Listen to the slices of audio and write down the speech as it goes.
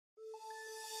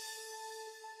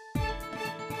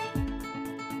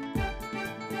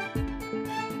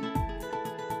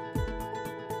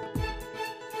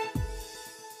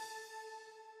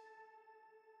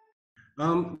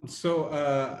This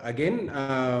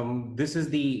is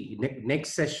the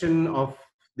next session of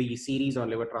the series on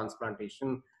liver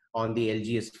transplantation on the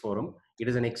LGS forum. It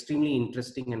is an extremely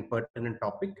interesting and pertinent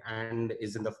topic and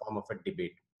is in the form of a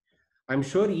debate. I'm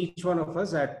sure each one of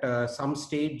us at some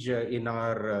stage in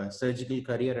our surgical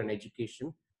career and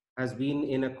education has been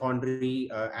in a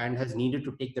quandary and has needed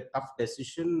to take the tough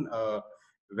decision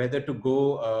whether to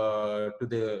go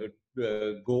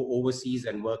overseas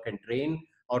and work and train,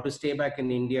 or to stay back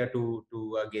in India to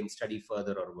again study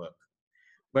further or work.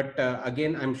 But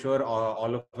again, I'm sure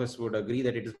all of us would agree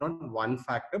that it is not one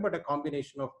factor, but a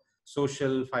combination of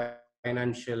social,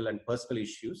 financial, and personal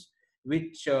issues,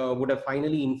 which would have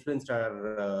finally influenced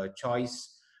our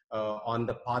choice on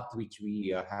the path which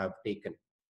we have taken.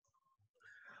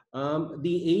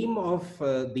 The aim of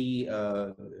the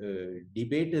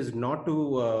debate is not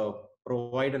to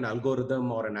provide an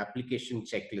algorithm or an application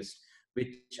checklist,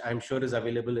 which I'm sure is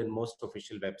available in most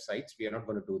official websites. We are not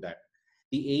going to do that.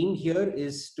 The aim here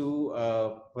is to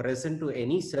present to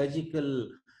any surgical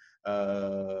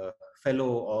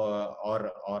fellow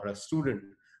or a student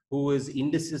who is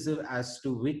indecisive as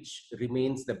to which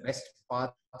remains the best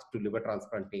path to liver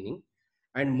transplant training.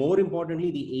 And more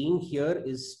importantly, the aim here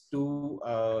is to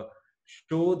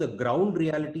show the ground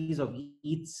realities of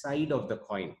each side of the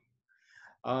coin.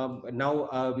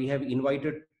 Now, we have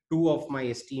invited two of my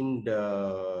esteemed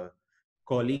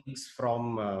colleagues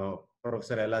from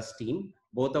Professor Rela's team,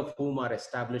 both of whom are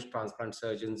established transplant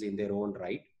surgeons in their own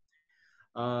right.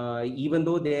 Even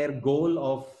though their goal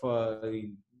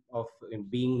of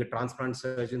being transplant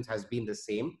surgeons has been the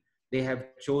same, they have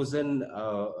chosen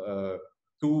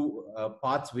two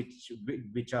paths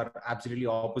which are absolutely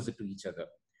opposite to each other.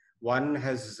 One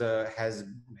has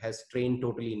trained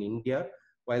totally in India,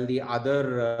 while the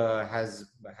other has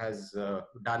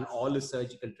done all his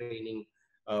surgical training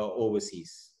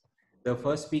overseas. The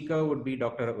first speaker would be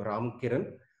Dr.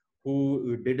 Ramkiran,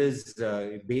 who did his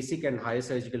basic and higher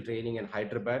surgical training in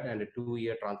Hyderabad and a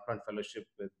 2-year transplant fellowship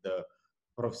with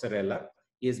Professor Rela.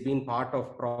 He has been part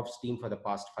of Prof's team for the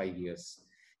past 5 years.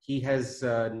 He has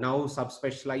now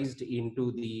subspecialized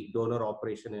into the donor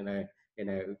operation in the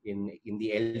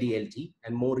LDLT,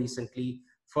 and more recently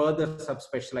further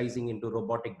subspecializing into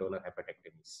robotic donor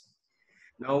hepatectomies.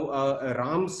 Now,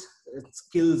 Ram's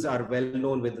skills are well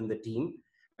known within the team,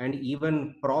 and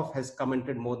even Prof has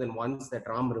commented more than once that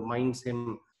Ram reminds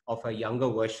him of a younger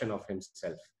version of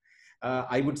himself.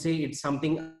 I would say it's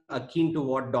something akin to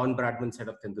what Don Bradman said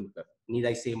of Tendulkar. Need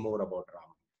I say more about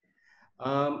Ram?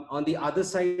 On the other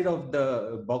side of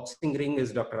the boxing ring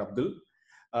is Dr. Abdul.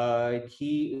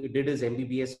 He did his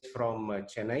MBBS from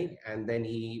Chennai, and then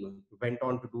he went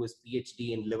on to do his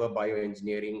PhD in liver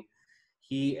bioengineering.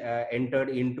 He entered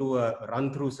into a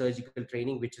run-through surgical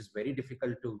training, which is very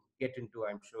difficult to get into.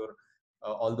 I'm sure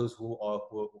all those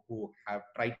who have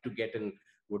tried to get in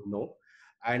would know.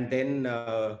 And then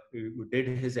did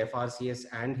his FRCS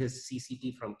and his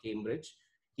CCT from Cambridge.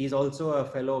 He's also a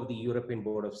fellow of the European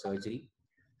Board of Surgery.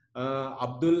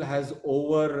 Abdul has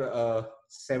over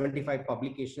 75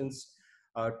 publications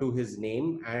to his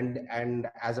name, and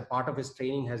as a part of his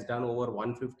training has done over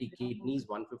 150 kidneys,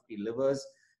 150 livers,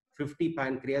 50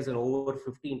 pancreas, and over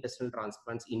 50 intestinal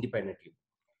transplants independently.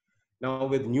 Now,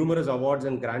 with numerous awards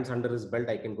and grants under his belt,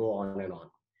 I can go on and on.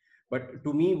 But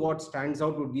to me, what stands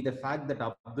out would be the fact that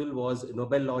Abdul was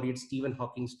Nobel laureate Stephen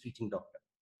Hawking's treating doctor.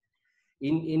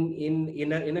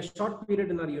 In a short period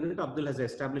in our unit, Abdul has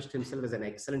established himself as an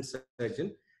excellent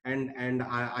surgeon, and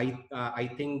I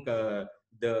think the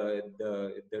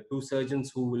two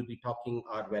surgeons who will be talking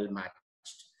are well matched.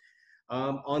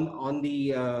 On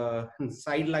the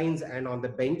sidelines and on the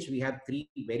bench, we have three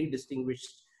very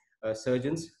distinguished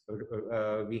surgeons.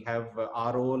 We have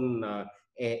our own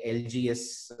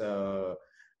LGS.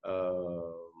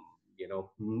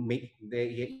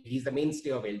 He's the mainstay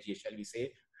of LGS, shall we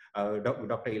say?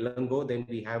 Dr. Ilango. Then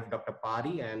we have Dr.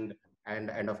 Pari and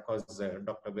of course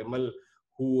Dr. Vimal,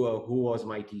 who was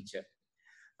my teacher.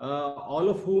 All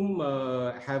of whom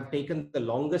have taken the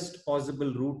longest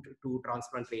possible route to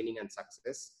transplant training and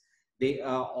success.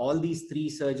 All these three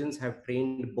surgeons have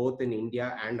trained both in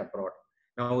India and abroad.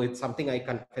 Now, it's something I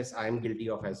confess I am guilty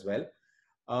of as well.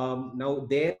 Now,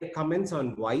 their comments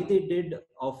on why they did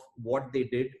of what they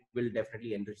did will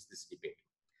definitely enrich this debate.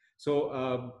 So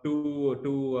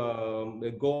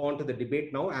to go on to the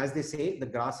debate now, as they say, the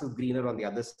grass is greener on the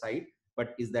other side,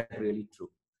 but is that really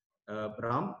true?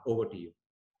 Ram, over to you.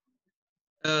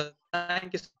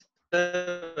 Thank you, sir.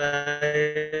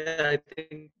 I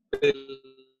think we'll get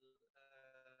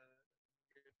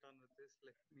on with this.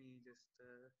 Let me just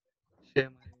share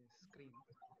my screen.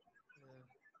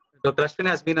 Dr. Ashwin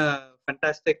has been a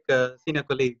fantastic senior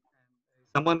colleague, and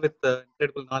someone with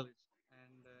incredible knowledge,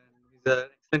 and he's an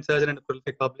excellent surgeon and a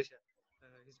prolific publisher.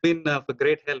 He's been of a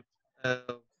great help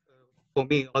for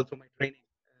me all through my training.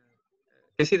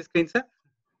 Can you see the screen, sir?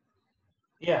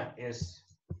 Yeah, yes.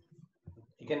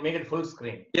 You can make it full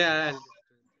screen. Yeah, I'll just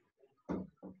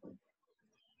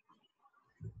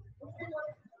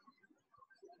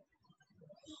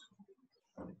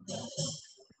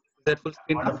is that full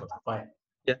screen now? Wonderful, fine.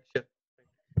 Yeah, sure.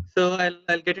 So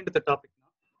I'll get into the topic now.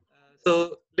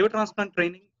 So liver transplant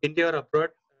training, India or abroad.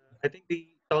 I think the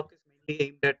talk is mainly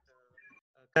aimed at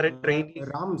current trainees.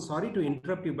 Ram, sorry to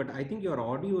interrupt you, but I think your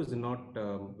audio is not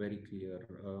very clear.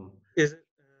 Is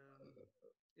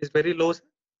very low, sir?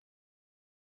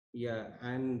 Yeah,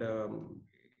 and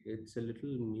it's a little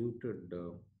muted.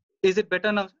 Is it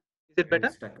better now, sir? Is it And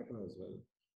better? staccato as well.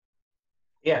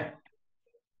 Yeah,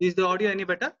 Is the audio any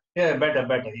better? yeah, better,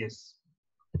 yes.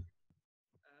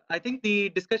 I think the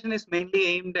discussion is mainly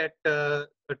aimed at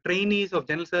trainees of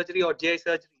general surgery or GI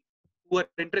surgery who are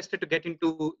interested to get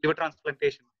into liver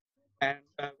transplantation, and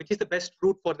which is the best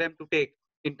route for them to take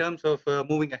in terms of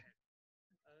moving ahead.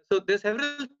 So there's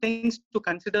several things to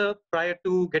consider prior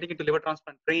to getting into liver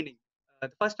transplant training.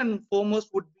 The first and foremost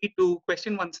would be to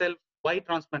question oneself, why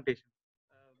transplantation?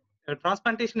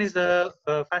 Transplantation is a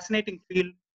fascinating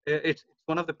field. It's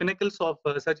one of the pinnacles of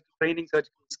surgical training,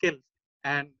 surgical skills,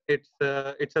 and it's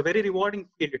a very rewarding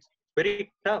field. It's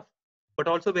very tough, but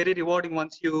also very rewarding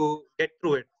once you get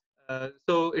through it.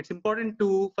 So it's important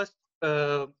to first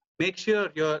make sure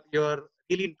you're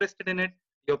really interested in it,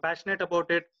 you're passionate about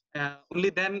it. Only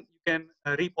then you can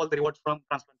reap all the rewards from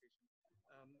transplantation.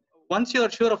 Um, Once you're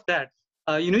sure of that,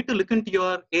 you need to look into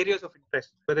your areas of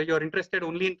interest, whether you're interested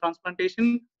only in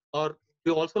transplantation or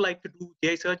you also like to do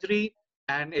GI surgery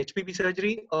and HPV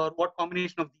surgery, or what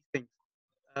combination of these things.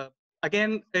 Uh,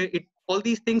 Again, all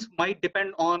these things might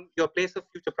depend on your place of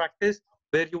future practice,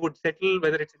 where you would settle,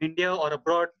 whether it's in India or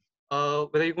abroad,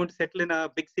 whether you're going to settle in a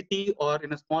big city or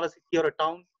in a smaller city or a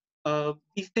town.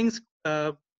 These things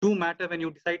do matter when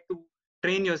you decide to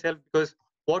train yourself, because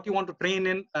what you want to train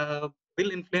in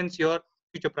will influence your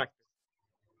future practice.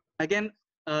 Again,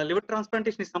 liver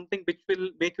transplantation is something which will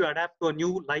make you adapt to a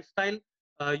new lifestyle.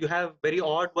 You have very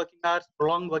odd working hours,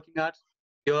 prolonged working hours.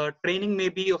 Your training may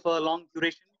be of a long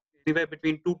duration, anywhere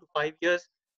between 2 to 5 years.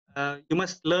 You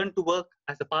must learn to work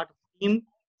as a part of a team.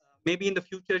 Maybe in the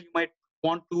future, you might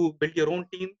want to build your own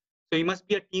team. So you must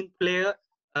be a team player.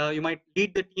 You might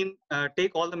lead the team,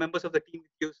 take all the members of the team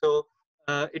with you. So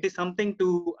it is something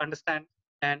to understand.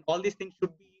 And all these things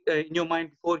should be in your mind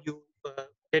before you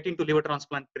get into liver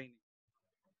transplant training.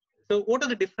 So what are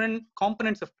the different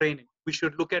components of training we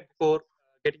should look at before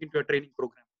getting into a training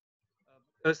program?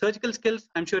 Surgical skills,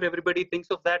 I'm sure everybody thinks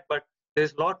of that, but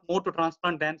there's a lot more to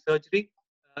transplant than surgery.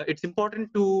 It's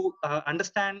important to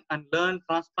understand and learn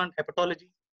transplant hepatology,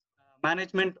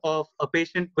 management of a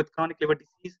patient with chronic liver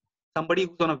disease, somebody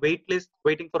who's on a wait list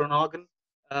waiting for an organ.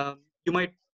 You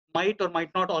might or might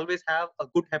not always have a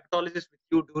good hepatologist with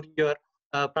you during your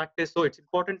practice. So it's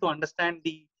important to understand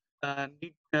the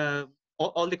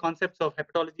all the concepts of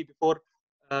hepatology before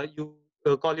you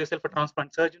call yourself a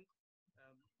transplant surgeon.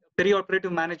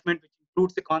 Perioperative management, which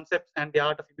includes the concepts and the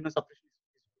art of immunosuppression,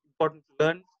 is important to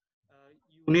learn.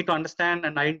 You need to understand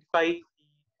and identify the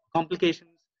complications,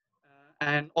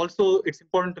 and also it's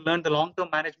important to learn the long-term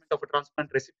management of a transplant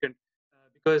recipient,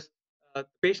 because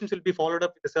patients will be followed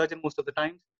up with the surgeon most of the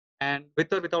times, and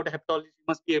with or without a hepatologist, you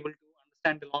must be able to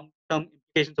understand the long-term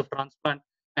implications of transplant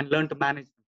and learn to manage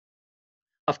them.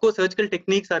 Of course, surgical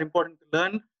techniques are important to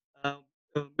learn. Uh,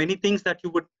 Many things that you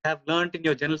would have learned in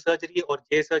your general surgery or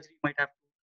J surgery, you might have to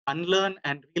unlearn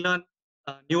and relearn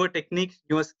newer techniques,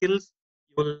 newer skills.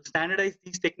 You will standardize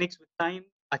these techniques with time,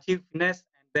 achieve finesse,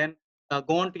 and then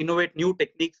go on to innovate new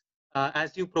techniques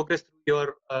as you progress through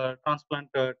your transplant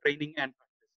training and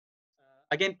practice.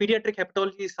 Again, pediatric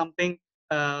hepatology is something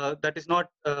that is not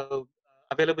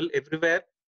available everywhere.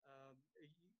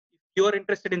 If you are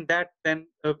interested in that, then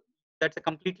that's a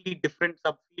completely different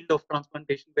subfield of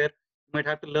transplantation, where you might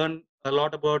have to learn a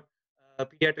lot about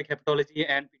pediatric hepatology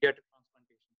and pediatric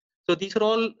transplantation. So these are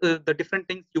all the different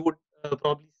things you would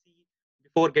probably see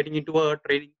before getting into a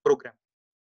training program.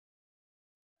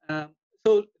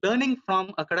 So learning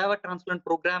from a cadaver transplant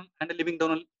program and a living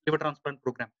donor liver transplant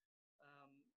program,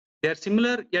 they are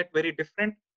similar yet very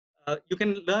different. You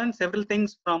can learn several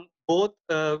things from both,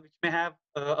 which may have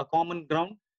a common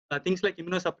ground. Things like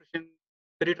immunosuppression,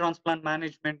 peri-transplant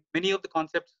management, many of the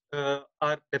concepts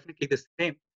are definitely the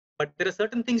same. But there are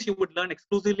certain things you would learn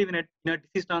exclusively in a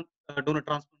deceased donor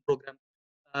transplant program.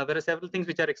 There are several things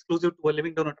which are exclusive to a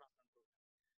living donor transplant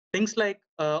program. things like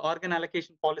organ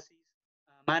allocation policies,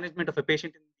 management of a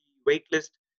patient in the wait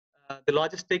list, the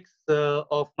logistics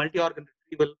of multi-organ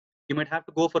retrieval. You might have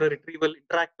to go for a retrieval,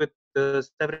 interact with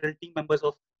several team members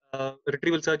of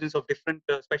retrieval surgeons of different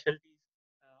specialties,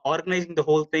 organizing the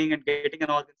whole thing and getting an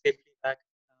organ safely back,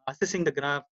 assessing the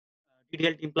graft,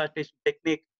 DDLT implantation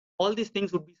technique. All these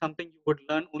things would be something you would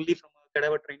learn only from a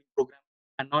cadaver training program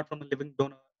and not from a living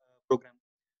donor program.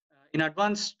 In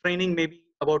advanced training, maybe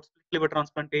about split liver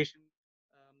transplantation,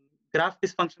 graft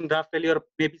dysfunction, graft failure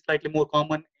may be slightly more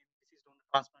common in deceased donor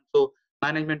transplant. So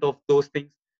management of those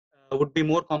things would be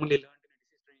more commonly learned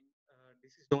in a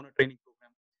deceased donor training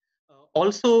program.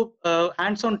 Also,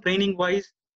 hands-on training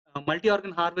wise,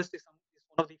 multi-organ harvest is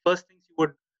one of the first things you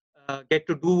would get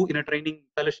to do in a training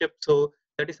fellowship. So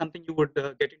that is something you would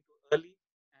get into early.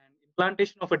 And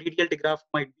implantation of a DDLT graft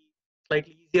might be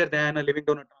slightly easier than a living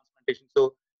donor transplantation.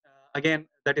 So again,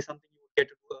 that is something you would get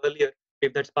to do earlier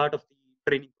if that's part of the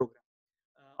training program.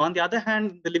 On the other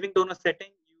hand, in the living donor setting,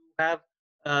 you have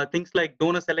things like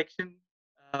donor selection,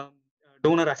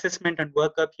 donor assessment and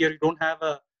workup. Here, you don't have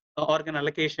a organ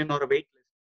allocation or a wait list.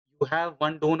 You have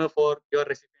one donor for your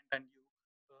recipient, and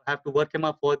you have to work him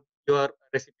up for your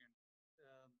recipient.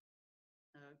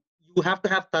 Um, you have to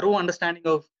have thorough understanding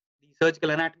of the surgical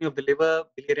anatomy of the liver,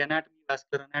 biliary anatomy,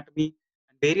 vascular anatomy,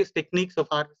 and various techniques of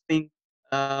harvesting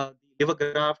the liver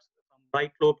grafts from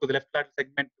right lobe to the left lateral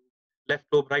segment to left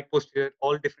lobe, right posterior,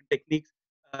 all different techniques,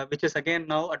 which is again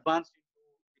now advanced into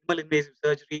minimal invasive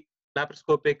surgery,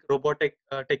 laparoscopic, robotic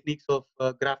techniques of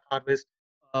graft harvest.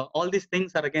 All these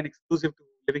things are again exclusive to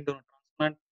living donor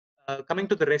transplant. Coming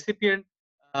to the recipient,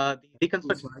 the I'm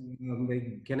reconstruction.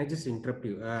 sorry, can I just interrupt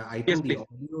you? I Yes, think the please.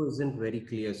 audio isn't very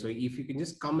clear. So if you can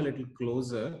just come a little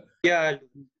closer, Yeah, I'll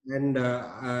do.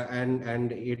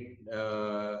 and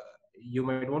you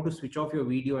might want to switch off your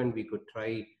video, and we could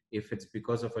try if it's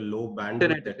because of a low bandwidth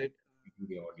Internet is that it?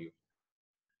 the audio.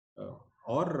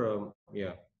 Or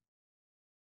yeah,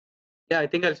 Yeah, I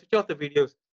think I'll switch off the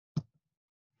videos.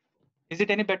 Is it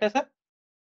any better, sir?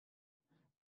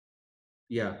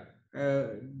 yeah. Uh,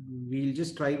 we'll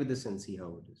just try with this and see how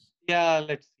it is. Yeah,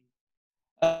 let's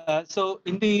see. So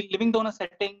in the living donor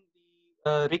setting,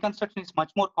 the reconstruction is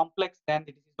much more complex than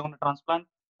the deceased donor transplant.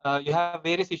 You have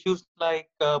various issues like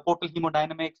portal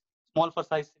hemodynamics, small for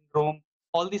size syndrome.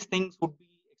 All these things would be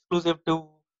exclusive to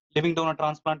living donor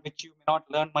transplant, which you may not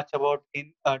learn much about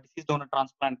in a deceased donor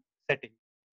transplant setting.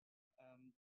 Um,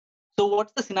 So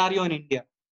what's the scenario in India?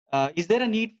 Is there a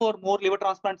need for more liver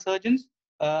transplant surgeons?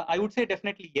 I would say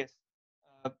definitely yes.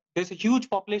 There's a huge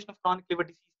population of chronic liver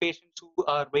disease patients who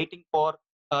are waiting for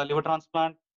liver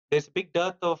transplant. There's a big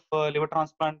dearth of liver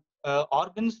transplant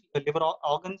organs,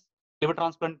 organs, liver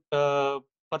transplant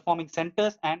performing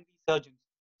centers and the surgeons.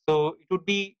 So it would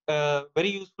be very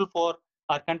useful for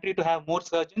our country to have more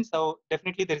surgeons. So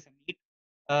definitely there is a need.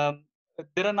 Um,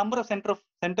 there are a number of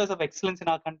centers of excellence in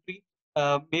our country,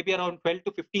 maybe around 12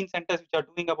 to 15 centers which are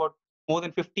doing about more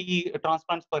than 50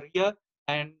 transplants per year.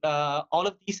 And all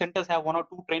of these centers have one or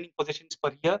two training positions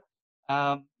per year.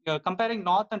 Comparing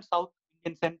North and South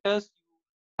Indian centers,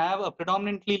 you have a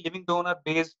predominantly living donor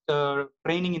based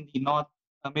training in the North.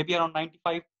 Maybe around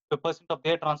 95% of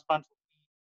their transplants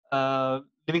would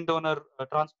be living donor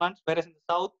transplants, whereas in the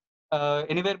South,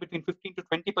 anywhere between 15 to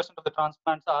 20% of the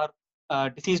transplants are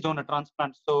deceased donor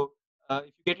transplants. So if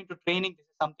you get into training, this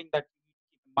is something that you need to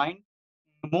keep in mind.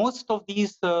 Most of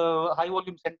these high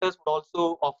volume centers would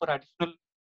also offer additional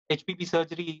HPP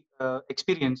surgery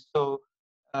experience. So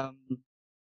um,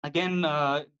 again,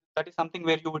 that is something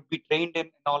where you would be trained in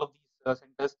all of these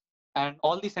centers, and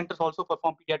all these centers also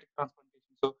perform pediatric transplantation.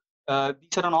 So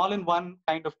these are an all-in-one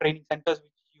kind of training centers,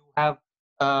 which you have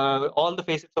all the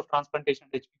facets of transplantation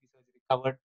and HPP surgery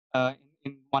covered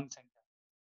in one center.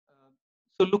 Uh,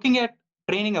 so looking at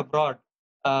training abroad,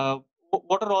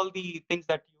 what are all the things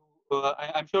that you,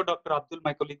 I'm sure Dr. Abdul,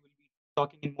 my colleague, will be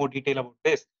talking in more detail about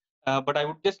this, but I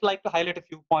would just like to highlight a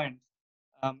few points.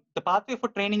 The pathway for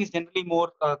training is generally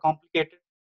more complicated.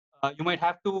 You might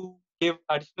have to give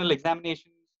additional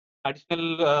examinations,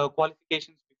 additional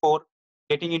qualifications before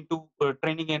getting into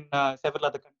training in several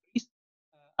other countries.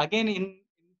 Again, in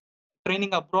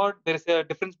training abroad, there is a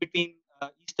difference between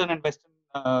Eastern and Western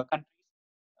countries.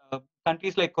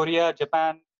 Countries like Korea,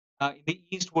 Japan, in the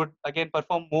East would again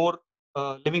perform more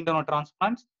living donor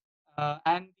transplants,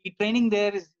 and the training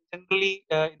there is generally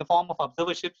in the form of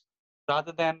observerships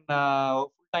rather than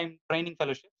full-time training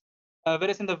fellowships.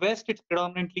 Whereas in the West, it's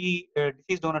predominantly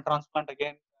deceased donor transplant,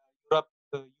 again, Europe,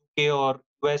 UK, or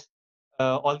US,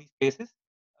 all these places.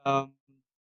 Um,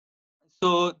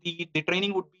 so the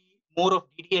training would be more of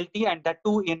DDLT, and that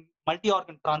too in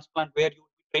multi-organ transplant, where you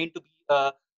would be trained to be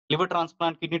a liver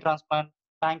transplant, kidney transplant,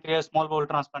 pancreas, small bowel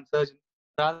transplant surgeon,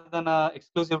 rather than a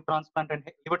exclusive transplant and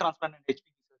liver transplant and HPV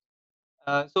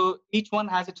surgeon. So each one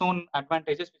has its own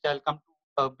advantages, which I'll come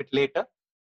to a bit later.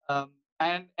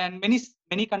 And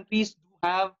many countries do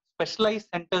have specialized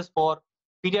centers for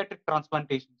pediatric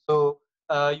transplantation. So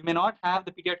you may not have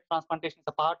the pediatric transplantation as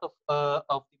a part of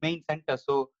the main center.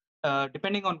 So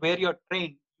depending on where you're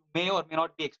trained, you may or may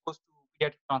not be exposed to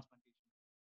pediatric transplantation.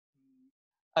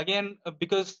 Again,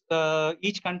 because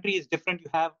each country is different, you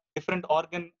have different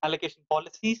organ allocation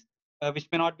policies, which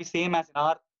may not be same as in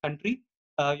our country.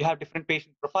 You have different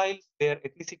patient profiles, their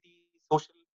ethnicity,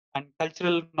 social and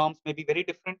cultural norms may be very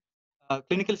different.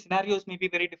 Clinical scenarios may be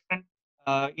very different.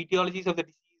 Etiologies of the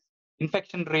disease,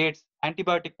 infection rates,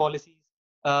 antibiotic policies,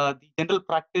 the general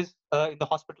practice in the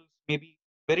hospitals may be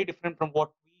very different from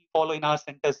what we follow in our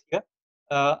centers here.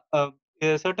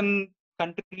 Certain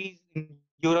countries in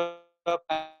Europe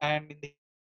and in the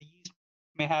East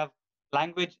may have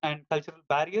language and cultural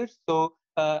barriers. So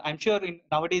I'm sure in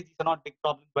nowadays these are not big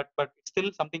problems, but it's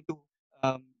still something to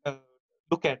um, uh,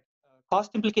 look at.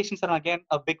 Cost implications are again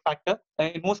a big factor.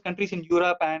 In most countries in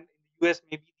Europe and in the US,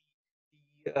 maybe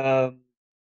the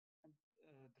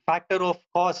factor of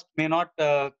cost may not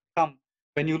come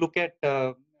when you look at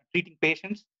treating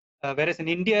patients. Whereas in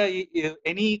India,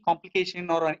 any complication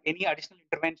or any additional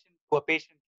intervention to a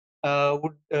patient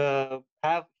would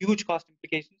have huge cost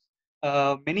implications.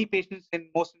 Many patients, in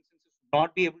most instances, would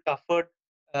not be able to afford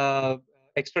uh,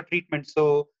 extra treatment.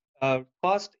 So,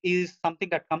 cost is something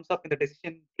that comes up in the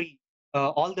decision tree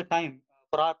all the time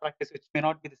for our practice, which may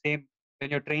not be the same when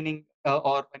you're training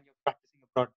or when you're practicing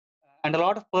abroad. And a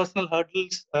lot of personal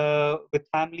hurdles with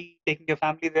family, taking your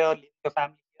family there, leaving your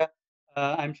family here.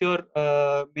 I'm sure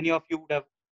many of you would have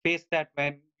faced that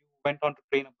when you went on to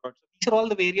train abroad. So these are all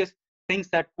the various things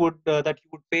that you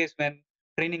would face when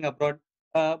training abroad.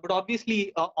 But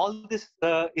obviously, all this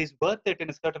is worth it in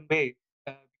a certain way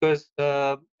because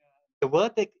the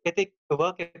work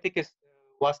ethic is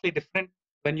vastly different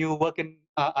when you work in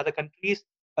other countries.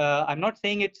 I'm not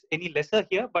saying it's any lesser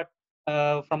here, but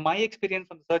from my experience,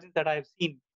 from the surgeons that I've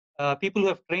seen, people who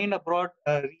have trained abroad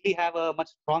really have a much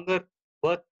stronger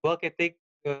work ethic,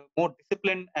 more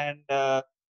disciplined, and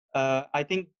I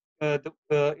think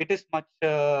it is much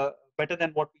better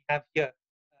than what we have here.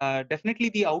 Definitely,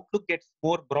 the outlook gets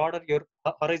more broader. Your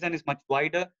horizon is much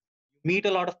wider. You meet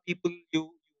a lot of people.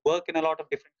 You work in a lot of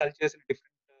different cultures in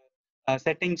different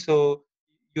settings. So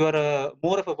you are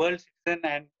more of a world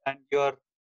citizen, and your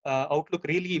outlook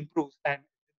really improves. And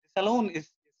this alone is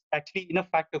actually enough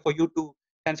factor for you to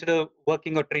consider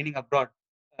working or training abroad.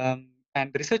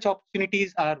 And research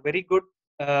opportunities are very good.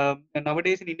 And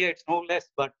nowadays in India, it's no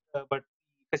less, but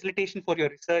facilitation for your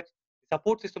research,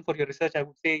 support system for your research, I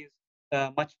would say, is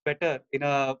much better in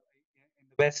the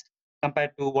West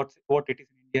compared to what it is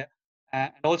in India.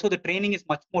 And also the training is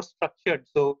much more structured.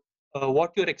 So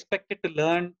what you're expected to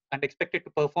learn and expected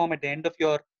to perform at the end of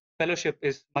your fellowship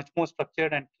is much more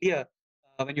structured and clear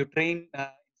when you train in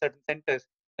certain centers.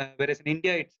 Whereas in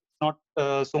India, it's not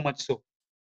so much so.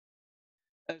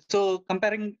 So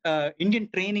comparing Indian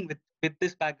training with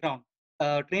this background,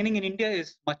 training in India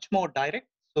is much more direct.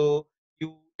 So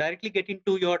you directly get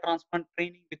into your transplant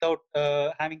training without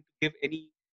having to give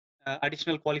any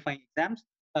additional qualifying exams.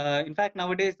 In fact,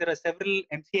 nowadays there are several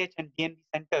MCH and DNB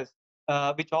centers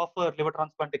which offer liver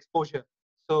transplant exposure.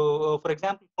 So, for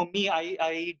example, for me,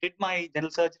 I did my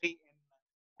general surgery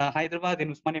in Hyderabad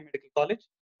in Usmania Medical College.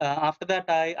 After that,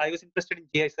 I was interested in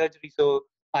GI surgery, so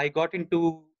I got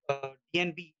into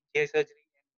DNB GI surgery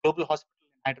in Global Hospital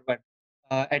in Hyderabad.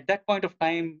 At that point of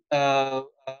time,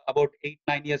 about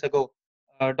 8-9 years ago,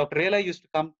 Dr. Rela used to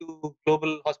come to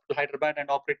Global Hospital Hyderabad and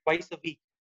operate twice a week.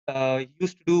 He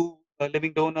used to do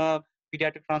living donor,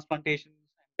 pediatric transplantations,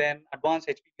 and then advanced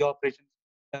HPV operations.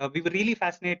 We were really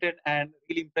fascinated and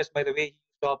really impressed by the way he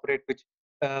used to operate, which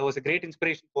was a great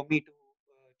inspiration for me to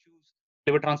choose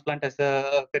liver transplant as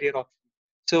a career option.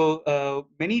 So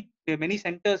many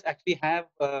centers actually have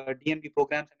DNB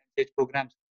programs and MCH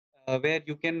programs where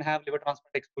you can have liver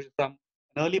transplant exposure from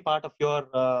an early part of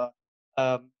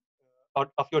um,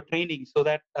 your training, so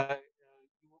that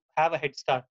you have a head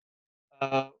start.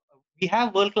 Uh, we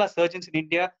have world-class surgeons in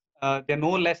India. They're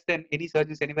no less than any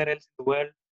surgeons anywhere else in the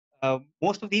world.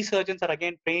 Most of these surgeons are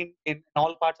again trained in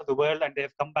all parts of the world, and they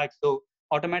have come back. So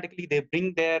automatically, they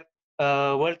bring their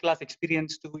world-class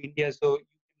experience to India. So you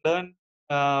can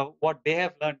learn what they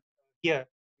have learned here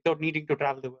without needing to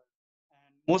travel the world. And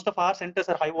most of our centers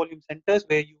are high-volume centers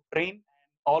where you train, and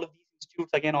all of these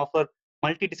institutes again offer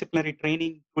multidisciplinary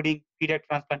training, including pediatric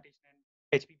transplantation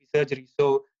and HPV surgery.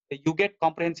 So you get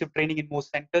comprehensive training in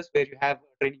most centers where you have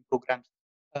training programs.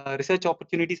 Research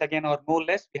opportunities again are no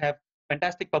less. We have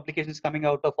fantastic publications coming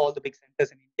out of all the big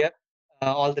centers in India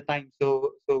all the time.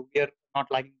 So we are not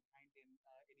lagging behind in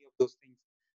any of those things.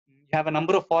 You have a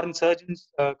number of foreign surgeons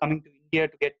coming to India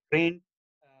to get trained.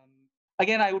 Um,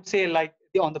 Again, I would say, like,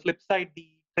 on the flip side, the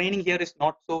training here is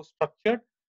not so structured.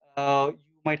 You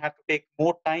might have to take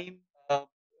more time to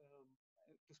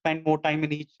spend more time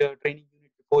in each training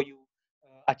unit before you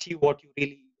achieve what you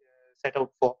really set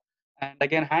out for. And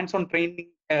again, hands-on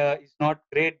training is not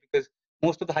great because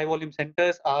most of the high-volume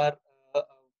centers are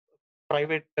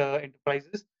private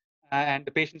enterprises, and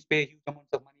the patients pay huge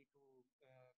amounts of money to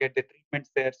get the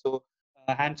treatments there. So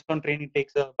hands-on training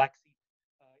takes a backseat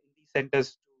in these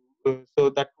centers. So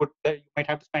that would you might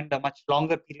have to spend a much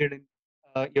longer period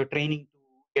in your training to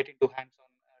get into hands-on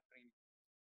training.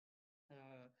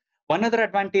 One other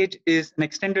advantage is an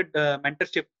extended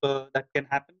mentorship that can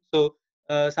happen. So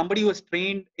somebody who was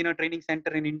trained in a training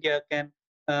center in India can,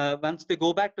 once they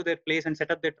go back to their place and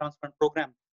set up their transplant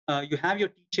program, you have your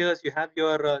teachers, you have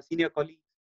your senior colleagues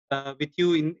with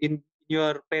you in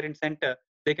your parent center.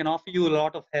 They can offer you a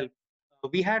lot of help.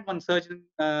 We had one surgeon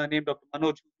named Dr.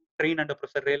 Manoj who trained under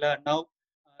Professor Rela. Now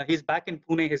he's back in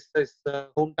Pune, his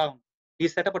hometown. He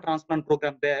set up a transplant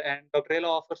program there, and Dr. Rela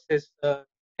offers his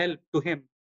help to him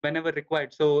whenever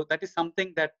required. So that is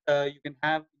something that you can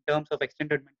have in terms of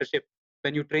extended mentorship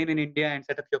when you train in India and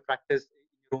set up your practice in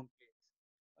your own place.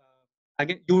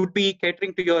 Again, you would be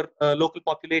catering to your local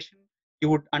population. You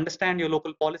would understand your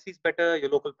local policies better, your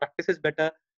local practices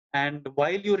better. And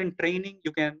while you're in training,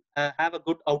 you can have a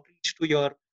good outreach to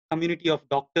your community of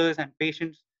doctors and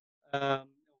patients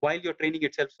while you're training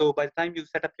itself. So by the time you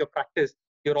set up your practice,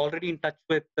 you're already in touch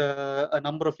with a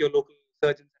number of your local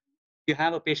surgeons. You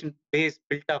have a patient base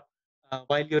built up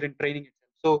while you're in training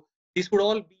itself. So these would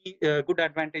all be good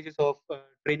advantages of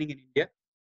training in India.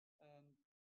 Um,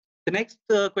 the next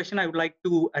question I would like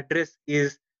to address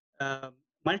is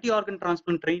multi-organ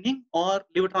transplant training or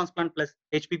liver transplant plus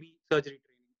HPB surgery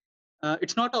training.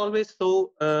 It's not always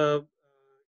so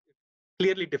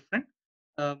clearly different.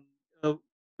 Um, uh,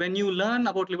 when you learn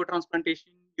about liver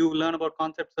transplantation, you learn about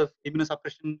concepts of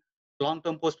immunosuppression,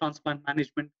 long-term post-transplant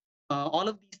management. All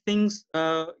of these things,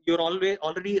 you're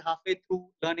already halfway through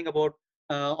learning about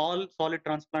all solid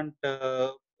transplant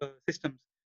systems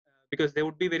because they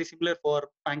would be very similar for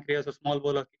pancreas or small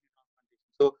bowel or kidney transplantation.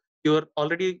 So you're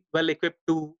already well equipped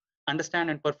to understand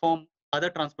and perform other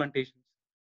transplantations.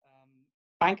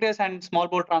 Pancreas and small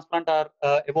bowel transplant are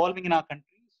evolving in our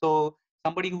country. So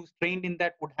somebody who's trained in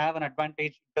that would have an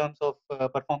advantage in terms of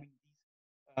performing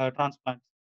these transplants.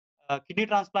 Kidney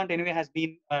transplant anyway has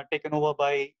been taken over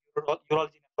by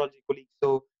urology nephrology colleagues,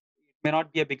 so it may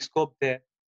not be a big scope there.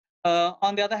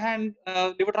 On the other hand,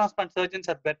 liver transplant surgeons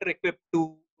are better equipped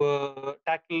to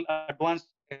tackle advanced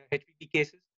HPV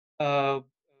cases.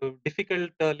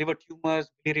 Difficult liver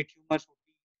tumors, biliary tumors would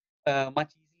be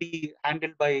much easily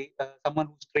handled by someone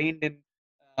who's trained in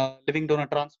living donor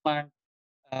transplant.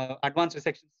 Advanced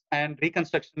resections and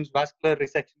reconstructions, vascular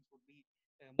resections would be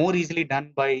more easily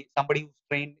done by somebody who's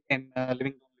trained in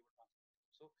living donor liver transplant.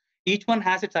 So each one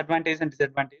has its advantage and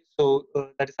disadvantage. So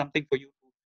that is something for you to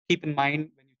keep in mind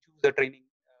when you choose a training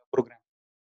program.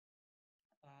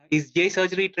 Is GI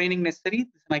surgery training necessary?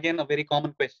 This is again a very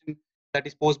common question that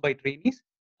is posed by trainees.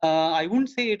 I wouldn't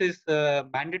say it is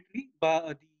mandatory,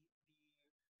 but the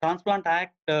Transplant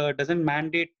Act doesn't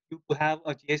mandate you to have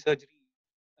a GI surgery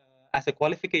as a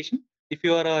qualification. If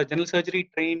you are a general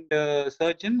surgery trained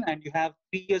surgeon and you have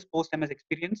 3 years post MS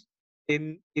experience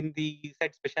in the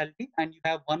said specialty, and you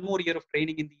have one more year of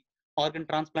training in the organ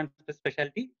transplant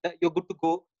specialty, you're good to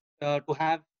go to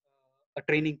have a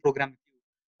training program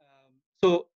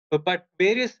with you. But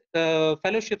various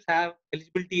fellowships have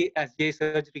eligibility as GI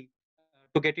surgery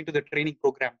to get into the training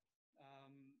program.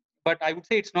 But I would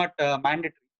say it's not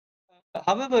mandatory.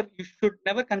 However, you should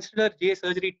never consider GI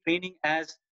surgery training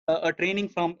as a training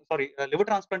from, liver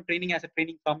transplant training as a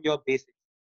training from your basics.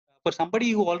 For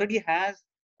somebody who already has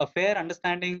a fair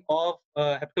understanding of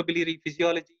hepatobiliary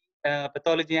physiology,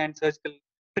 pathology, and surgical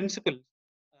principles,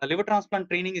 liver transplant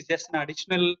training is just an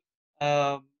additional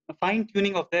fine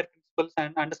tuning of their principles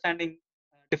and understanding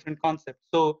different concepts.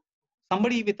 So,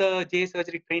 somebody with a GI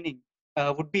surgery training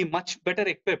would be much better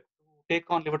equipped to take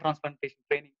on liver transplantation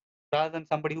training rather than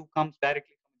somebody who comes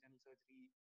directly from a general surgery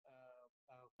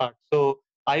part. So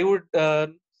I would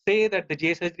say that the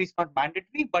GI surgery is not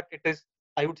mandatory, but it is.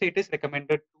 I would say it is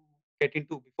recommended to get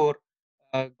into before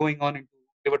going on into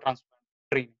liver transplant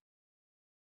training.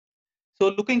 So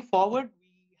looking forward,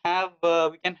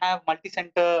 we can have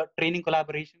multi-center training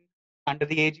collaboration under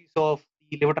the aegis of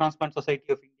the Liver Transplant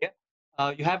Society of India.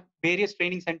 You have various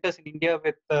training centers in India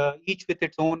with each with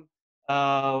its own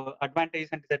advantages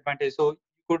and disadvantages. So you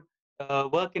could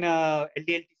work in a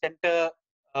LDLT center,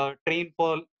 train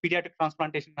for pediatric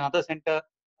transplantation in another center,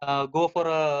 go for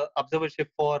a observership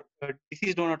for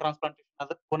disease donor transplantation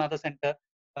one other center.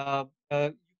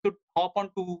 You could hop on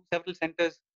to several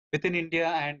centers within India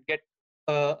and get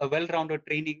a well-rounded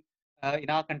training in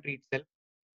our country itself.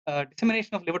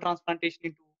 Dissemination of liver transplantation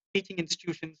into teaching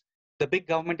institutions, the big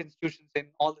government institutions in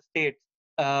all the states,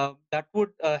 that would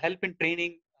help in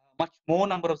training much more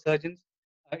number of surgeons.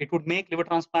 It would make liver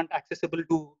transplant accessible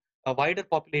to a wider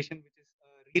population, which is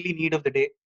really need of the day.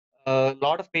 A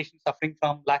lot of patients suffering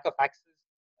from lack of access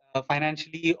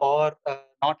financially or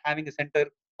not having a center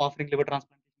offering liver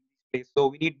transplantation in these places. So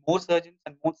we need more surgeons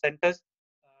and more centers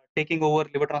taking over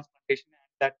liver transplantation, and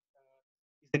that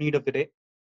is the need of the day.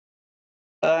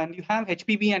 And you have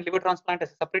HPB and liver transplant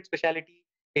as a separate specialty,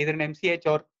 either in MCH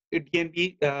or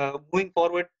DNB. Moving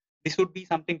forward, this would be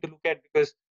something to look at,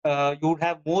 because you would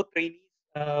have more trainees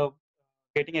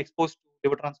getting exposed to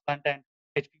liver transplant and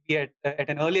HPB at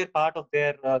an earlier part of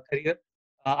their career.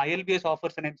 ILBS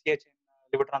offers an MCH in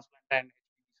liver transplant and HPB.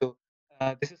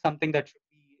 So this is something that should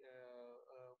be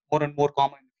more and more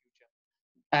common in the future.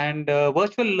 And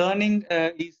virtual learning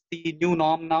is the new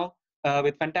norm now,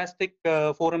 with fantastic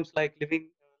forums like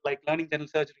Learning General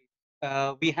Surgery.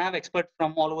 We have experts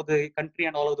from all over the country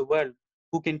and all over the world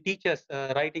who can teach us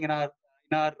writing in our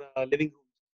living rooms.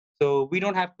 So we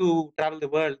don't have to travel the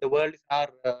world. The world is our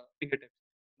fingertips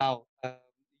now.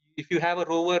 If you have a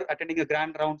rover attending a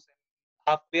grand rounds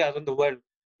halfway around the world,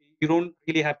 you don't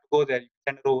really have to go there. You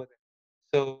can send a rover there.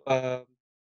 So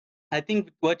I think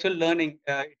with virtual learning,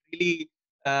 it really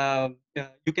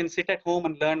you can sit at home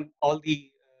and learn all the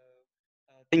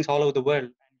things all over the world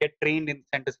and get trained in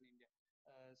centers in India.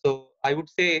 So I would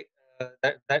say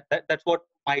that's what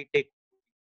my take.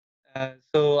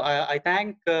 So I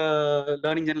thank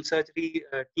Learning General Surgery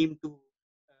team to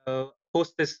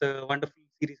host this wonderful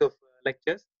series of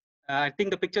lectures. I think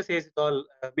the picture says it all.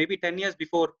 Maybe 10 years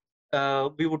before,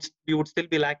 we would still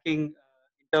be lacking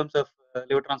in terms of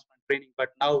liver transplant training, but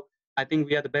now I think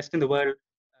we are the best in the world,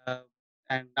 uh,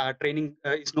 and our training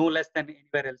is no less than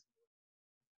anywhere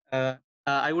else.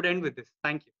 I would end with this.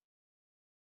 Thank you.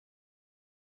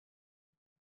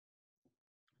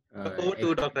 Over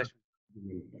to Dr.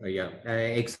 Ashwin. Yeah,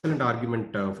 excellent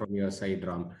argument from your side,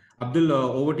 Ram. Abdul,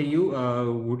 over to you.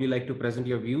 Would you like to present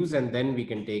your views, and then we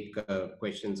can take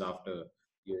questions after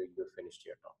you finished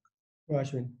your talk? Oh,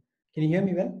 Ashwin, can you hear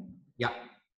me well? Yeah.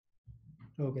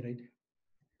 Okay, right.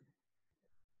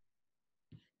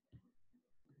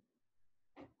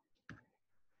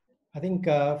 I think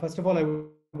first of all, I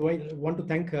want to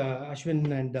thank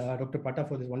Ashwin and Dr. Patta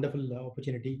for this wonderful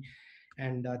opportunity,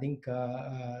 and I think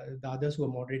the others who are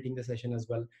moderating the session as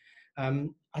well.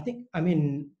 I think, I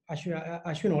mean,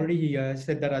 Ashwin already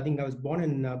said that I think I was born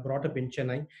and brought up in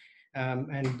Chennai,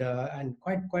 and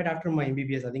quite after my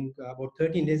MBBS, I think about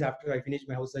 13 days after I finished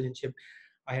my house surgeonship,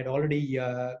 I had already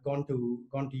gone to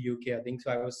UK. I think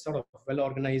so. I was sort of well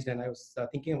organized, and I was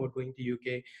thinking about going to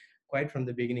UK quite from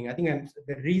the beginning. I think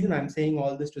the reason I'm saying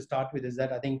all this to start with is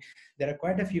that I think there are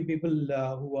quite a few people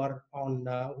who are on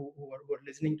who are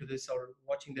listening to this or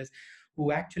watching this,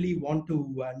 who actually want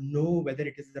to know whether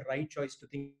it is the right choice to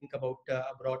think about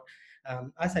abroad.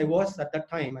 As I was at that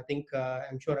time, I think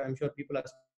I'm sure people are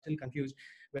still confused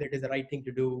whether it is the right thing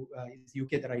to do. Is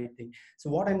UK the right thing? So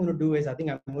what I'm going to do is, I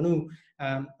think I'm going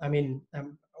to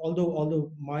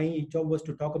although my job was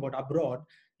to talk about abroad,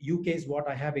 UK is what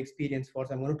I have experience for.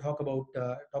 So I'm going to talk about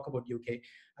UK.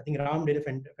 I think Ram did a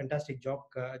fantastic job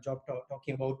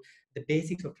talking about the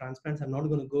basics of transplants. I'm not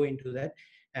going to go into that.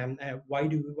 Why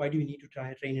do we need to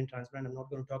train in transplant? I'm not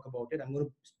going to talk about it. I'm going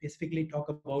to specifically talk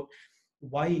about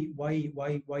why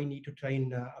need to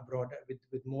train abroad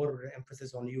with more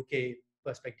emphasis on UK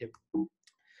perspective.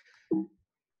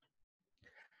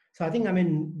 So I think, I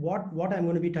mean, what I'm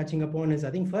going to be touching upon is,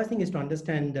 I think first thing is to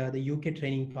understand the UK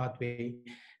training pathway.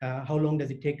 How long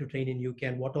does it take to train in UK,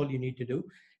 and what all you need to do?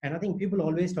 And I think people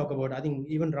always talk about, I think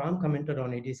even Ram commented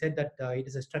on it. He said that it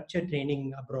is a structured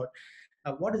training abroad.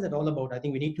 What is it all about? I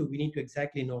think we need to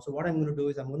exactly know. So what I'm going to do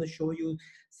is I'm going to show you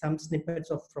some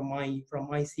snippets from my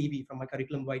CV, from my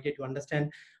curriculum vitae, to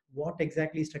understand what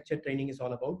exactly structured training is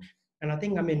all about. And I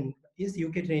think, I mean, is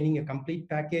UK training a complete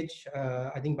package?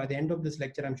 I think by the end of this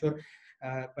lecture, I'm sure,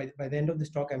 by the end of this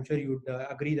talk, I'm sure you would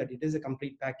agree that it is a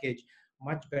complete package,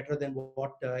 much better than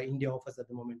what India offers at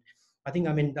the moment. I think,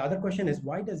 I mean, the other question is,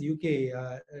 why does UK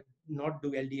not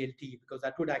do LDLT? Because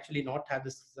that would actually not have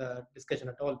this discussion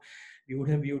at all.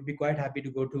 We would be quite happy to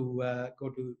go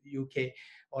to UK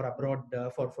or abroad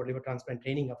for liver transplant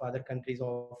training if other countries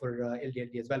offer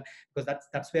LDLT as well, because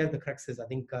that's where the crux is. I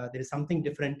think there is something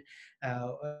different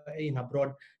in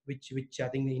abroad, which I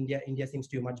think India seems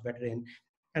to be much better in.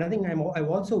 And I think I've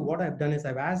also, what I've done is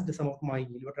I've asked some of my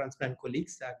liver transplant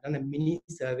colleagues. I've done a mini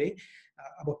survey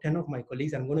about 10 of my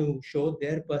colleagues. I'm going to show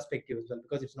their perspective as well,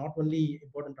 because it's not only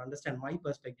important to understand my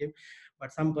perspective,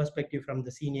 but some perspective from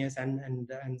the seniors and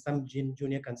some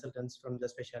junior consultants from the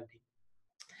specialty.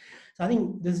 So I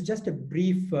think this is just a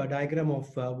brief diagram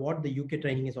of what the UK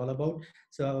training is all about.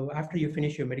 So after you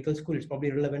finish your medical school, it's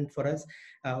probably relevant for us.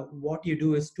 What you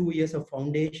do is 2 years of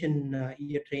foundation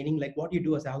year training, like what you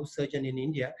do as a house surgeon in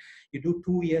India. You do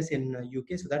 2 years in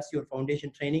UK, so that's your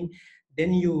foundation training.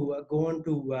 Then you go on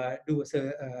to do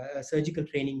a surgical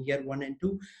training year 1 and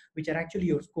 2, which are actually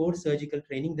your core surgical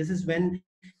training. This is when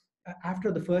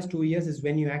after the first 2 years is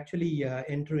when you actually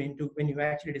enter into, when you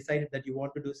actually decided that you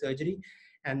want to do surgery,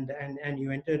 and you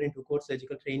enter into core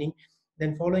surgical training.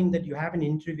 Then following that, you have an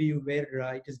interview where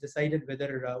it is decided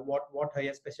whether what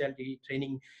higher specialty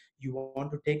training you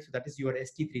want to take. So that is your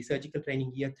ST3, surgical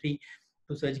training year 3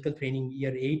 to surgical training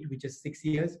year 8, which is 6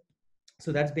 years.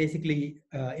 So that's basically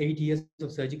 8 years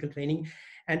of surgical training.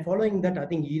 And following that, I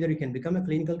think either you can become a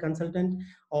clinical consultant,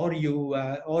 or you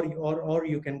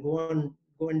can go and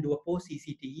do a post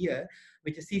CCT year,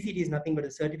 which is CCT is nothing but a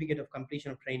certificate of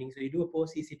completion of training. So you do a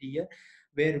post CCT year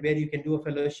where you can do a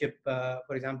fellowship.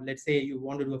 For example, let's say you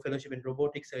want to do a fellowship in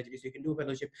robotic surgery, so you can do a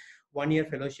fellowship, 1-year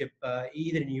fellowship,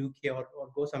 either in UK or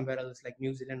go somewhere else like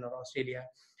New Zealand or Australia,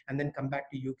 and then come back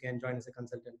to UK and join as a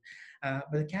consultant.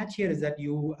 But the catch here is that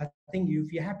I think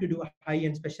if you have to do a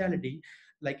high-end specialty,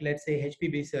 like let's say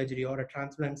HPB surgery or a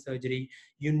transplant surgery,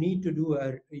 you need to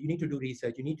do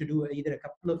research. You need to do either a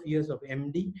couple of years of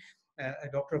MD, a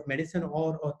doctor of medicine,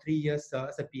 or 3 years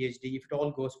as a PhD. If it all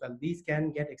goes well, these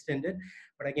can get extended.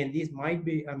 But again, these might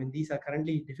be, I mean, these are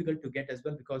currently difficult to get as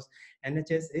well, because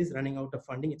NHS is running out of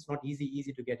funding. It's not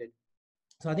easy to get it.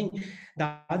 So I think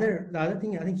the other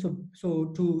thing, I think,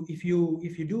 if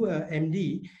you do a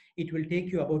MD, it will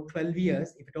take you about 12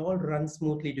 years if it all runs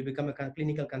smoothly to become a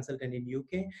clinical consultant in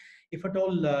UK. If at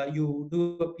all you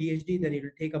do a PhD, then it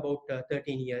will take about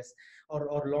 13 years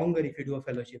or longer if you do a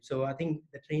fellowship. So I think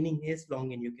the training is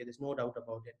long in UK. There's no doubt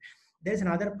about it. There's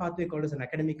another pathway called as an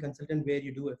academic consultant, where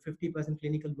you do a 50%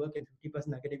 clinical work and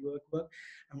 50% academic work.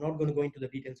 I'm not going to go into the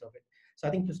details of it. So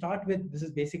I think to start with, this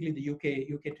is basically the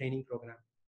UK training program.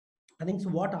 I think so.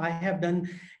 What I have done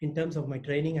in terms of my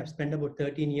training, I've spent about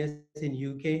 13 years in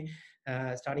UK,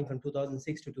 starting from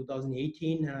 2006 to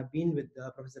 2018, and I've been with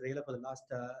Professor Rela for the last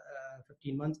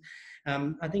 15 months.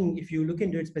 I think if you look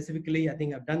into it specifically, I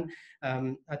think I've done.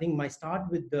 I think my start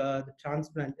with the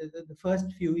transplant, the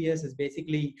first few years is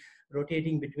basically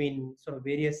rotating between sort of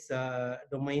various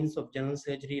domains of general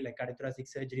surgery, like cardiothoracic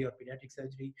surgery or pediatric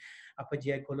surgery, upper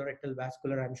GI, colorectal,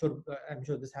 vascular. I'm sure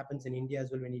this happens in India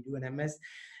as well when you do an MS.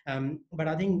 But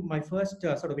I think my first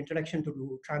sort of introduction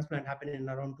to transplant happened in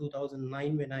around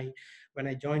 2009 when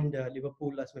I joined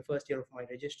Liverpool as my first year of my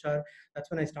registrar. That's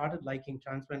when I started liking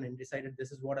transplant and decided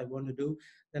this is what I want to do.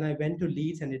 Then I went to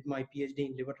Leeds and did my PhD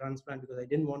in liver transplant, because I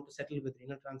didn't want to settle with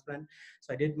renal transplant.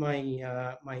 So I did my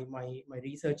my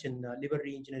research in liver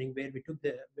reengineering, where we took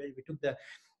the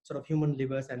sort of human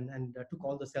livers and took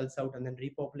all the cells out and then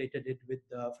repopulated it with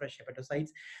fresh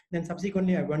hepatocytes. Then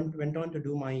subsequently, I went on to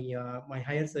do my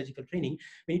higher surgical training.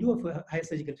 When you do a higher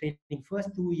surgical training,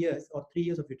 first 2 years or 3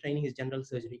 years of your training is general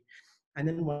surgery, and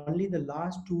then only the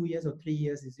last 2 years or 3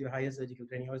 years is your higher surgical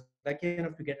training. I was lucky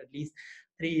enough to get at least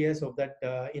 3 years of that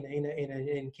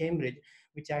in Cambridge,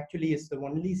 which actually is the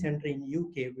only center in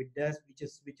UK which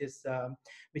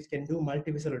can do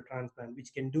multivisceral transplant,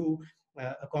 which can do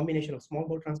a combination of small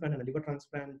bowel transplant and a liver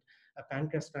transplant, a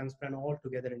pancreas transplant, all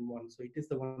together in one. So it is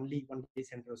the only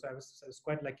center. So I was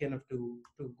quite lucky enough to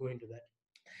go into that.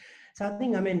 So I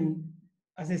think, I mean,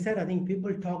 as I said, I think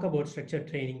people talk about structured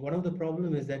training. One of the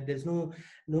problem is that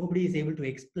nobody is able to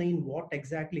explain what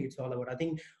exactly it's all about. I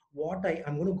think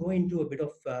I'm going to go into a bit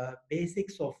of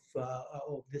basics of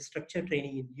the structured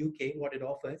training in UK, what it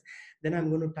offers. Then I'm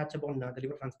going to touch upon the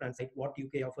liver transplant side, what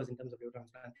UK offers in terms of liver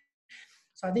transplant.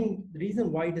 So I think the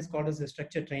reason why it is called as a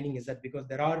structured training is that because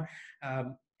there are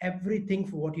everything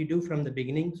for what you do from the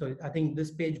beginning. So I think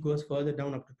this page goes further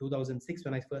down up to 2006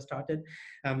 when I first started.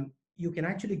 You can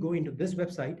actually go into this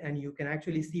website and you can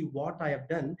actually see what I have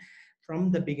done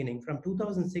from the beginning, from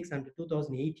 2006 until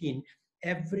 2018.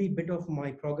 Every bit of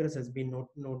my progress has been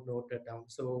noted down.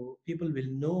 So people will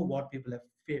know what people have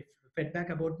feedback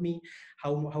about me,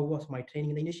 how was my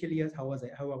training in the initial years, how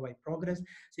have I progressed.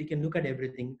 So you can look at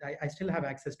everything. I still have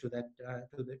access to that,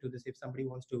 to this, if somebody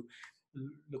wants to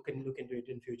look into it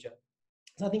in future.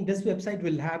 So I think this website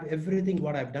will have everything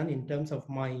what I've done in terms of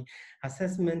my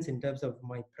assessments, in terms of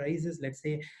my prizes, let's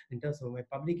say, in terms of my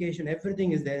publication,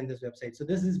 everything is there in this website. So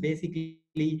this is basically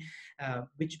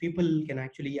which people can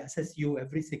actually assess you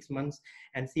every 6 months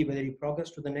and see whether you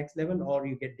progress to the next level or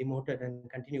you get demoted and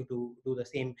continue to do the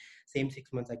same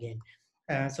 6 months again.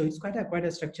 So it's quite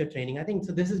a structured training, I think.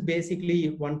 So this is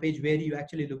basically one page where you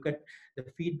actually look at the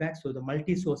feedback. So the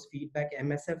multi-source feedback,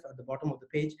 MSF, at the bottom of the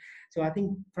page. So I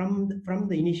think from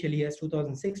the initial years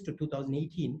 2006 to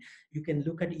 2018, you can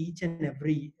look at each and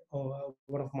every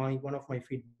one of my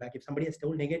feedback. If somebody has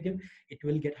told negative, it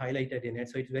will get highlighted in it.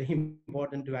 So it's very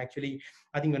important to actually,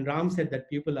 I think when Ram said that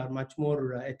people are much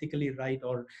more ethically right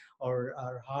or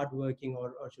are hardworking,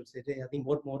 or should say, I think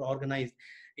more organized.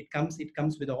 It comes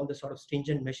with all the sort of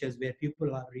stringent measures where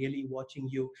people are really watching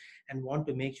you and want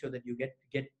to make sure that you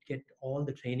get all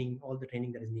the training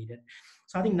that is needed.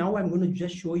 So I think now I'm going to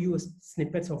just show you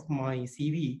snippets of my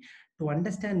CV to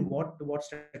understand what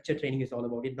structured training is all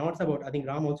about. It's not about, I think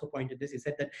Ram also pointed this, he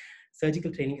said that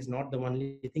surgical training is not the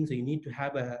only thing. So you need to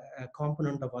have a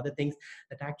component of other things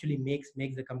that actually makes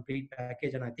the complete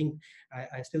package. And I think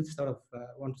I still sort of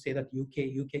want to say that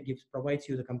UK provides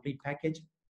you the complete package.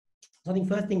 So I think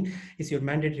first thing is your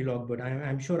mandatory logbook.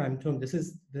 I'm sure I'm told this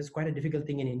is quite a difficult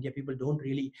thing in India. People don't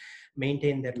really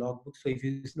maintain their logbook. So if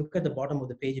you look at the bottom of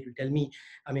the page, it will tell me,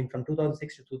 I mean, from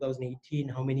 2006 to 2018,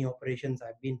 how many operations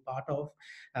I've been part of.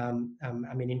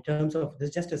 I mean, in terms of, this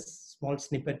is just a small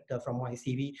snippet from my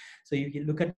CV. So you can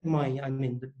look at my, I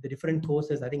mean, the different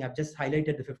courses. I think I've just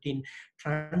highlighted the 15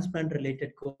 transplant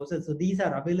related courses. So these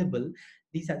are available.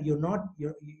 These are, you're not,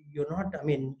 I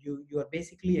mean, you are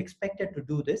basically expected to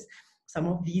do this. Some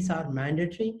of these are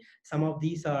mandatory, some of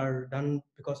these are done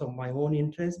because of my own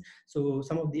interest. So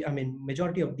some of the, I mean,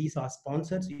 majority of these are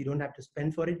sponsored, so you don't have to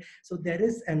spend for it. So there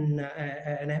is an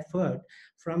effort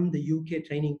from the UK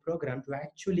training program to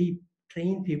actually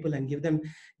train people and give them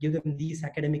these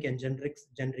academic and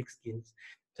generic skills.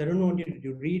 So I don't want you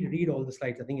to read all the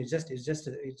slides. I think it's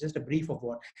just a brief of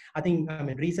what I think. I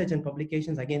mean, research and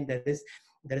publications, again, there is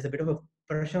a bit of a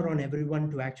pressure on everyone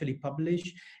to actually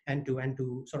publish and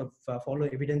to sort of follow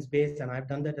evidence based, and I've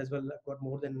done that as well. I've got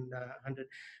more than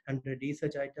 100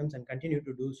 research items and continue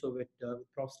to do so with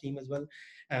Prof's team as well.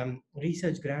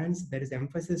 Research grants, there is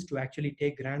emphasis to actually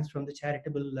take grants from the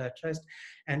charitable trust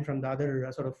and from the other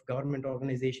sort of government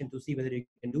organization to see whether you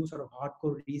can do sort of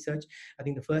hardcore research. I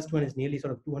think the first one is nearly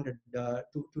sort of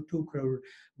 2 crore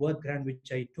worth grant, which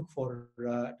I took for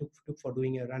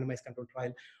doing a randomized control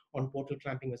trial on portal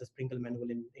clamping versus sprinkle manual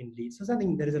in Leeds. So I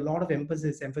think there is a lot of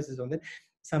emphasis on that.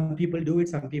 Some people do it,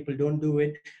 some people don't do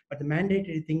it, but the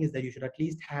mandatory thing is that you should at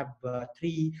least have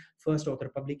 3 first author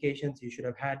publications. You should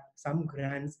have had some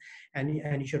grants, and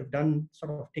you should have done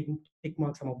sort of tick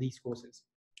mark some of these courses.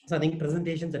 So I think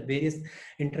presentations at various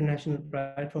international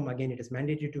platform, again, it is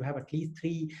mandatory to have at least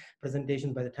 3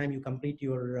 presentations by the time you complete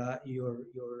your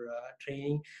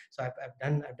training. So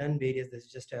I've done various. This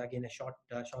is just again a short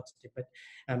snippet.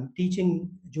 Teaching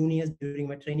juniors during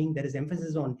my training, there is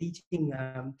emphasis on teaching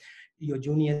your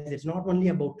juniors. It's not only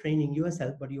about training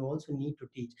yourself, but you also need to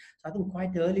teach. So I think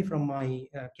quite early from my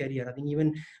career, I think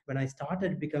even when I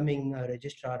started becoming a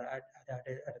registrar at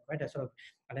quite a sort of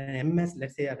at an MS,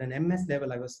 let's say at an MS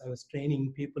level, I was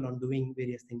training people on doing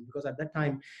various things, because at that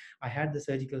time I had the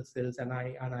surgical skills and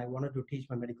I wanted to teach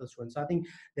my medical students. So I think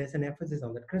there's an emphasis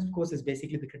on that. CRISP course is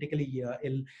basically the critically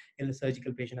ill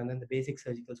surgical patient, and then the basic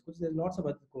surgical schools. There's lots of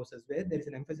other courses where there is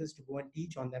an emphasis to go and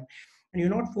teach on them, and you're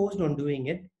not forced on doing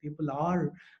it. People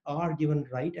are given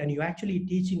right, and you're actually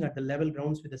teaching at the level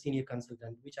grounds with a senior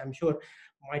consultant, which I'm sure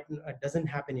doesn't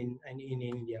happen in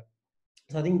India.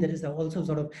 So I think there is also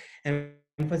sort of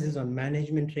emphasis on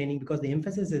management training, because the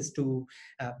emphasis is to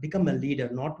become a leader,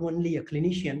 not only a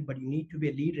clinician, but you need to be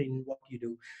a leader in what you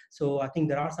do. So I think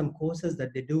there are some courses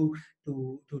that they do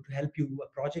to help you a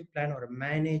project plan or a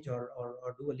manage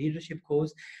or do a leadership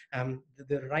course.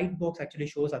 The right box actually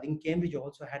shows, I think Cambridge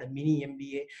also had a mini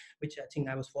MBA, which I think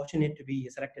I was fortunate to be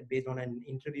selected based on an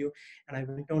interview, and I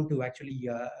went on to actually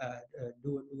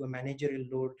do a managerial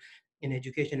role in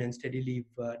education and study leave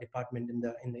department in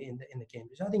the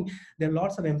Cambridge. So I think there are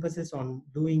lots of emphasis on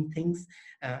doing things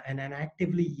and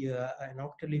actively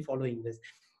following this.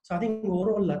 So I think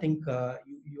overall, I think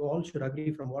you all should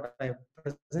agree from what I have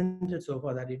presented so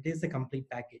far that it is a complete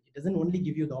package. It doesn't only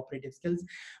give you the operative skills,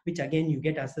 which again you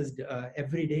get assessed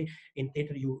every day in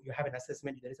theater. You have an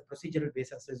assessment. There is a procedural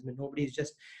based assessment. Nobody is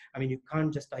just, I mean, you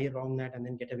can't just tie a wrong net and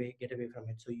then get away from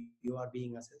it. So you are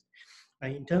being assessed.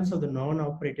 In terms of the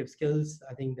non-operative skills,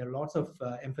 I think there are lots of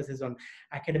emphasis on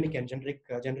academic and generic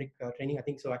training. I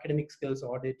think so. Academic skills,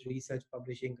 audit, research,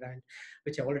 publishing, grant,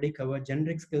 which I already covered.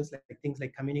 Generic skills like things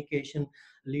like communication,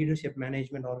 leadership,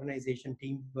 management, organization,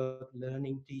 teamwork,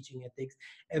 learning, teaching, ethics.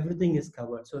 Everything is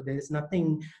covered. So there is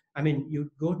nothing. I mean,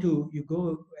 you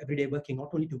go every day working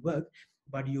not only to work,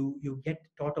 but you get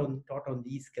taught on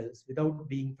these skills without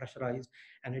being pressurized,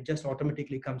 and it just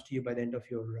automatically comes to you by the end of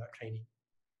your training.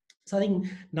 So I think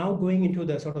now going into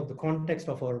the sort of the context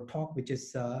of our talk, which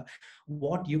is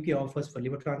what UK offers for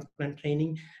liver transplant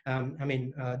training.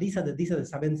 These are the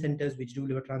 7 centers which do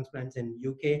liver transplants in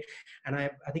UK, and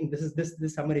I think this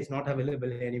summary is not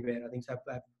available anywhere. I think so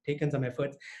I've taken some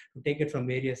efforts to take it from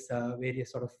various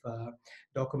sort of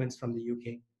documents from the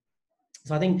UK.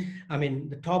 So I think, I mean,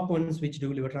 the top ones which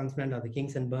do liver transplant are the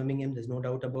King's and Birmingham. There's no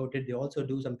doubt about it. They also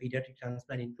do some pediatric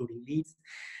transplant, including Leeds.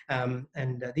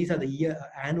 These are the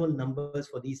annual numbers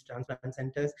for these transplant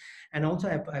centers. And also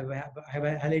I've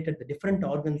highlighted the different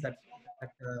organs that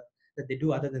they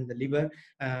do other than the liver.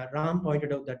 Ram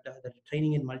pointed out that that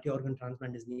training in multi-organ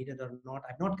transplant is needed or not.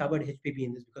 I've not covered HPV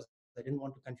in this because I didn't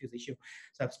want to confuse the issue.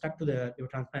 So I've stuck to the liver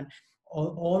transplant.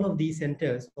 All of these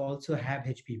centers also have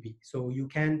HPV. So you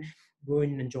can go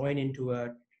in and join into a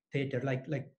theater like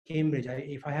Cambridge.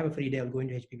 If I have a free day, I'll go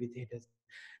into HPV theaters.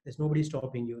 There's nobody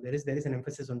stopping you. There is an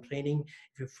emphasis on training.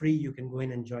 If you're free, you can go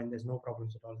in and join. There's no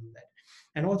problems at all in that.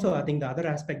 And also, I think the other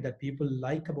aspect that people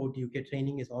like about UK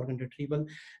training is organ retrieval,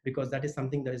 because that is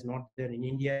something that is not there in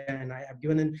India. And I have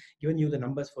given you the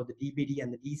numbers for the DBD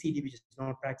and the DCD, which is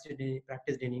not practiced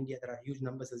in India. There are huge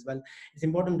numbers as well. It's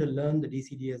important to learn the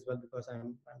DCD as well, because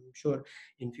I'm sure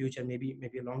in future, maybe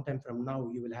a long time from now,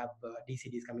 you will have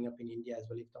DCDs coming up in India as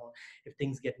well if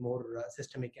things get more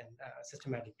systemic and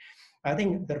systematic. I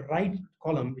think the right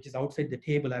column, which is outside the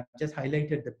table, I've just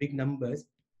highlighted the big numbers,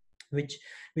 which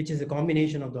is a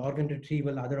combination of the organ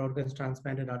retrieval, other organs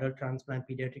transplanted, adult transplant,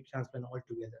 pediatric transplant all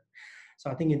together. So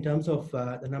I think in terms of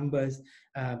the numbers,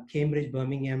 Cambridge,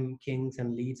 Birmingham, King's,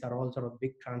 and Leeds are all sort of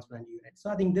big transplant units. So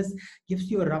I think this gives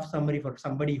you a rough summary for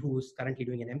somebody who's currently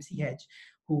doing an MCH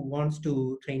who wants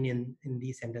to train in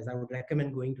these centers. I would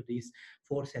recommend going to these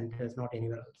 4 centers, not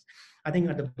anywhere else. I think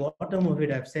at the bottom of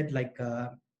it, I've said like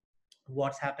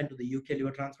what's happened to the UK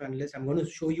liver transplant list. I'm going to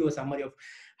show you a summary of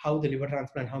how the liver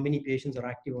transplant, how many patients are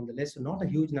active on the list. So not a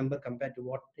huge number compared to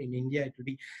what in India it will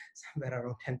be somewhere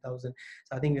around 10,000.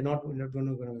 So I think we're not going to go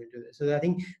into this. So I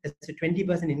think it's a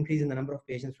 20% increase in the number of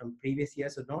patients from previous year.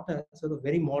 So not a sort of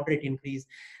very moderate increase.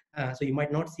 So you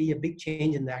might not see a big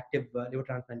change in the active liver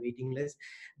transplant waiting list,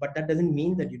 but that doesn't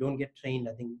mean that you don't get trained.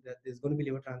 I think that there's going to be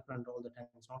liver transplant all the time.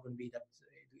 It's not going to be that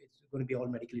it's going to be all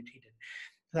medically treated.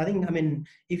 So I think, I mean,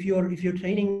 if you're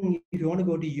training, if you want to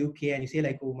go to UK and you say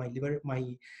like, oh, my liver,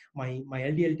 my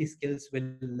LDLT skills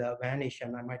will vanish,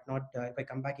 and I might not, if I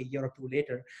come back a year or 2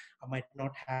 later, I might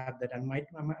not have that. I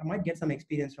might get some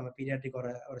experience from a pediatric or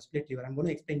a split liver. I'm going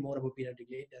to explain more about pediatric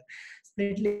later.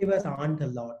 Split livers aren't a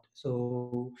lot.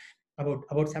 So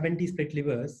about 70 split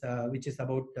livers, which is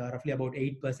about roughly about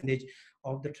 8%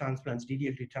 of the transplants,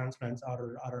 DDLT transplants,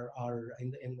 are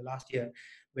in the last year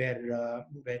were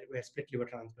split liver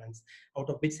transplants, out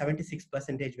of which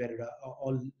 76% were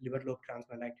all liver lobe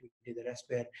transplant activity. The rest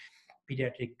were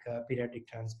pediatric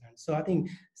transplants. So I think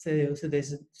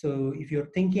so if you're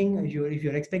thinking, if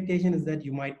your expectation is that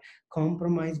you might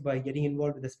compromise by getting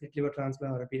involved with a split liver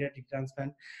transplant or a pediatric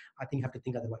transplant, I think you have to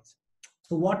think otherwise.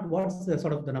 So what's the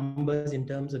sort of the numbers in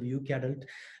terms of UK adult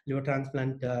liver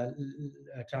transplant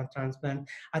transplant?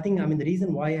 I think, I mean, the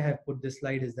reason why I have put this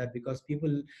slide is that because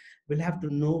people will have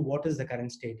to know what is the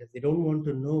current status. They don't want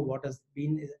to know what has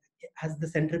the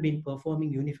center been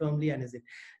performing uniformly, and is it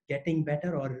getting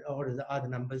better, or are the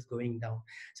numbers going down?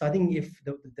 So I think if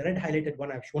the red highlighted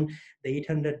one, I've shown the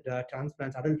 800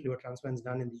 transplants, adult liver transplants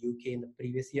done in the UK in the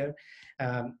previous year,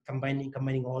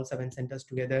 combining all 7 centers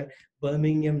together.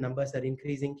 Birmingham numbers are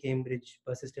increasing, Cambridge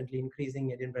persistently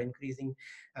increasing, Edinburgh increasing,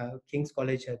 King's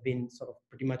College has been sort of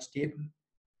pretty much stable.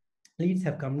 Leads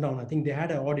have come down. I think they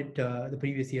had an audit the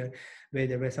previous year where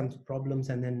there were some problems,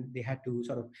 and then they had to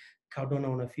sort of cut down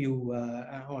on a few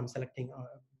on selecting,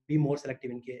 be more selective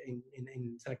in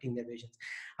selecting their patients.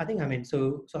 I think, I mean,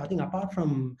 so I think apart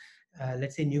from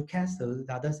let's say Newcastle,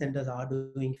 the other centers are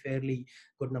doing fairly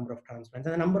good number of transplants,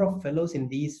 and the number of fellows in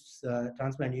these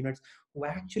transplant units who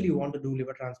actually want to do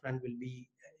liver transplant will be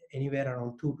anywhere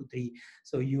around 2 to 3.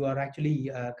 So you are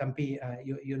actually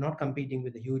you're not competing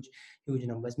with the huge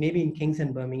numbers. Maybe in Kings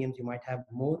and Birmingham you might have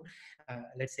more,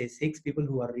 let's say 6 people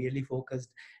who are really focused,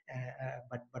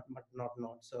 but not.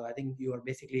 So I think you are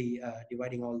basically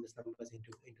dividing all these numbers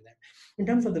into them. In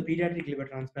terms of the pediatric liver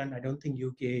transplant, I don't think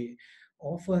UK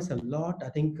offers a lot. I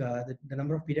think the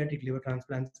number of pediatric liver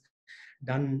transplants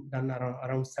done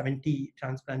around 70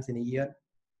 transplants in a year.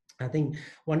 I think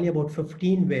only about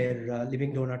 15 were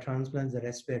living donor transplants. The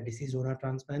rest were deceased donor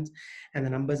transplants, and the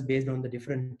numbers based on the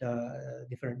different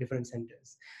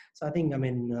centers. So I think, I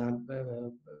mean,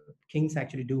 Kings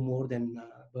actually do more than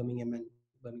Birmingham and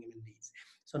Leeds.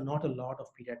 So not a lot of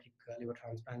pediatric liver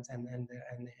transplants, and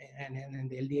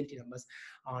the LDLT numbers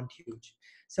aren't huge.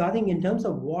 So I think in terms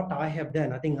of what I have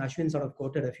done, I think Ashwin sort of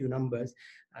quoted a few numbers.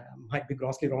 Might be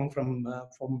grossly wrong from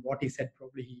what he said.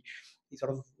 Probably he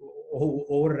sort of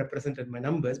overrepresented my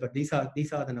numbers, but these are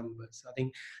the numbers. I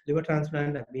think liver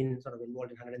transplant, I've been sort of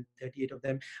involved in 138 of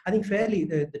them. I think fairly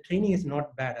the training is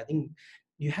not bad. I think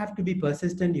you have to be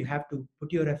persistent. You have to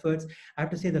put your efforts. I have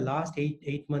to say the last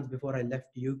eight months before I left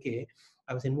the UK,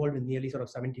 I was involved in nearly sort of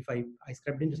 75. I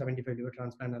scrubbed into 75 liver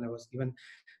transplant, and I was given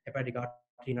hepatic artery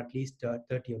in at least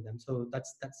 30 of them. So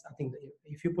that's I think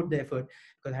if you put the effort,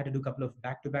 because I had to do a couple of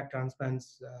back-to-back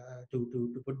transplants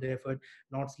to put the effort,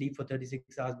 not sleep for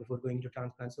 36 hours before going to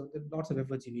transplant. So there are lots of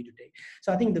efforts you need to take.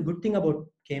 So I think the good thing about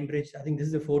Cambridge, I think this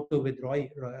is a photo with Roy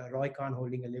Khan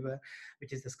holding a liver,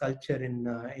 which is the sculpture in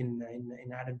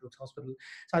Adam Brooks Hospital.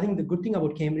 So I think the good thing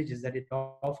about Cambridge is that it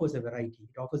offers a variety.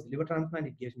 It offers the liver transplant.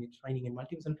 It gives me training in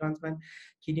multi-vessel transplant,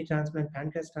 kidney transplant,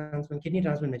 pancreas transplant. Kidney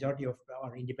transplant, majority of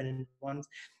are independent ones.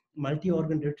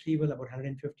 Multi-organ retrieval, about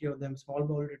 150 of them, small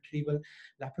bowel retrieval,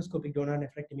 laparoscopic donor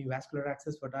nephrectomy, vascular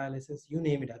access for dialysis, you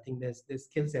name it. I think there's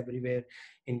skills everywhere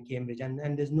in Cambridge,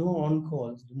 and there's no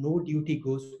on-calls, no duty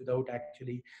goes without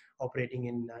actually operating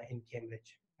in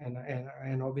Cambridge,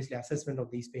 and obviously assessment of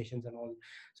these patients and all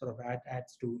sort of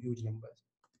adds to huge numbers.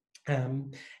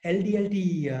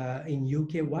 LDLT in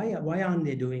UK, why aren't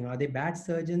they doing? Are they bad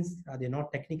surgeons? Are they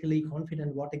not technically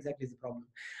confident? What exactly is the problem?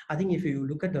 I think if you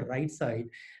look at the right side,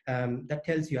 that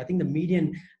tells you, I think the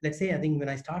median, let's say, I think when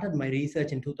I started my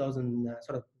research in 2000,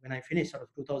 when I finished sort of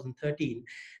 2013,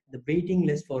 the waiting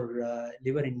list for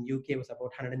liver in UK was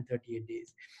about 138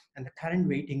 days. And the current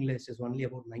waiting list is only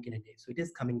about 99 days. So it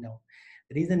is coming down.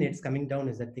 The reason it's coming down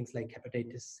is that things like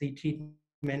hepatitis C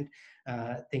treatment,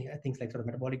 things like sort of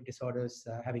metabolic disorders,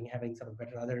 having sort of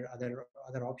better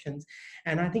other options.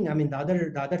 And I think, I mean, the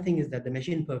other thing is that the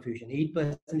machine perfusion,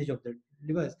 8% of the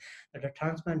livers that are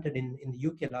transplanted in the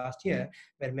UK last year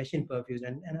were machine perfused,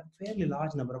 and a fairly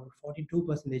large number, about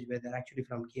 42% were they're actually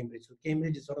from Cambridge. So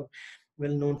Cambridge is sort of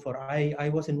well known for. I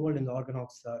was involved in the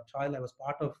Organox trial. I was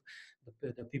part of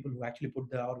the people who actually put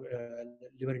the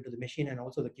liver into the machine, and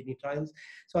also the kidney trials.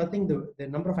 So I think the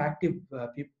number of active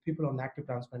people on the active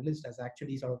transplant list has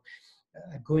actually sort of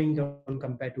going down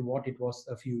compared to what it was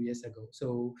a few years ago.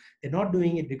 So they're not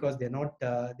doing it because they're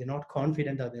not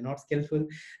confident, or they're not skillful.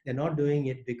 They're not doing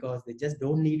it because they just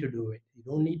don't need to do it. You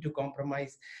don't need to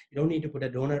compromise. You don't need to put a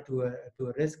donor to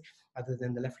a risk other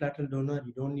than the left lateral donor.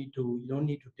 You don't need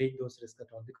to take those risks at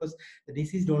all, because the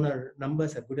deceased donor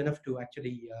numbers are good enough to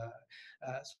actually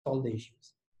solve the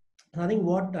issues. I think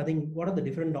what are the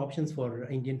different options for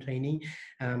Indian training?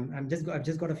 I've just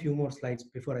got a few more slides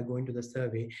before I go into the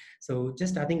survey. So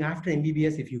I think after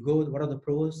MBBS, if you go, what are the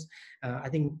pros? I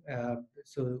think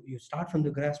so you start from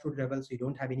the grassroots level, so you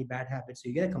don't have any bad habits. So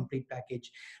you get a complete package,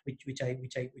 which I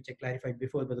clarified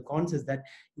before. But the cons is that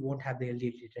you won't have the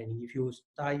LDLT training. If you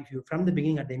from the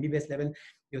beginning at the MBBS level,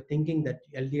 you're thinking that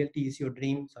LDLT is your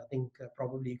dream. So I think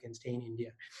probably you can stay in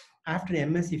India. After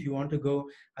MS, if you want to go,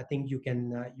 I think you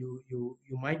can you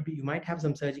might have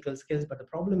some surgical skills, but the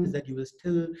problem is that you will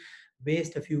still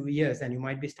waste a few years, and you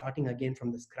might be starting again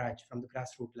from the scratch, from the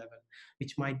grassroots level,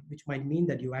 which might mean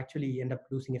that you actually end up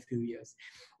losing a few years.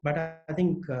 But I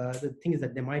think the thing is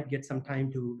that they might get some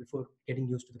time before getting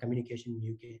used to the communication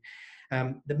in UK.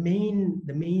 The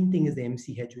main thing is the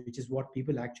MCH, which is what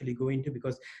people actually go into,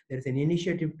 because there is an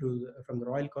initiative from the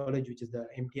Royal College, which is the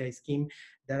MTI scheme.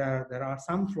 There are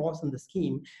some flaws in the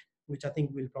scheme, which I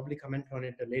think we'll probably comment on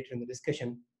it later in the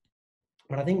discussion.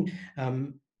 But I think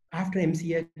after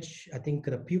MCH, I think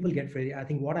the people get ready. I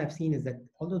think what I've seen is that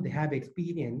although they have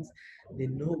experience, they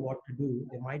know what to do.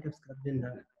 They might have scrubbed in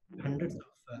hundreds of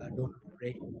donor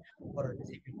preparation or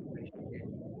recipient preparation.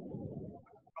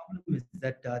 The problem is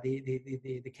that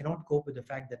they cannot cope with the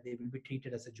fact that they will be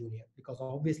treated as a junior, because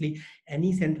obviously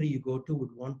any center you go to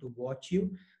would want to watch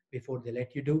you before they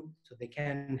let you do. So they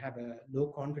can have a low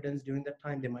confidence during that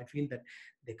time. They might feel that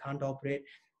they can't operate.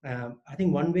 I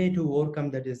think one way to overcome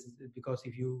that is because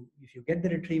if you get the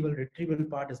retrieval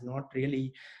part is not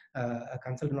really a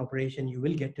consultant operation. You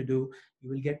will get to do, you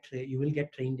will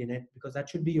get trained in it, because that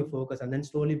should be your focus, and then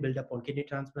slowly build up on kidney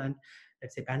transplant,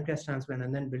 let's say pancreas transplant,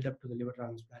 and then build up to the liver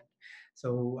transplant.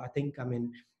 So I think, I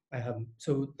mean,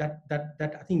 so that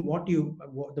I think what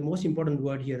the most important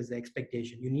word here is the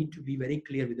expectation. You need to be very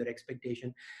clear with your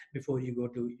expectation before you go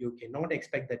to UK. Not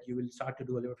expect that you will start to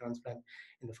do a liver transplant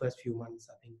in the first few months.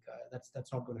 I think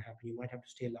that's not going to happen. You might have to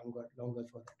stay longer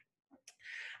for that.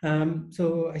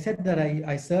 So I said that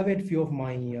I surveyed a few of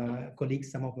my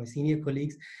colleagues, some of my senior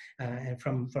colleagues,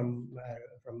 from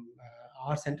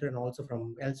our center and also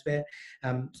from elsewhere.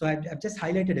 So I've just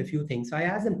highlighted a few things. So I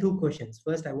asked them two questions.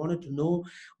 First, I wanted to know,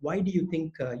 why do you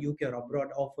think UK or abroad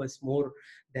offers more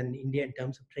than India in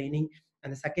terms of training?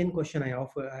 And the second question I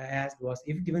asked was,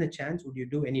 if given a chance, would you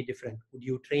do any different? Would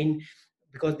you train?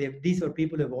 Because these are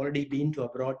people who have already been to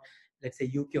abroad, let's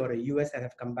say UK or a US, and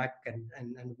have come back and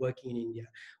working in India.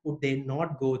 Would they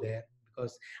not go there?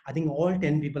 Because I think all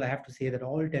 10 people, I have to say that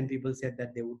all 10 people said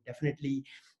that they would definitely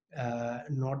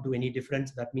not do any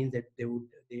difference. That means that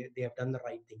they have done the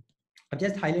right thing. I've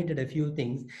just highlighted a few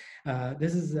things.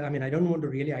 This is, I mean, I don't want to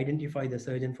really identify the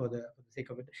surgeon for the sake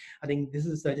of it. I think this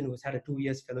is a surgeon who's had a 2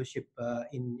 years fellowship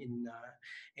in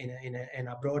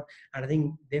abroad, and I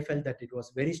think they felt that it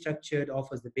was very structured,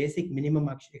 offers the basic minimum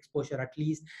exposure at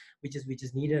least, which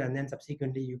is needed, and then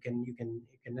subsequently you can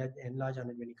enlarge on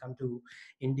it when you come to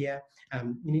India.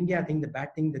 In India, I think the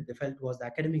bad thing that they felt was the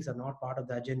academics are not part of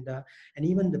the agenda, and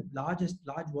even the large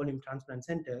volume transplant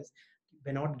centers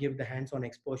may not give the hands-on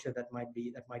exposure that might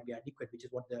be adequate, which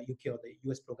is what the UK or the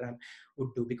US program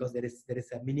would do, because there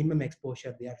is a minimum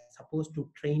exposure. They are supposed to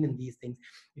train in these things.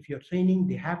 If you're training,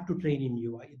 they have to train in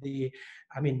you.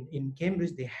 I mean, in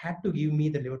Cambridge, they had to give me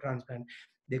the liver transplant.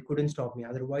 They couldn't stop me.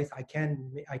 Otherwise, I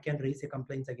can raise a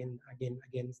complaints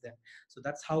against them. So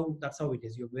that's how it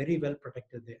is. You're very well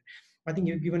protected there. I think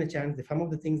you're given a chance. Some of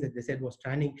the things that they said was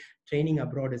training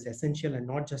abroad is essential, and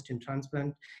not just in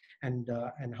transplant, and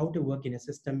how to work in a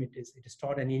system. It is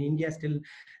taught, and in India still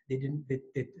the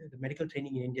medical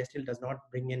training in India still does not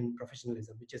bring in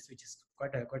professionalism, which is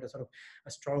quite a sort of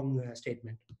a strong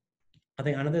statement. I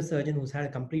think another surgeon who's had a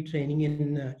complete training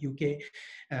in UK,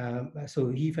 so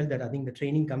he felt that I think the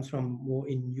training comes from more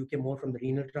in UK, more from the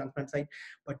renal transplant side,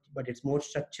 but it's more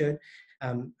structured.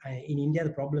 In India,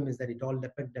 the problem is that it all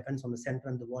depends on the center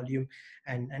and the volume,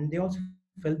 and they also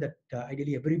felt that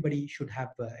ideally everybody should have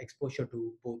exposure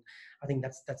to both. I think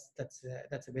that's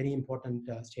a very important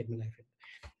statement, I feel.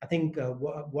 I think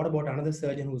what about another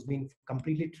surgeon who's been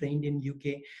completely trained in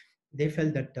UK? They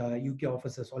felt that UK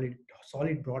offers a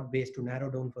solid broad base to narrow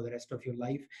down for the rest of your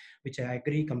life, which I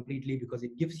agree completely, because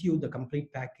it gives you the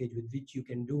complete package with which you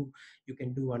can do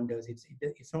wonders.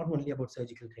 It's not only about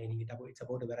surgical training; it's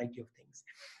about a variety of things.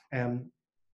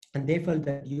 And they felt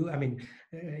that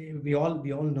we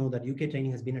all know that UK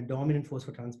training has been a dominant force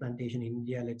for transplantation in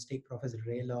India. Let's take Professor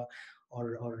Rela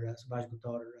or Subhash Gupta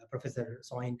or Professor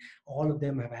Soin. All of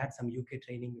them have had some UK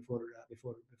training before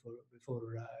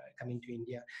coming to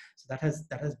India. So that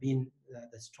has been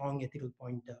the strong ethical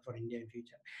point for India in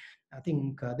future. I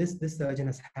think this surgeon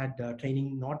has had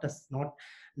training, not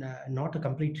a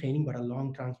complete training, but a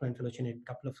long transplant fellowship in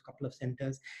a couple of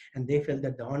centers, and they felt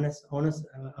that the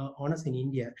honors in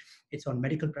India, it's on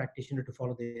medical practitioner to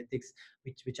follow the ethics,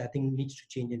 which I think needs to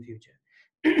change in future.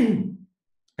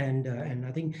 And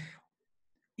I think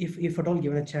if at all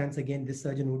given a chance again, this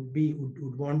surgeon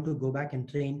would want to go back and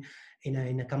train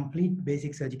in a complete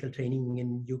basic surgical training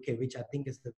in UK, which I think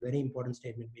is a very important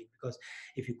statement, because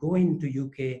if you go into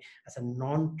UK as a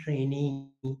non-trainee,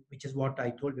 which is what I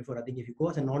told before, I think if you go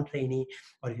as a non-trainee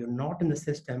or if you're not in the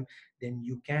system, then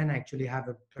you can actually have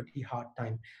a pretty hard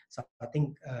time. So I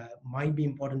think might be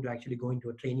important to actually go into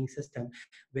a training system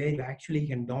where you actually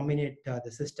can dominate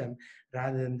the system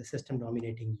rather than the system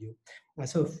dominating you.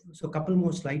 So a couple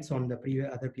more slides on the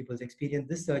previous other people's experience.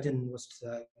 This surgeon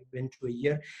went to a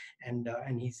year, and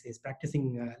he's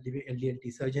practicing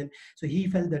LDLT surgeon. So he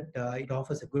felt that it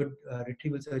offers a good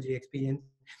retrieval surgery experience.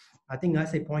 I think,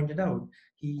 as I pointed out,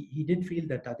 he did feel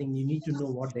that I think you need to know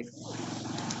what they.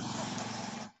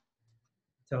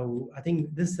 So I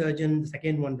think this surgeon, the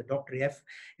second one, the Dr. F,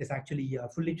 is actually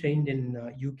fully trained in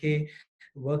UK,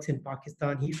 works in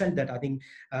Pakistan. He felt that I think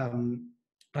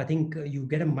I think you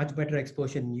get a much better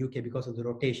exposure in UK because of the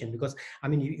rotation. Because I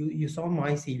mean, you saw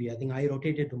my CV. I think I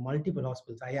rotated to multiple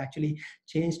hospitals. I actually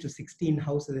changed to 16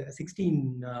 houses,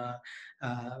 16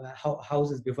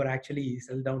 houses before I actually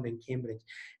settled down in Cambridge.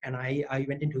 And I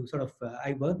went into sort of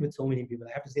I worked with so many people.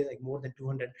 I have to say, like more than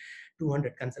 200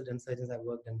 consultant surgeons I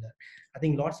worked under. I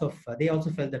think lots of they also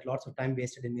felt that lots of time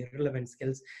wasted in irrelevant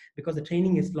skills because the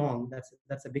training is long.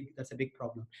 That's a big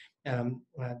problem.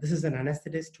 This is an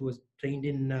anesthetist who was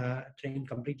trained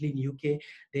completely in UK.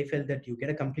 They felt that you get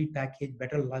a complete package,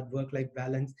 better work-life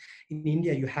balance. In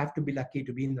India, you have to be lucky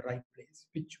to be in the right place,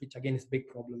 which again is a big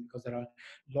problem because there are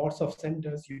lots of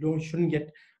centers. You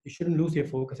shouldn't lose your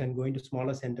focus and go into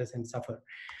smaller centers and suffer.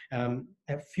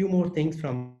 A few more things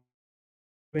from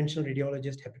interventional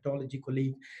radiologist, hepatology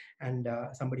colleague, and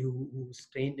somebody who's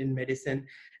trained in medicine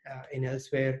in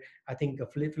elsewhere. I think a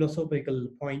philosophical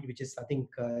point, which is I think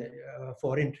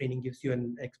foreign training gives you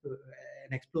an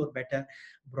explore better,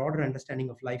 broader understanding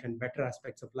of life and better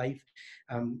aspects of life.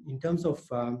 In terms of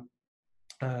the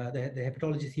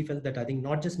hepatologist, he felt that I think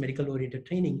not just medical oriented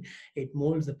training, it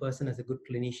molds the person as a good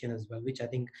clinician as well, which I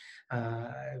think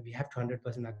we have to 100%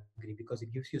 agree because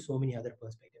it gives you so many other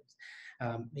perspectives.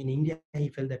 In India, he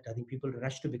felt that I think people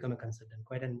rush to become a consultant.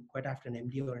 Quite after an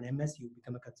MD or an MS, you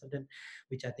become a consultant,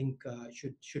 which I think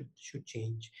should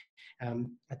change.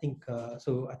 I think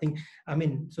so.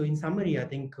 So in summary, I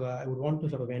think I would want to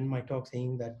sort of end my talk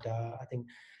saying that I think.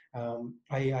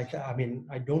 I mean,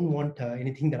 I don't want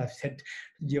anything that I've said to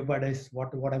jeopardize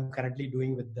what I'm currently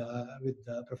doing with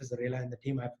Professor Rela and the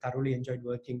team. I've thoroughly enjoyed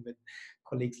working with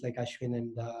colleagues like Ashwin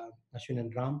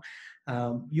and Ram.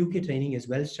 UK training is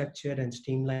well structured and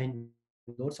streamlined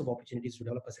with lots of opportunities to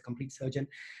develop as a complete surgeon,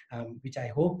 which I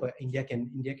hope India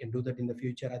can do that in the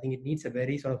future. I think it needs a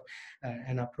very sort of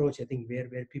an approach. I think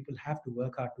where people have to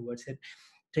work hard towards it.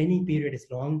 Training period is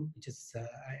long, which is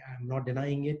I'm not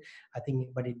denying it. I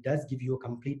think, but it does give you a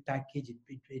complete package.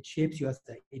 It shapes you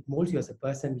it molds you as a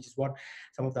person, which is what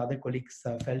some of the other colleagues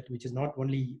felt, which is not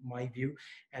only my view.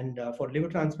 And for liver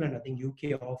transplant, I think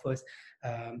UK offers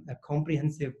a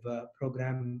comprehensive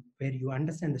program where you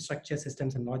understand the structure,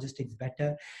 systems, and logistics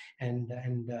better, and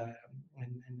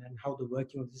how the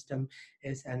working of the system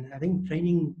is. And I think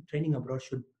training abroad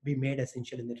should be made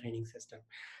essential in the training system.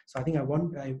 So I think I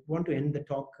want to end the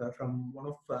talk from one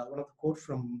of the quotes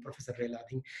from Professor Rela. I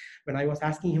think when I was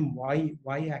asking him why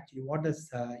actually what does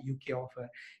UK offer,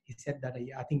 he said that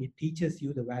I think it teaches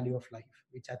you the value of life,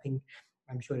 which I think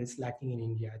I'm sure is lacking in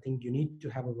India. I think you need to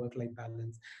have a work-life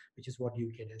balance, which is what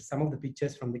UK does. Some of the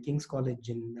pictures from the King's College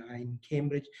in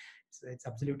Cambridge, it's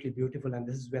absolutely beautiful. And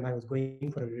this is when I was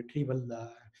going for a retrieval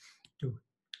to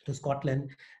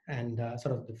Scotland, and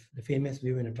sort of the famous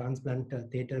view in a transplant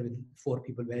theater with 4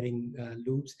 people wearing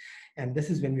loops. And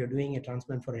this is when we are doing a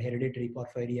transplant for a hereditary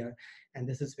porphyria. And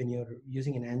this is when you're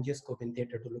using an angioscope in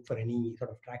theater to look for any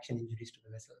sort of traction injuries to the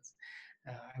vessels.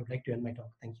 I would like to end my talk.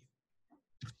 Thank you.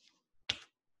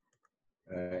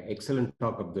 Excellent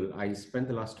talk, Abdul. I spent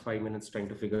the last 5 minutes trying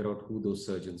to figure out who those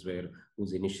surgeons were,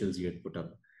 whose initials you had put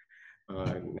up.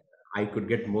 I could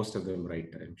get most of them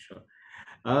right, I'm sure.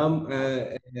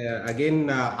 Again,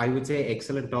 I would say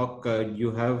excellent talk.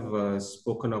 You have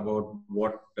spoken about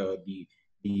what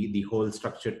the whole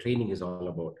structured training is all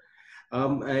about.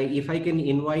 If I can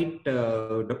invite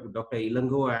Dr.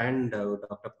 Ilango and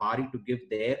Dr. Pari to give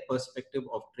their perspective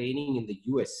of training in the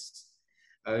US.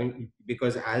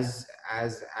 Because as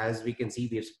we can see,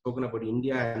 we have spoken about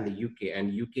India and the UK,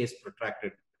 and UK is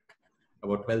protracted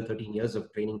about 12-13 years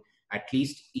of training, at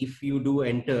least if you do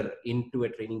enter into a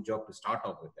training job to start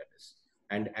off with, that is.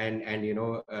 And you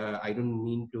know, I don't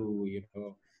mean to, you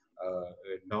know,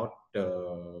 not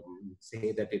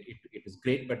say that it is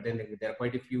great, but then there are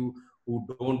quite a few who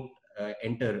don't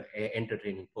enter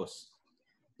training posts.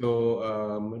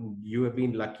 So you have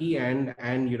been lucky, and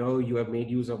you know, you have made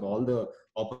use of all the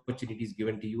opportunities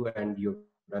given to you, and you've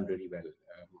done really well.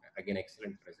 Again,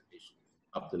 excellent presentation,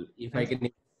 Abdul. If I can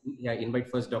invite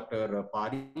first Dr.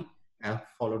 Pari,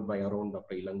 followed by our own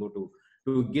Dr. Ilango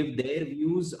to give their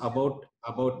views about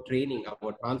training,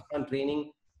 about transplant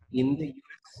training in the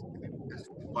US, as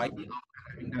to why after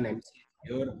having done MCS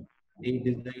here, they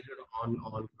decided on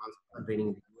transplant training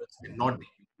in the US and not the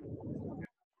UK.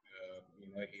 You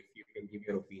know, if you can give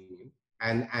your opinion,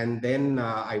 and then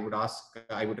I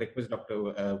would request Dr.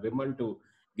 Vimal to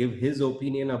give his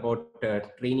opinion about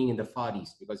training in the Far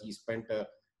East, because he spent a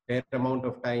fair amount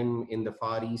of time in the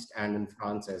Far East and in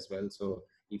France as well. So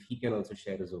if he can also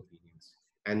share his opinions,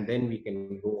 and then we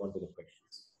can go on to the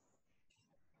questions.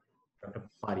 Dr.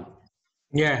 Pari.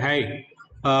 Yeah, hi.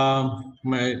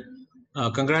 My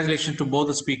congratulations to both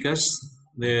the speakers.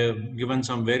 They've given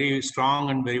some very strong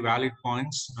and very valid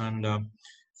points, and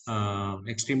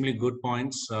extremely good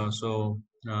points.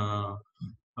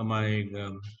 My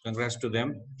congrats to them.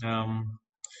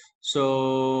 So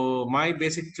my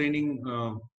basic training,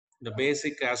 the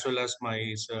basic as well as my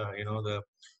the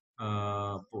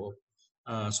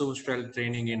superspecialty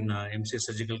training in MCS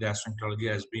surgical gastroenterology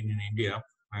has been in India.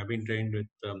 I've been trained with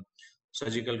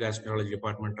surgical gastroenterology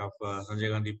department of Sanjay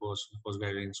Gandhi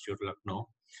Postgraduate Institute, Lucknow,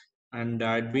 and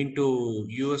I'd been to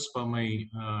US for my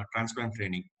transplant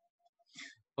training.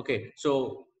 Okay,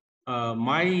 so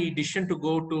my decision to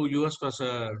go to US for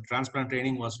transplant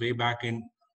training was way back in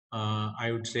I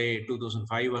would say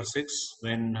 2005 or 6,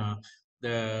 when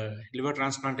the liver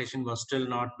transplantation was still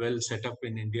not well set up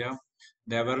in India.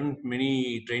 There weren't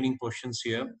many training positions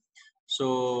here,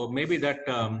 so maybe that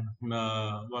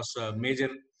was a major.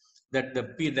 That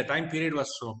the time period was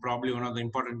probably one of the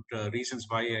important reasons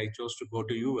why I chose to go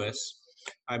to US.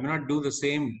 I may not do the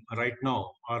same right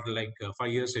now or like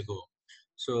 5 years ago.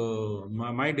 So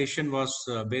my decision was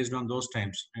based on those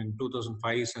times in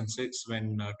 2005 and 6,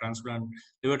 when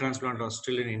liver transplant was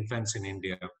still in infancy in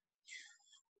India.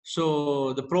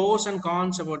 So the pros and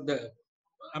cons about the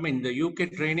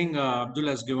UK training, Abdul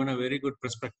has given a very good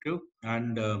perspective,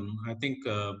 and I think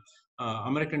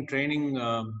American training,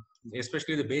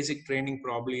 especially the basic training,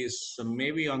 probably is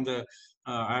maybe on the.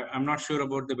 I'm not sure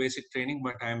about the basic training,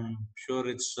 but I'm sure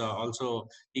it's also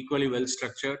equally well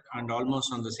structured and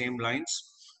almost on the same lines.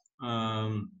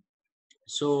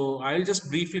 So I'll just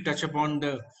briefly touch upon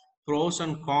the pros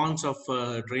and cons of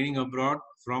training abroad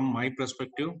from my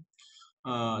perspective.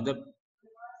 The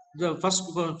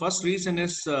first reason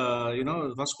is,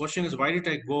 the first question is, why did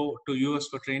I go to US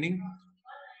for training?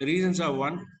 The reasons are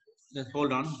one.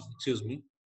 Hold on, excuse me.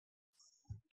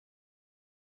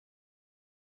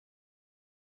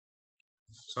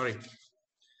 Sorry.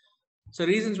 So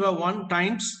reasons were one,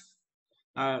 times.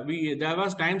 There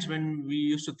was times when we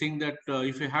used to think that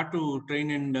if you had to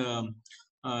train in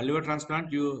liver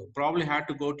transplant, you probably had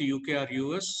to go to UK or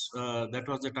US. That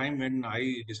was the time when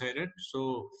I decided.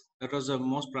 So that was the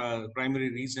most primary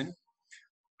reason.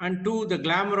 And two, the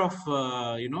glamour of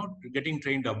getting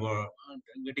trained abroad,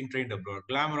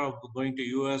 glamour of going to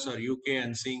US or UK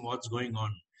and seeing what's going on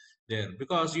there,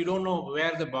 because you don't know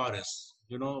where the bar is.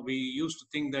 We used to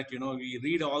think that we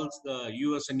read all the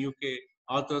US and UK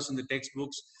authors in the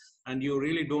textbooks, and you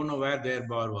really don't know where their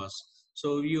bar was.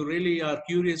 So you really are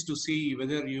curious to see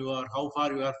whether how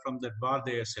far you are from that bar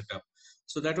they are set up.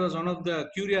 So that was one of the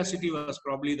curiosity, was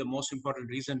probably the most important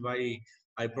reason why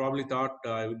I probably thought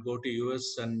I would go to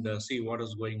US and see what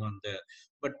is going on there.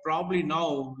 But probably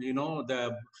now,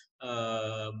 the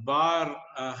bar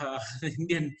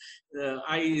Indian.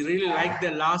 I really like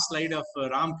the last slide of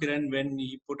Ram Kiran when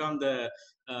he put on the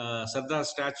Sardar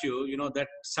statue. That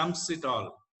sums it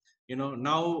all.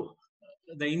 Now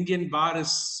the Indian bar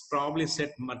is probably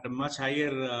set at a much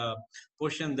higher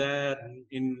position there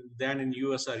than in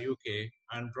US or UK,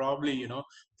 and probably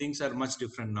things are much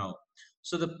different now.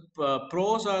 So the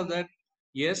pros are that,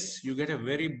 yes, you get a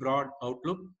very broad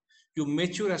outlook. You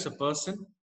mature as a person.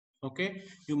 Okay,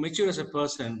 you mature as a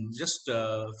person. Just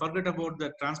forget about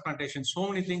the transplantation. So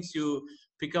many things you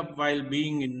pick up while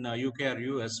being in UK or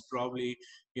US. Probably,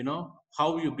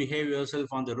 how you behave yourself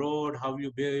on the road, how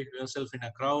you behave yourself in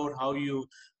a crowd, how you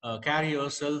carry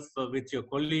yourself with your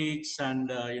colleagues, and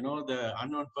the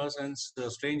unknown persons, the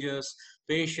strangers,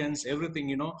 patients, everything.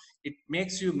 It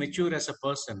makes you mature as a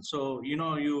person. So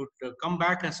you come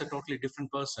back as a totally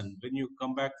different person when you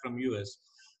come back from US,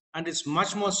 and it's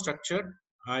much more structured.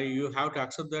 You have to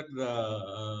accept that the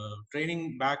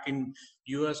training back in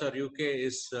US or UK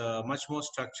is much more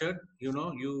structured.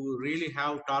 You really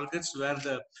have targets where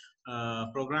the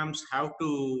programs have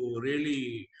to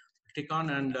really tick on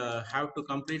and have to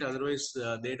complete. Otherwise,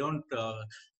 they don't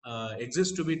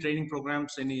exist to be training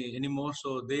programs anymore.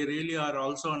 So they really are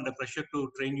also under pressure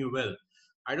to train you well.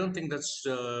 I don't think that's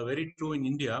very true in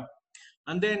India.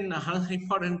 And then another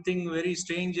important thing, very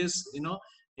strange, is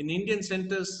in Indian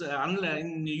centers,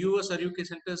 in US or UK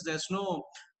centers, there's no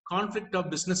conflict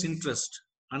of business interest,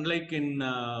 unlike in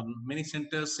many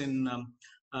centers in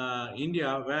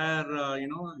India, where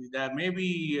there may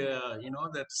be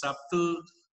that subtle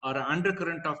or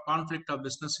undercurrent of conflict of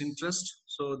business interest.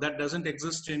 So that doesn't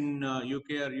exist in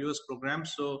UK or US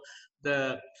programs. So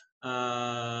the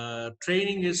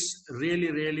training is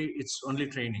really, it's only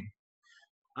training.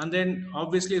 And then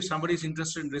obviously, if somebody is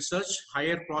interested in research,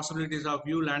 higher possibilities of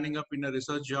you landing up in a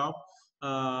research job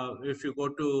if you go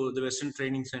to the Western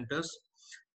training centers.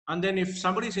 And then if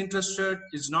somebody is interested,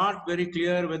 it's not very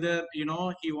clear whether he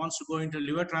wants to go into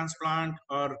liver transplant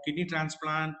or kidney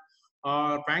transplant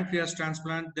or pancreas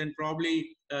transplant, then probably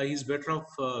he's better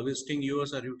off visiting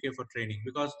US or UK for training,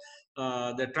 because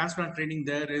the transplant training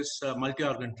there is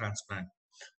multi-organ transplant.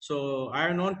 So I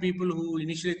have known people who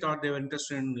initially thought they were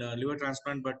interested in liver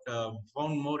transplant, but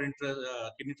found more interest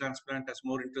kidney transplant as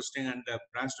more interesting, and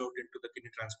branched out into the kidney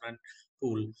transplant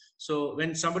pool. So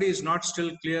when somebody is not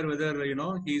still clear whether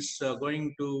he's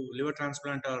going to liver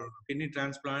transplant or kidney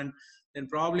transplant, then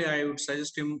probably I would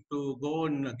suggest him to go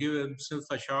and give himself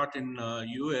a shot in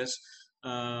US.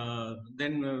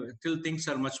 Then till things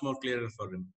are much more clearer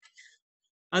for him.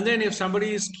 And then if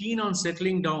somebody is keen on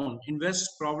settling down,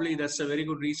 invest, probably that's a very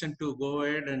good reason to go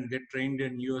ahead and get trained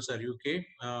in US or UK.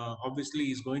 Obviously,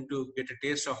 he's going to get a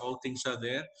taste of how things are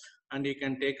there, and he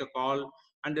can take a call.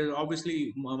 And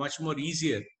obviously much more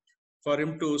easier for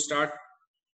him to start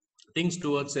things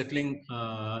towards settling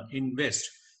in West.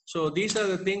 So these are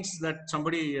the things that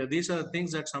somebody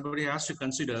has to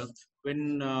consider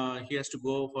when he has to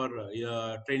go for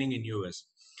training in US.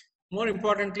 More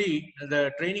importantly,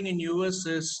 the training in US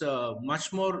is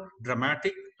much more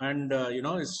dramatic, and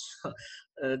is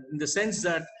in the sense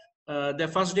that the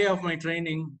first day of my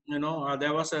training,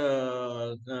 there was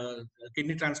a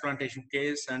kidney transplantation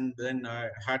case, and then I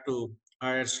had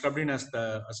subbed in as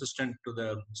the assistant to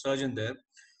the surgeon there,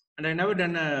 and I never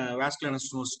done a vascular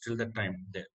anastomosis till that time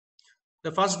there.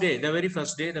 The very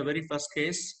first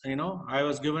case, I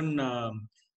was given.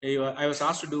 I was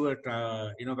asked to do a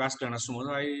vascular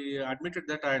anastomosis. I admitted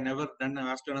that I never done a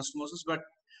vascular anastomosis, but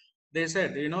they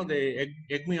said, they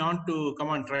egg me on to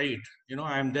come and try it.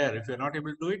 I am there. If you're not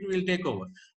able to do it, we'll take over.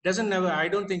 I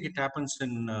don't think it happens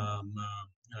in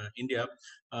India,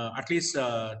 at least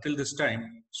till this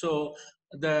time. So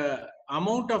the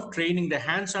amount of training, the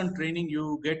hands-on training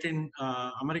you get in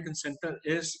American Center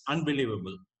is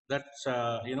unbelievable. That's,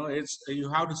 it's,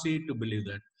 you have to see it to believe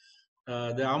that.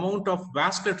 The amount of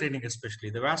vascular training,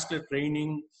 especially the vascular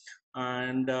training,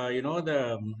 and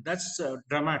that's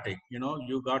dramatic.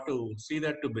 You got to see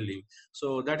that to believe.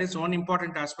 So that is one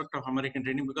important aspect of American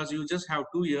training, because you just have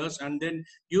 2 years, and then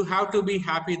you have to be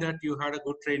happy that you had a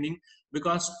good training,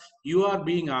 because you are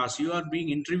being asked, you are being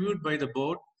interviewed by the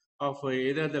board of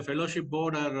either the fellowship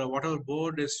board or whatever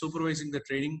board is supervising the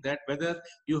training, that whether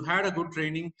you had a good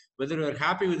training, whether you are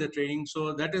happy with the training.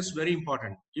 So that is very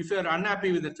important. If you are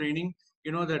unhappy with the training,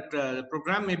 that the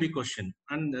program may be questioned,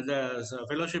 and the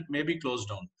fellowship may be closed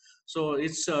down. So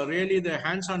it's really, the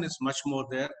hands-on is much more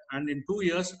there. And in 2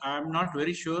 years, I'm not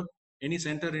very sure any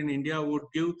center in India would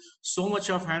give so much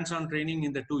of hands-on training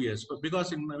in the 2 years. But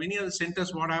because in many other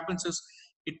centers, what happens is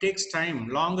it takes time,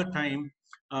 longer time,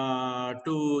 for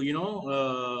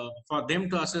them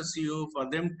to assess you, for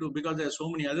them to, because there are so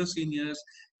many other seniors,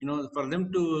 for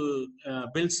them to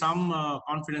build some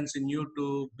confidence in you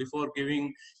before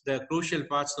giving the crucial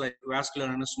parts like vascular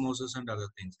anastomosis and other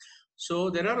things. So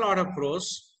there are a lot of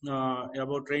pros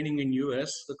about training in US.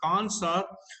 The cons are,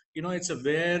 it's a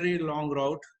very long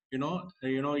route.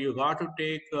 You got to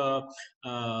take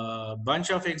a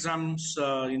bunch of exams,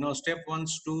 step 1,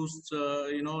 2,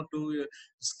 to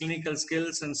clinical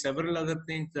skills and several other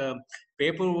things.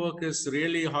 Paperwork is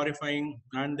really horrifying,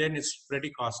 and then it's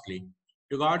pretty costly.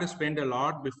 You got to spend a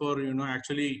lot before,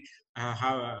 actually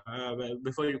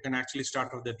before you can actually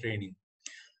start off the training.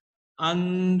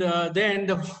 And then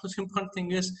the most important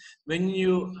thing is, when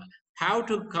you have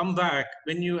to come back,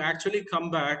 when you actually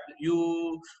come back,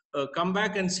 you come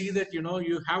back and see that,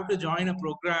 you have to join a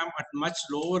program at much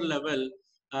lower level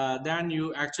than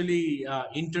you actually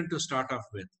intend to start off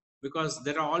with, because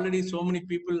there are already so many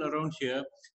people around here.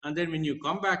 And then when you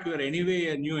come back, you are anyway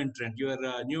a new entrant, you are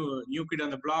a new kid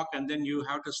on the block, and then you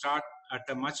have to start at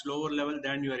a much lower level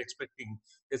than you are expecting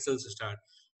yourselves to start.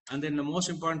 And then the most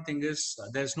important thing is,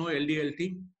 there's no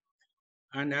LDLT.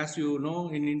 And as you know,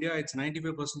 in India, it's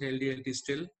 95% LDLT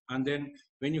still. And then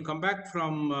when you come back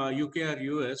from UK or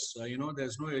US,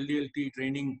 there's no LDLT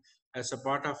training as a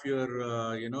part of your,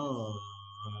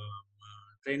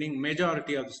 training.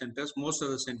 Majority of the centers, most of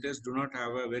the centers do not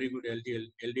have a very good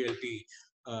LDLT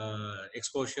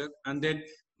exposure. And then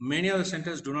many of the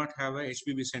centers do not have a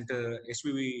HPV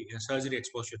surgery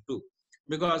exposure too.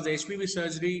 Because the HPV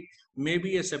surgery may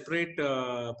be a separate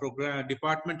program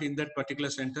department in that particular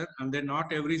center, and then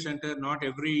not every center, not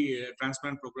every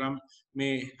transplant program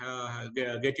may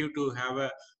get you to have a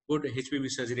good HPV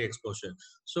surgery exposure.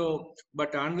 So,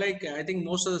 but unlike, I think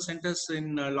most of the centers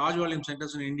in large volume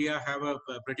centers in India have a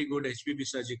pretty good HPV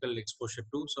surgical exposure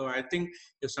too. So I think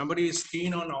if somebody is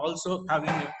keen on also having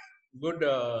a good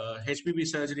HPV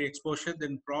surgery exposure,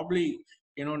 then probably,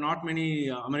 not many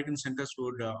American centers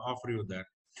would offer you that.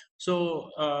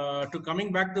 So to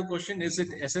coming back to the question, is it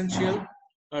essential?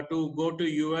 to go to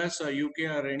US or UK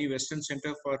or any Western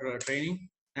center for training?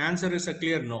 Answer is a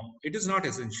clear no. It is not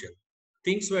essential.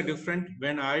 Things were different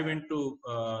when I went to,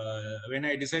 when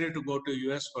I decided to go to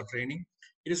US for training.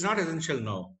 It is not essential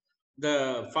now.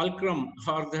 The fulcrum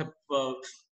or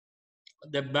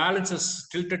the balance is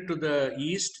tilted to the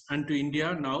east and to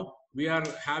India now. We are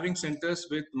having centers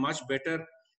with much better,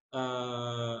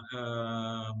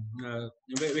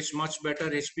 which much better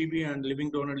HPB and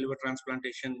living donor liver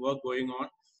transplantation work going on.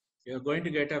 You're going to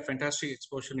get a fantastic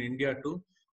exposure in India too.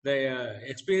 The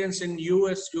experience in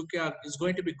US, UK is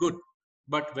going to be good,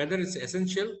 but whether it's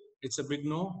essential, it's a big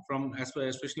no from,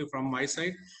 especially from my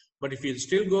side. But if you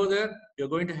still go there, you're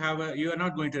going to have you are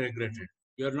not going to regret it.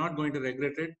 You're not going to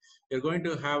regret it. You're going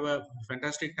to have a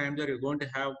fantastic time there. You're going to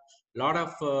have a lot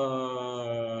of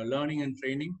learning and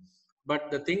training. But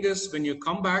the thing is, when you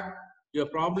come back, you're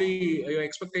probably, your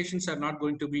expectations are not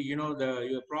going to be,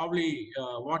 you're probably,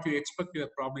 what you expect, you're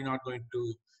probably not going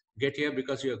to get here,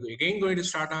 because you're again going to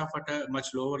start off at a much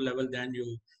lower level than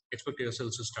you expect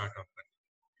yourselves to start off at.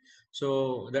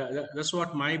 So that's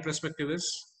what my perspective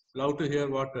is. Love to hear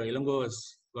what Ilango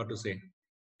has got to say.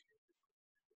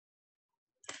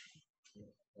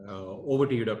 Over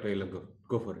to you, Dr. Ilango.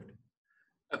 Go for it.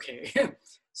 Okay.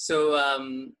 So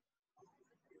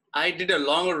I did a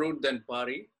longer route than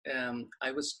Pari.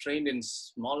 I was trained in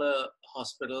smaller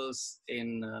hospitals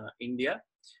in India.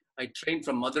 I trained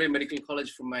from Madurai Medical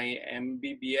College for my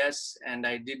MBBS, and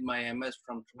I did my MS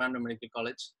from Trivandrum Medical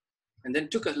College, and then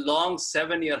took a long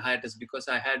 7-year hiatus because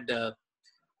I had to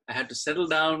settle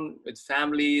down with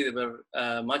family. There were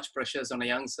much pressures on a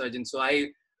young surgeon. So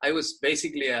I was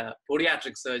basically a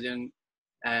podiatric surgeon,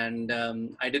 and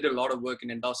I did a lot of work in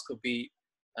endoscopy.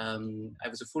 I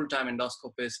was a full-time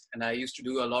endoscopist, and I used to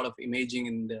do a lot of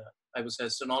imaging. I was a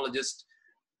sonologist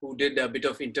who did a bit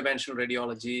of interventional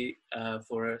radiology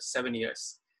for 7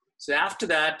 years. So after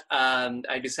that,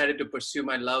 I decided to pursue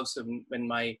my love. So when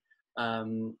my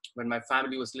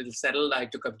family was a little settled, I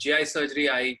took up GI surgery.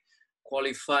 I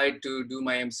qualified to do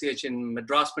my MCH in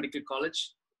Madras Medical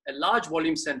College, a large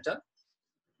volume center.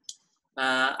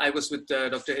 I was with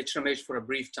Dr. H. Ramesh for a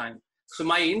brief time. So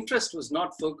my interest was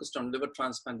not focused on liver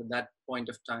transplant at that point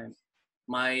of time.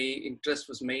 My interest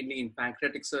was mainly in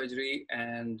pancreatic surgery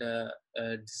and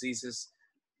diseases,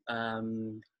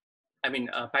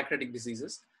 pancreatic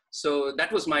diseases. So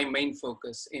that was my main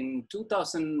focus. In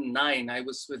 2009, I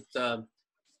was with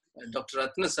Dr.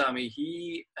 Ratnasamy.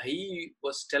 He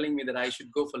was telling me that I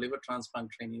should go for liver transplant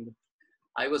training.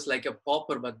 I was like a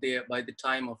pauper, but by the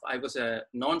time of, I was a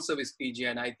non-service PG,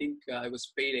 and I think I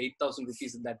was paid 8,000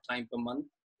 rupees at that time per month.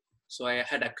 So I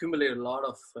had accumulated a lot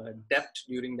of debt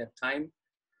during that time.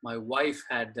 My wife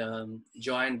had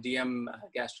joined DM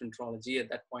gastroenterology at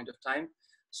that point of time.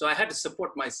 So I had to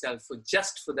support myself. So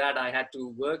just for that, I had to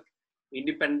work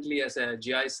independently as a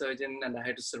GI surgeon, and I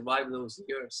had to survive those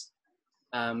years.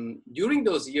 During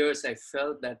those years, I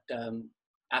felt that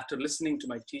after listening to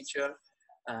my teacher,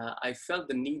 I felt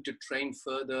the need to train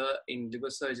further in liver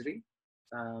surgery.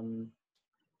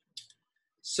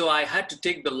 So I had to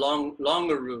take the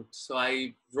longer route. So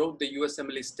I wrote the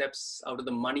USMLE steps out of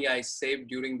the money I saved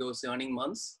during those earning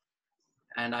months.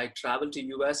 And I traveled to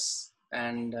US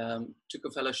and took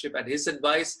a fellowship at his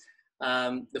advice.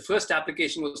 The first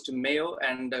application was to Mayo,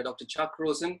 and Dr. Chuck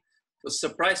Rosen was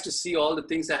surprised to see all the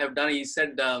things I have done. He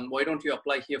said, why don't you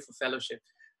apply here for fellowship?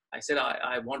 I said,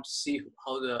 I want to see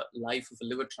how the life of a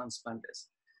liver transplant is.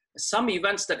 Some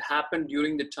events that happened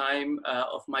during the time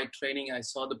of my training, I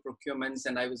saw the procurements,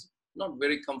 and I was not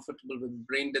very comfortable with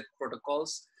brain death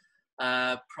protocols,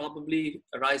 probably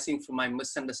arising from my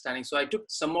misunderstanding. So I took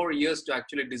some more years to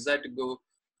actually decide to go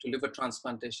to liver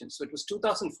transplantation. So it was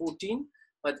 2014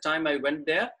 by the time I went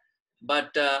there,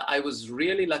 but I was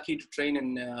really lucky to train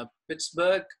in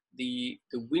Pittsburgh. The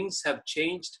winds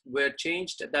were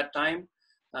changed at that time.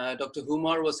 Dr.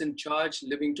 Humar was in charge.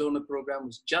 Living donor program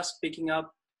was just picking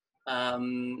up. I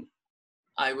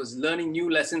was learning new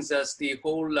lessons as the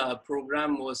whole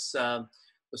program was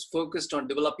focused on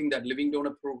developing that living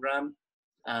donor program.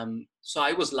 So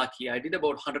I was lucky. I did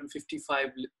about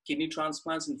 155 kidney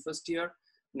transplants in first year.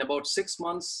 In about 6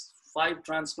 months, 5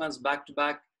 transplants back to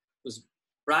back. It was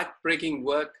back-breaking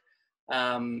work.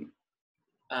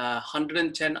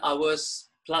 110 hours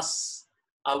plus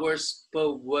hours per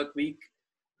work week.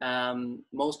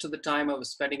 Most of the time I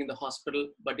was spending in the hospital,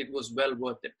 but it was well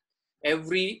worth it.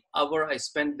 Every hour I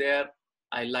spent there,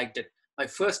 I liked it. My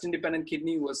first independent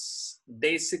kidney was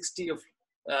day 60 of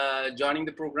joining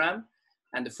the program.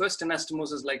 And the first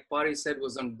anastomosis, like Pari said,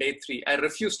 was on day 3. I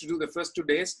refused to do the first 2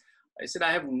 days. I said,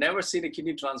 I have never seen a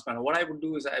kidney transplant. What I would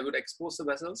do is I would expose the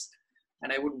vessels.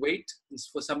 and I would wait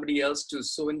for somebody else to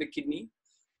sew in the kidney.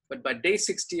 But by day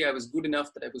 60, I was good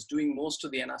enough that I was doing most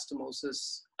of the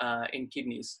anastomosis in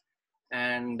kidneys.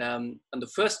 And on the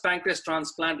first pancreas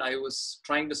transplant, I was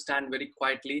trying to stand very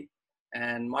quietly.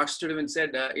 And Mark stood up and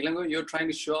said, Ilango, you're trying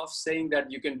to show off, saying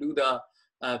that you can do the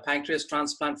pancreas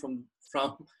transplant from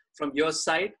your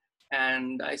side.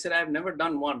 And I said, I've never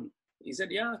done one. He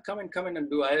said, yeah, come in and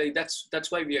do.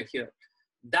 That's why we are here.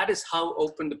 That is how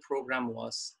open the program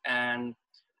was. And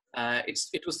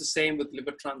it was the same with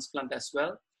liver transplant as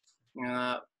well.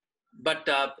 But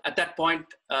at that point,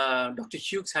 Dr.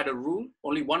 Hughes had a rule.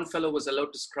 Only one fellow was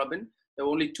allowed to scrub in. There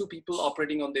were only 2 people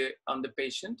operating on the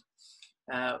patient.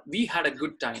 We had a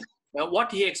good time.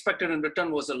 What he expected in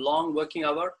return was a long working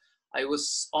hour. I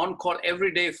was on call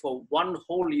every day for 1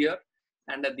 whole year.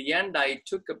 And at the end, I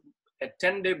took a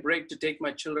 10-day break to take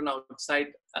my children outside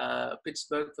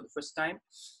Pittsburgh for the first time.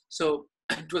 So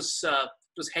it was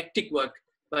hectic work,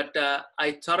 but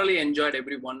I thoroughly enjoyed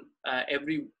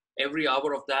every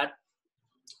hour of that.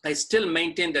 I still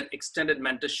maintain that extended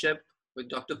mentorship with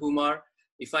Dr. Umar.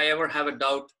 If I ever have a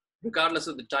doubt, regardless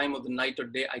of the time of the night or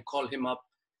day, I call him up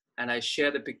and I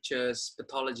share the pictures,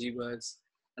 pathology works,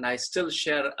 and I still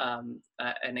share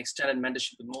an extended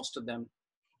mentorship with most of them.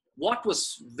 What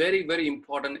was very, very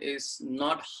important is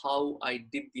not how I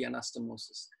did the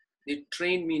anastomosis. They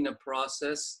trained me in a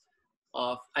process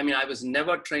of, I was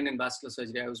never trained in vascular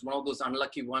surgery. I was one of those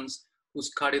unlucky ones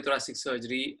whose cardiothoracic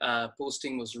surgery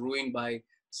posting was ruined by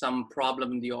some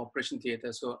problem in the operation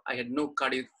theater. So I had no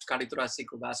cardiothoracic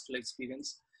or vascular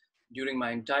experience during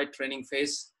my entire training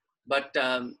phase, but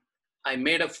I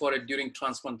made up for it during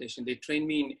transplantation. They trained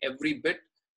me in every bit,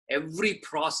 every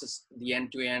process, the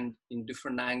end-to-end, in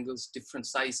different angles, different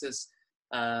sizes,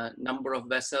 number of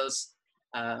vessels,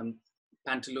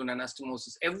 pantaloon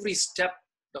anastomosis, every step.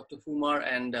 Dr. Umar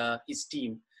and his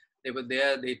team, they were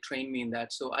there, they trained me in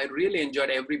that. So I really enjoyed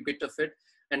every bit of it.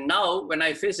 And now when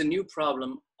I face a new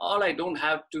problem, all I don't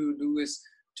have to do is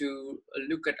to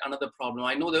look at another problem.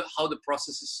 I know how the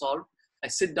process is solved. I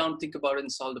sit down, think about it,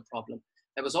 and solve the problem.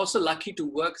 I was also lucky to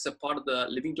work as a part of the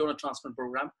living donor transplant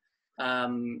program.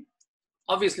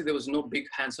 Obviously, there was no big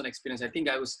hands-on experience. I think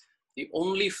I was the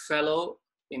only fellow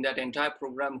in that entire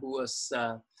program who was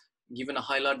given a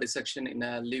hilar dissection in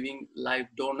a living live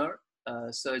donor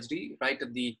surgery right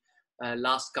at the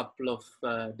last couple of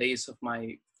days of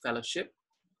my fellowship.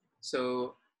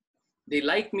 So they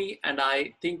liked me, and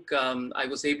I think I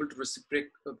was able to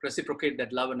reciprocate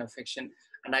that love and affection.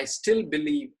 And I still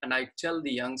believe, and I tell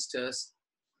the youngsters,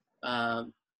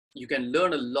 you can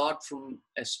learn a lot from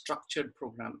a structured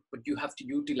program, but you have to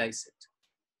utilize it.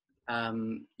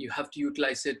 You have to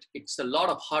utilize it. It's a lot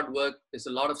of hard work. There's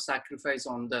a lot of sacrifice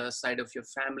on the side of your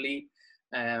family.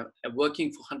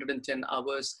 Working for 110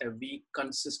 hours a week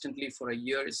consistently for a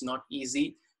year is not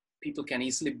easy. People can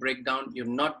easily break down. You're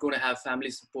not going to have family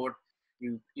support.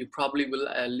 You probably will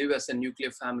live as a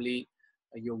nuclear family.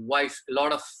 Your wife, a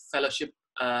lot of fellowship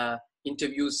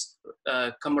interviews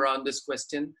come around this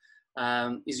question.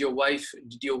 Did your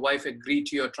wife agree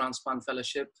to your transplant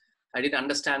fellowship? I didn't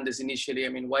understand this initially.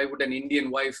 Why would an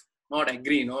Indian wife not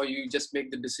agree? No, you just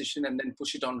make the decision and then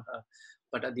push it on her.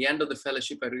 But at the end of the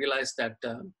fellowship, I realized that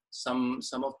some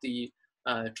of the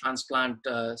transplant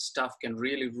stuff can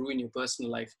really ruin your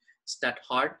personal life. It's that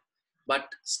hard. But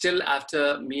still,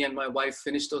 after me and my wife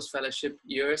finished those fellowship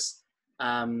years,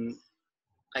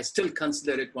 I still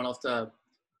consider it one of the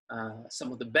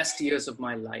some of the best years of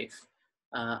my life.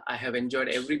 I have enjoyed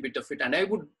every bit of it, and I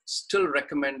would still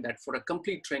recommend that for a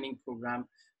complete training program,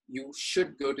 you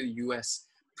should go to the US.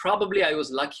 Probably I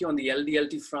was lucky on the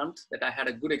LDLT front that I had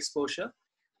a good exposure,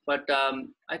 but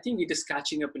I think it is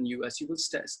catching up in US. You will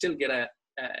still get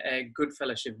a good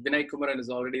fellowship. Vinay Kumaran is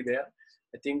already there.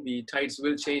 I think the tides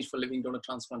will change for living donor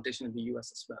transplantation in the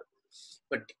US as well.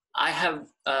 But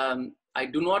I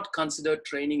do not consider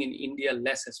training in India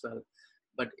less as well.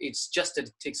 But it's just that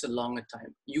it takes a longer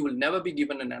time. You will never be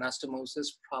given an anastomosis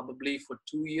probably for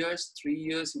 2 years, 3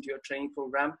 years into your training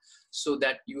program, so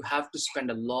that you have to spend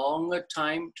a longer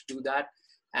time to do that.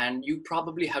 And you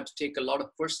probably have to take a lot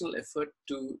of personal effort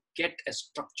to get a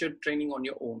structured training on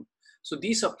your own. So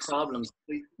these are problems.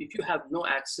 If you have no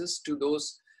access to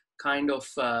those kind of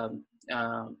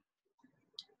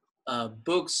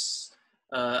books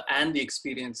and the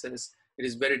experiences, it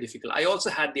is very difficult. I also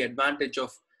had the advantage of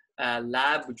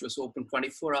lab which was open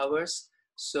 24 hours.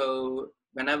 So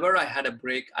whenever I had a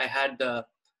break, I had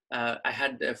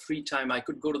free time. I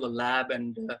could go to the lab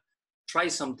and try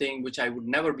something which I would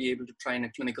never be able to try in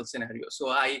a clinical scenario. So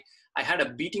I had a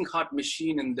beating heart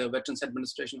machine in the Veterans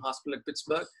Administration Hospital at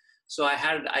Pittsburgh. So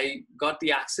I got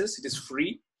the access. It is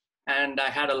free. and I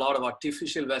had a lot of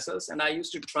artificial vessels, and I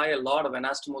used to try a lot of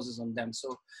anastomosis on them.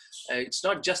 So it's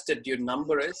not just that your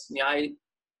number is, yeah, I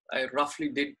roughly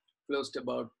did close to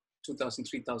about 2,000,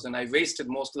 3,000. I wasted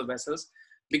most of the vessels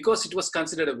because it was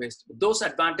considered a waste. Those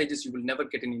advantages you will never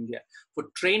get in India. For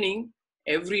training,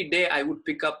 every day I would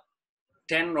pick up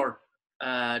 10 or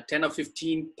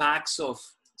 15 packs of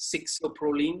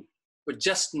 6-proline for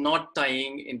just knot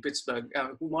tying in Pittsburgh.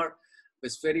 Kumar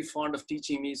was very fond of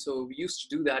teaching me. So we used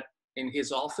to do that in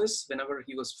his office whenever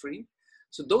he was free.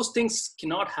 So those things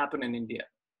cannot happen in India.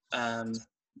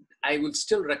 I would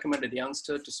still recommend a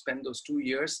youngster to spend those 2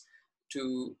 years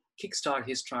to kickstart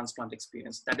his transplant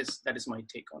experience. That is my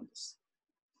take on this.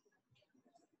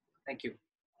 Thank you.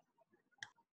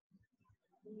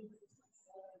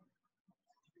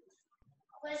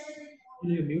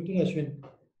 You're muted, Ashwin.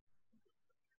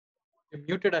 You're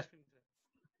muted, Ashwin.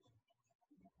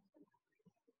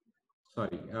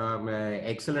 Sorry.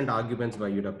 Excellent arguments by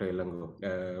you, Dr. Ilango.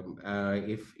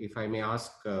 If I may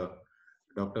ask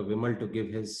Dr. Vimal to give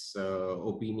his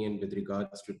opinion with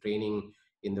regards to training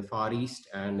in the Far East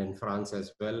and in France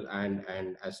as well, and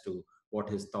as to what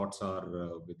his thoughts are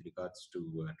with regards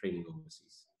to training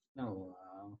overseas. No,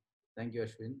 thank you,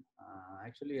 Ashwin.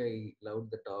 Actually, I loved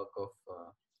the talk of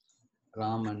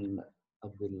Ram and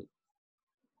Abdul.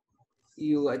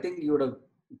 I think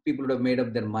people would have made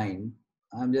up their mind.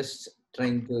 I'm just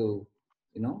trying to,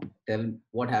 tell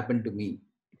what happened to me,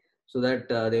 so that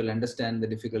they will understand the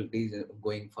difficulties of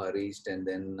going Far East, and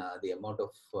then the amount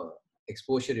of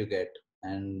exposure you get,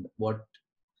 and what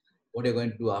you're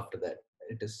going to do after that.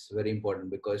 It is very important,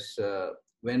 because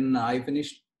when I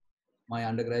finished my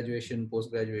undergraduation,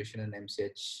 post-graduation, and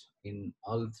MCH in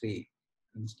all three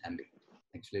in Stanley.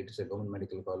 Actually, it is a government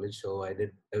medical college, so I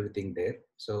did everything there.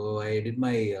 So I did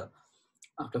my,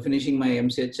 after finishing my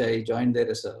MCH, I joined there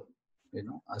as a,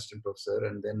 assistant professor,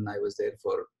 and then I was there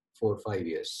for 4 or 5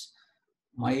 years.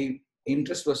 My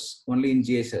interest was only in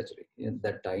GI surgery at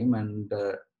that time, and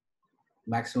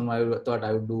maximum I thought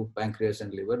I would do pancreas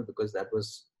and liver, because that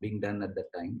was being done at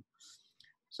that time.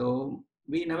 So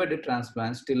we never did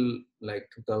transplants till like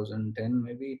 2010,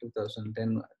 maybe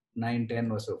 2010, 9-10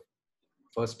 was the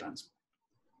first transplant.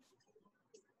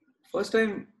 First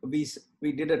time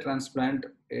we did a transplant,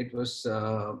 it was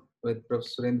with Prof.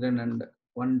 Surendran and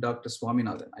one Dr.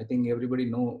 Swaminathan. I think everybody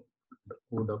know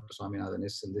who Dr. Swaminathan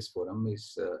is in this forum.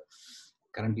 He's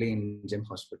currently in GEM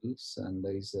Hospitals, and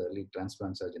he's a lead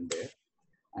transplant surgeon there.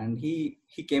 And he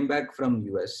came back from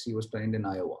US. He was trained in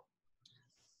Iowa.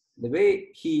 The way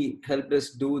he helped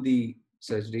us do the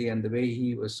surgery and the way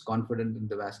he was confident in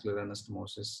the vascular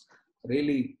anastomosis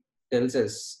really tells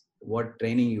us what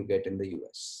training you get in the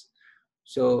US.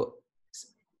 So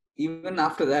even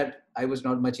after that, I was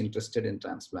not much interested in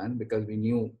transplant, because we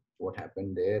knew what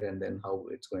happened there and then how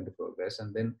it's going to progress.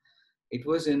 And then it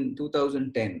was in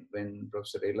 2010 when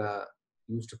Professor Rela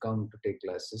used to come to take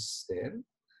classes there.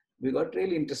 We got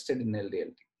really interested in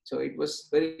LDLT. So it was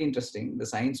very interesting. The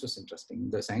science was interesting.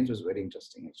 The science was very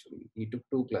interesting, actually. He took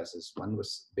 2 classes. One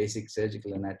was basic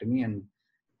surgical anatomy, and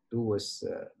 2 was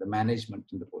the management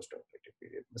in the postoperative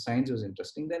period. The science was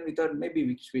interesting. Then we thought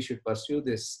maybe we should pursue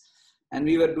this. And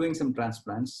we were doing some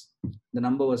transplants. The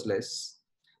number was less.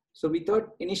 So we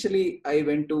thought, initially I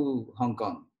went to Hong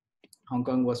Kong. Hong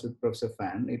Kong was with Professor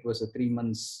Fan. It was a 3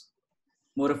 months,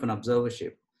 more of an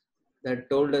observership, that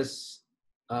told us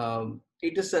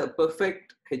it is a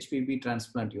perfect HPV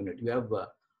transplant unit. You have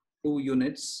 2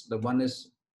 units. The one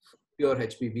is pure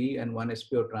HPV and one is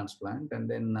pure transplant. And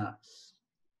then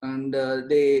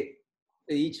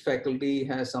each faculty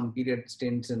has some period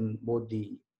stints in both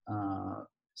the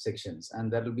sections,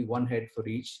 and there will be 1 head for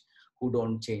each who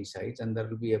don't change sites, and there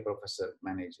will be a professor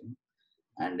managing.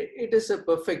 And it is a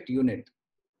perfect unit.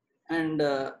 And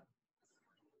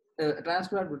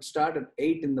transplant would start at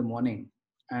 8 in the morning,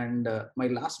 and my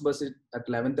last bus is at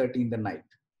 11:30 in the night.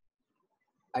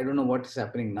 I don't know what is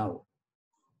happening now.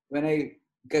 When I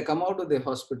come out of the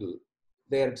hospital,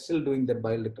 they are still doing the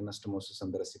bile duct anastomosis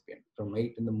on the recipient from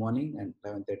 8 in the morning and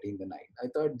 11:30 in the night. I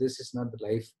thought this is not the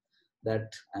life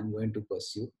that I'm going to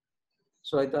pursue.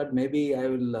 So I thought maybe I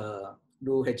will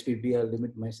do HPV. I'll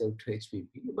limit myself to HPV.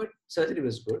 But surgery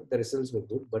was good. The results were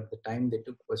good. But the time they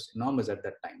took was enormous at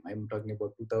that time. I'm talking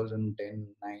about 2010,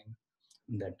 9,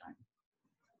 in that time.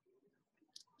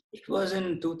 It was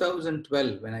in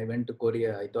 2012 when I went to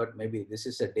Korea. I thought maybe this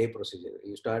is a day procedure.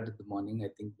 You start in the morning. I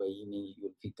think by evening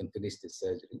you can finish this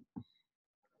surgery.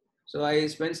 So I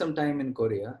spent some time in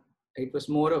Korea. It was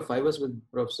more of, I was with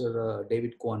Professor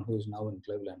David Kwan, who is now in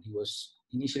Cleveland. He was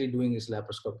initially doing his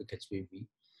laparoscopic HPV.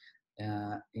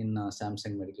 in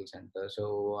Samsung Medical Center.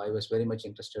 So I was very much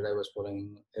interested. I was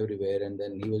following everywhere, and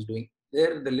then he was doing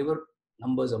there. The liver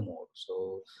numbers are more,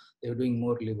 so they were doing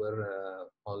more liver,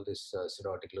 all this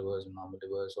cirrhotic livers, normal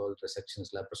livers, all resections,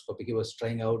 laparoscopic. He was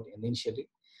trying out initially.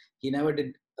 He never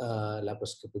did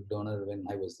laparoscopic donor when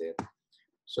I was there.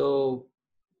 So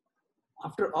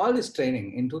after all this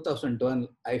training in 2012,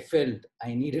 I felt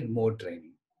I needed more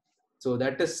training. So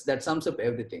that sums up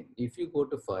everything. If you go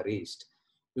to Far East,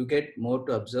 you get more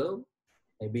to observe.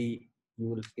 Maybe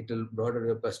it will broaden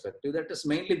your perspective. That is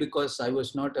mainly because I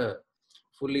was not a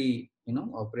fully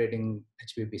operating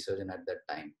HPP surgeon at that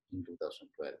time in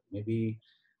 2012. Maybe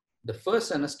the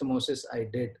first anastomosis I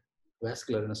did,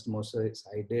 vascular anastomosis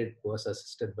I did, was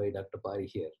assisted by Dr. Pari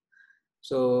here.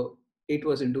 So it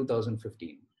was in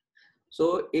 2015.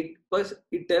 So it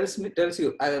tells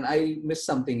you, and I missed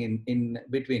something in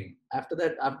between. After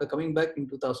that, after coming back in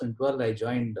 2012, I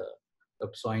joined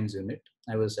Dr. Swain's unit.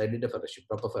 I did a fellowship,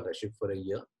 proper fellowship for a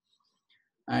year.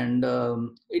 And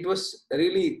it was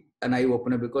really an eye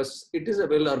opener because it is a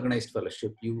well organized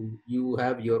fellowship. You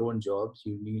have your own jobs.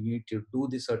 You need to do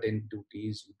the certain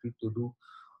duties. You need to do.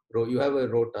 You have a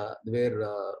rota where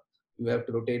you have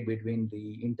to rotate between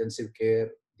the intensive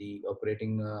care, the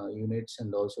operating units,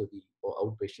 and also the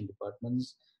outpatient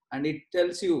departments. And it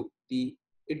gives you the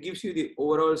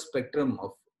overall spectrum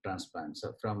of transplants,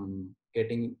 from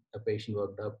getting a patient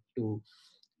worked up to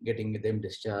getting them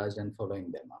discharged and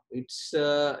following them up.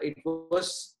 It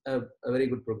was a very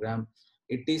good program.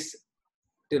 It is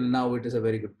till now. It is a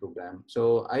very good program.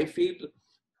 So I feel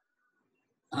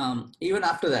even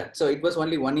after that, so it was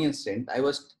only 1 year stint.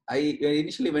 I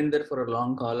initially went there for a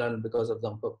long haul, and because of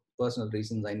some personal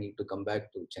reasons, I need to come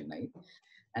back to Chennai.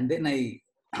 And then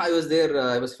I was there.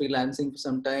 I was freelancing for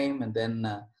some time, and then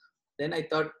I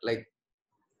thought, like,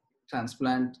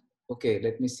 transplant. Okay,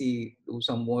 let me do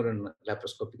some more in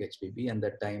laparoscopic HPB. And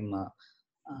that time,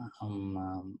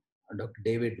 Dr.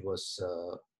 David was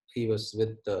he was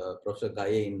with Professor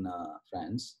Gaye in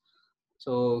France.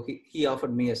 So he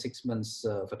offered me a 6 months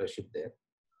fellowship there,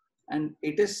 and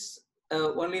it is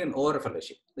only an OR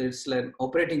fellowship. It's like an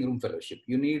operating room fellowship.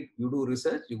 You do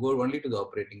research. You go only to the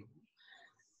operating room,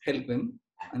 help him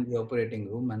in the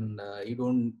operating room, and you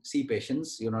don't see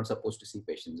patients. You're not supposed to see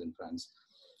patients in France,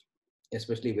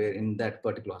 especially where in that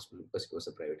particular hospital, because it was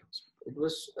a private hospital. It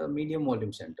was a medium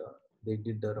volume center. They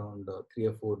did around 3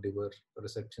 or 4 liver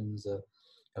resections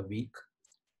a week,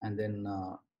 and then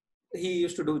he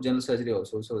used to do general surgery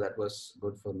also, so that was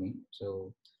good for me.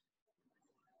 So,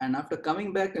 and after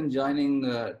coming back and joining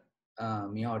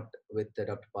MIOT with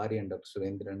Dr. Pari and Dr.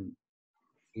 Surendran,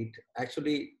 it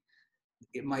actually,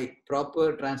 my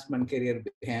proper transplant career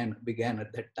began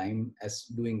at that time as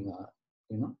doing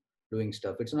doing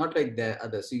stuff. It's not like the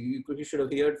others. You should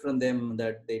have heard from them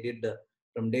that they did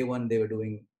from day one they were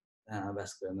doing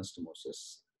vascular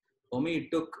anastomosis. For me,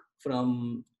 it took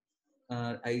from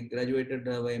I graduated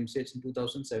by MCH in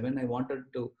 2007. I wanted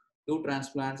to do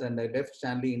transplants, and I left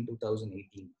Stanley in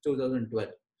 2012.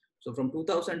 So from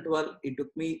 2012, it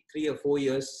took me 3 or 4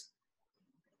 years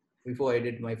before I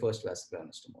did my first vascular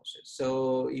anastomosis.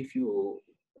 So if you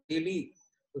really,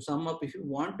 to sum up, if you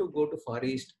want to go to Far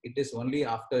East, it is only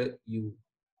after you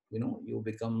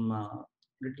become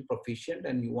little proficient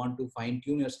and you want to fine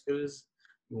tune your skills.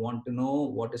 You want to know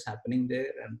what is happening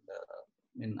there,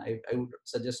 and I would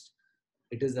suggest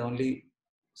it is the only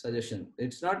suggestion.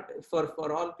 It's not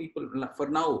for all people. For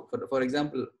now, for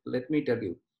example, let me tell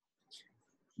you,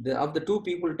 of the 2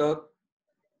 people talk,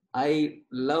 I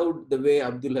loved the way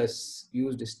Abdul has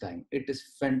used his time. It is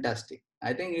fantastic.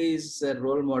 I think he is a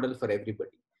role model for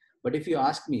everybody. But if you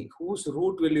ask me, whose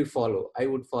route will you follow? I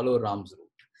would follow Ram's route.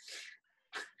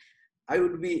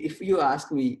 If you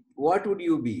ask me, what would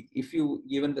you be if you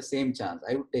given the same chance?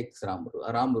 I would take Ram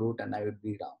route, and I would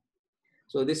be Ram.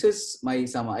 So this is my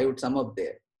sum. I would sum up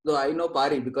there. So I know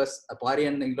Pari because Pari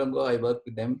and Ilongo, I work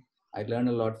with them. I learn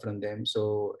a lot from them.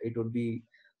 So it would be,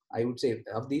 I would say,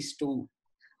 of these 2,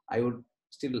 I would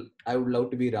love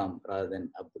to be Ram rather than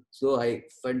Abdul. So I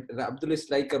find Abdul is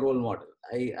like a role model.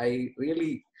 I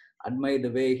really admire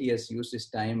the way he has used his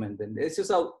time, and then this is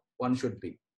how one should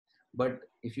be. But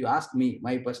if you ask me,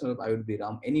 my personal, I would be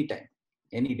Ram anytime,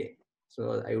 any day.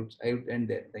 So I would end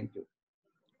there. Thank you.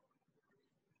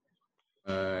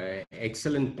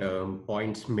 Excellent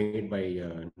points made by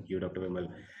you, Dr. Vimal.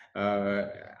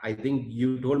 I think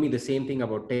you told me the same thing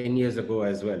about 10 years ago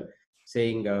as well,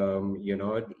 saying,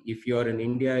 if you're in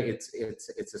India, it's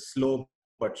a slow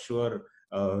but sure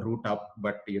route up.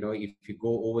 But, if you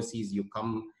go overseas, you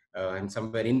come and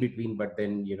somewhere in between, but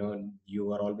then,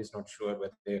 you are always not sure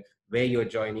where you're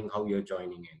joining, how you're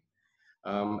joining in.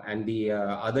 And the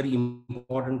other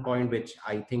important point, which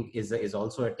I think is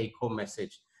also a take-home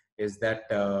message, is that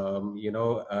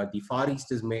the Far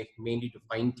East is mainly to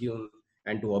fine-tune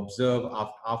and to observe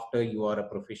after you are a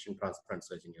proficient transplant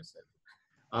surgeon yourself.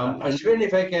 Ashwin,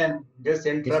 if I can just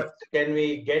interrupt, yes, can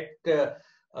we get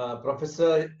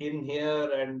Professor in here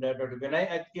and Dr.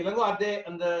 Vinay? Ilango, are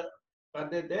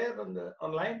they there on the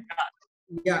online?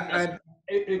 Yeah,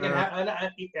 You can have, and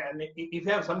if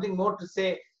you have something more to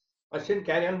say, Ashwin,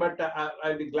 carry on. But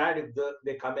I'll be glad if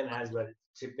they come in as well,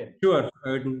 chip in. sure.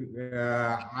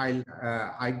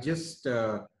 I just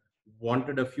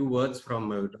wanted a few words from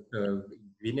Dr.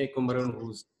 Vinay Kumaran,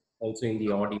 who's also in the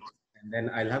audience, and then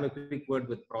I'll have a quick word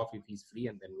with Prof if he's free,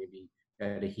 and then maybe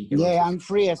he can also. Yeah, I'm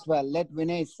free as well. Let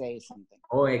Vinay say something.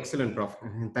 Oh, excellent, Prof.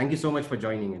 Thank you so much for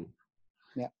joining in.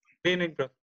 Yeah. Good evening,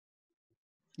 Prof.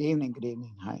 Good evening. Good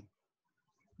evening. Hi.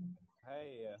 Hi,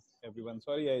 everyone.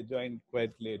 Sorry I joined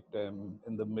quite late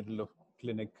in the middle of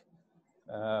clinic.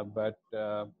 But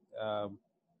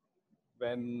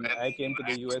when I came to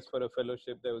the US for a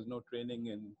fellowship, there was no training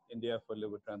in India for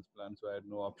liver transplant, so I had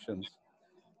no options.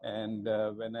 And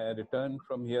when I returned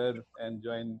from here and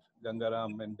joined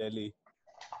Gangaram in Delhi,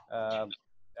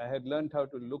 I had learned how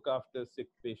to look after sick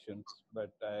patients,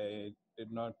 but I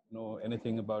did not know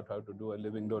anything about how to do a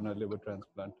living donor liver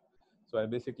transplant. So I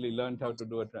basically learned how to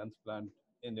do a transplant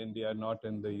in India, not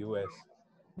in the US.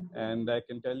 And I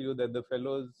can tell you that the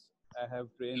fellows I have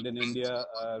trained in India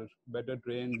are better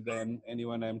trained than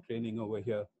anyone I'm training over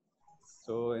here.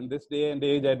 So in this day and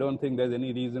age, I don't think there's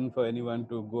any reason for anyone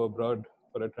to go abroad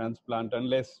for a transplant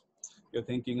unless you're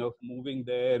thinking of moving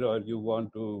there, or you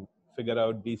want to figure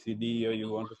out DCD, or you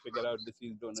want to figure out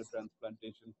deceased donor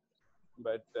transplantation.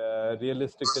 But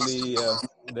realistically,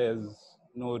 there's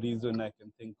no reason I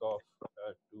can think of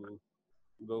to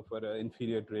go for an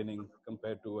inferior training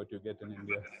compared to what you get in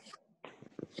India.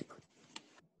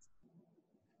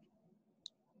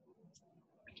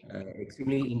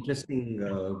 Extremely interesting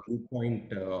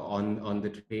viewpoint on the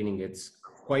training. It's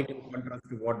quite in contrast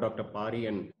to what Dr. Pari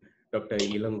and Dr.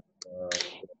 Ilang were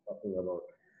talking about.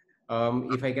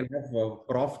 If I can have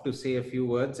Prof to say a few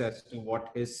words as to what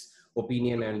his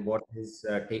opinion and what his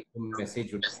take-home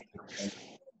message would be.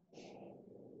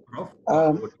 Prof?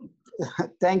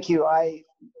 Thank you.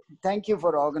 Thank you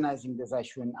for organizing this,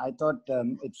 Ashwin. I thought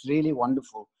it's really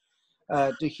wonderful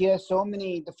to hear so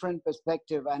many different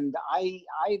perspectives, and I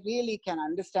really can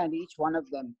understand each one of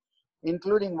them,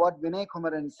 including what Vinay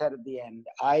Kumaran said at the end.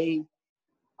 I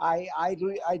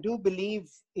do believe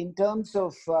in terms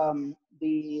of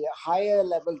the higher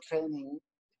level training.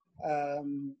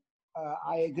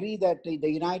 I agree that the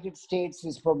United States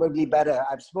is probably better.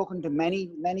 I've spoken to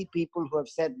many people who have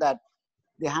said that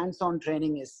the hands-on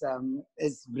training is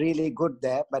really good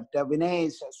there, but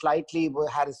Vinay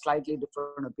had a slightly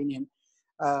different opinion.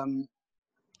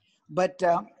 But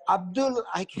Abdul,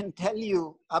 I can tell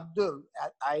you, Abdul,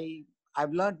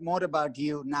 I've learned more about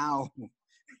you now,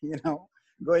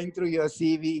 going through your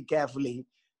CV carefully.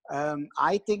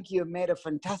 I think you've made a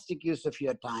fantastic use of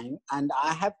your time, and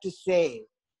I have to say,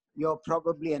 you're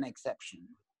probably an exception.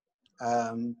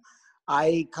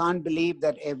 I can't believe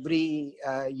that every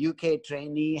UK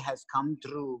trainee has come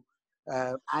through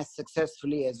as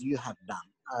successfully as you have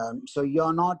done. So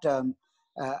you're not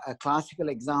a classical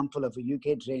example of a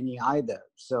UK trainee either.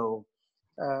 So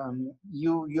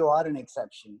you are an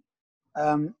exception.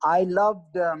 I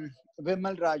loved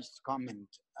Vimal Raj's comment.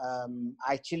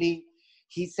 Actually,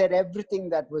 he said everything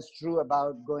that was true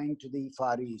about going to the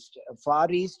Far East.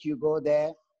 Far East, you go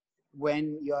there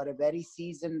when you're a very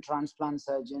seasoned transplant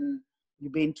surgeon.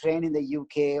 You've been trained in the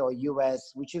UK or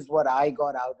US, which is what I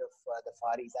got out of the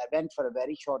Far East. I went for a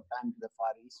very short time to the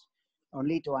Far East,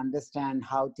 only to understand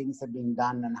how things are being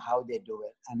done and how they do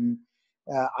it. And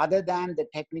other than the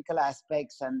technical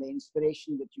aspects and the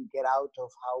inspiration that you get out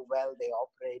of how well they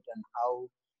operate and how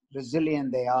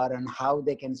resilient they are and how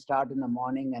they can start in the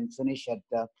morning and finish at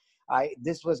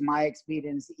this was my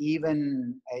experience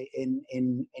even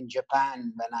in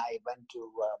Japan when I went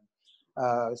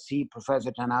to see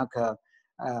Professor Tanaka.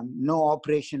 No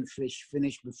operation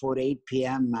finished before 8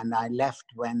 p.m. and I left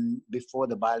before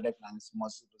the bile duct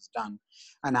anastomosis was done.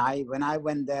 And when I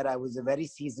went there, I was a very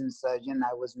seasoned surgeon.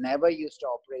 I was never used to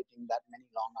operating that many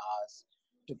long hours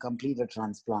to complete a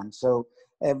transplant. So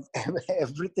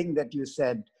everything that you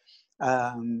said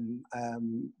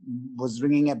was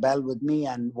ringing a bell with me.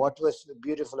 And what was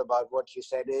beautiful about what you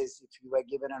said is, if you were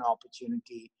given an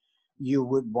opportunity, you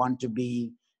would want to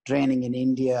be training in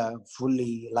India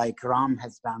fully, like Ram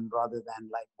has done, rather than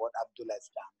like what Abdul has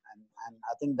done. And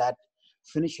I think that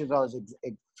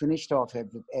finished off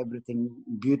everything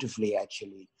beautifully,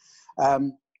 actually.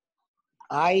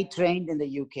 I trained in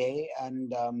the UK,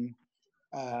 and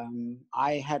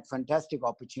I had fantastic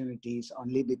opportunities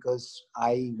only because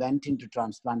I went into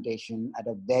transplantation at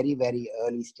a very, very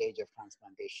early stage of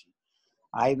transplantation.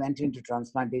 I went into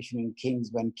transplantation in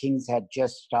King's when King's had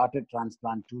just started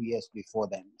transplant 2 years before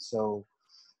then. So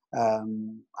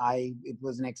it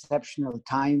was an exceptional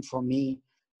time for me.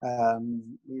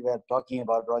 We were talking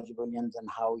about Roger Williams and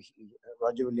how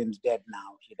Roger Williams dead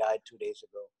now. He died 2 days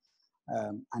ago.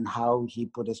 And how he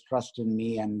put his trust in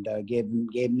me and gave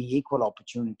me equal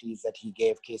opportunities that he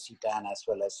gave Casey Tan as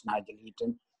well as Nigel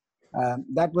Eaton.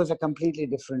 That was a completely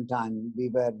different time. We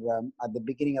were at the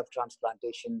beginning of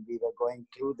transplantation. We were going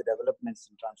through the developments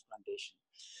in transplantation.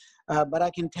 But I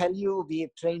can tell you, we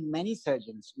have trained many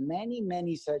surgeons,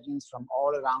 many surgeons from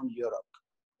all around Europe.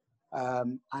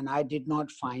 And I did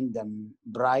not find them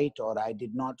bright, or I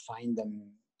did not find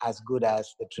them as good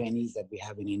as the trainees that we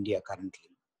have in India currently.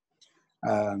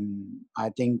 I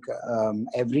think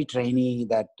every trainee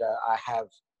that I have,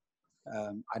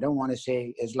 I don't want to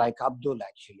say is like Abdul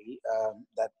actually,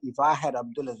 that if I had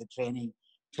Abdul as a trainee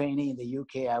in the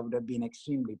UK, I would have been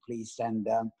extremely pleased. And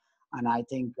I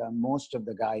think most of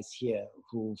the guys here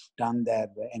who've done their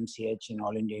MCH in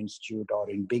All India Institute or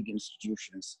in big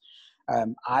institutions,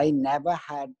 I never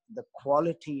had the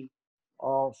quality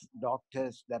of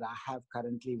doctors that I have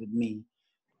currently with me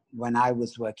when I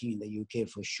was working in the UK,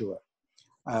 for sure.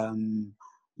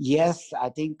 Yes, I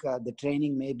think the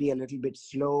training may be a little bit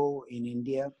slow in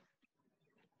India.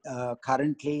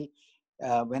 Currently,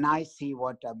 when I see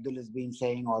what Abdul has been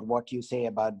saying or what you say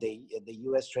about the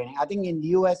US training, I think in the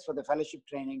US for the fellowship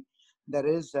training, there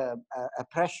is a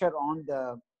pressure on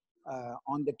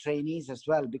the trainees as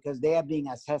well, because they are being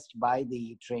assessed by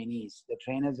the trainees. The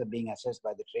trainers are being assessed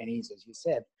by the trainees, as you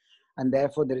said. And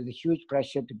therefore, there is a huge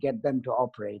pressure to get them to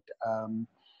operate.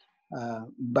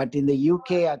 But in the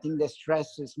UK, I think the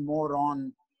stress is more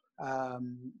on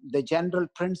the general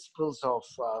principles of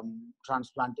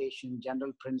transplantation,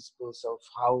 general principles of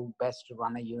how best to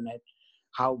run a unit,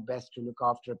 how best to look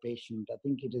after a patient. I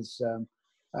think it is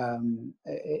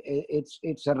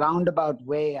it's a roundabout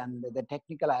way, and the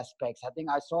technical aspects. I think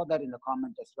I saw that in the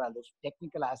comment as well. The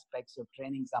technical aspects of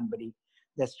training somebody,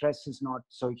 the stress is not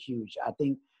so huge. I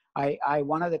think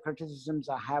one of the criticisms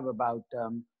I have about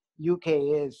UK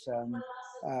is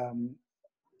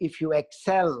if you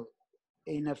excel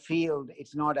in a field,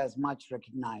 it's not as much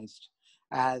recognized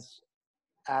as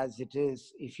it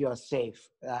is if you're safe.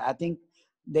 I think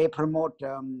they promote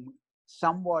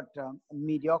somewhat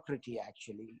mediocrity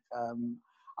actually.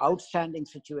 Outstanding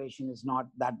situation is not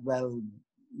that well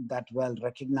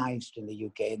recognized in the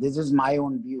UK. This is my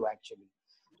own view actually.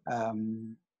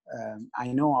 I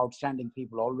know outstanding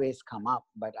people always come up,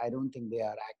 but I don't think they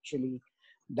are actually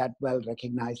that well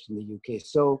recognized in the UK.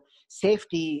 So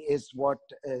safety is what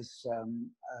is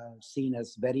seen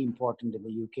as very important in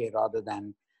the UK, rather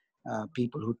than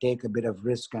people who take a bit of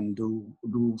risk and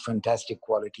do fantastic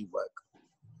quality work.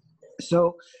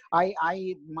 So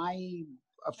my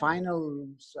final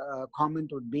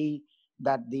comment would be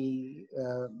that the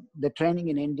training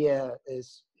in India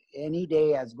is any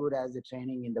day as good as the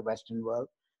training in the Western world.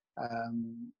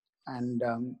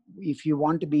 If you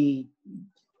want to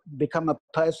become a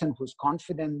person who's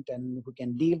confident and who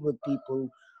can deal with people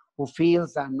who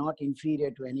feels are not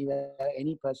inferior to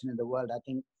any person in the world, I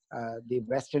think the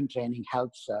Western training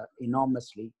helps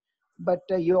enormously. But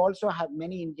you also have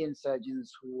many Indian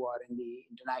surgeons who are in the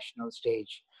international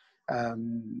stage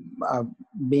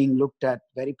being looked at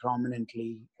very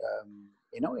prominently,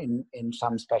 in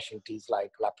some specialties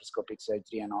like laparoscopic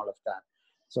surgery and all of that.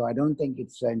 So I don't think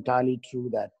it's entirely true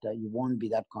that you won't be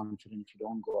that confident if you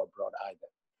don't go abroad either.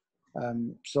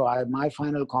 My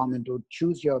final comment would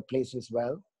choose your place as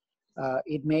well.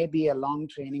 It may be a long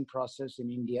training process in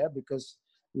India because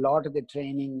a lot of the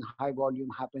training, high volume,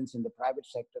 happens in the private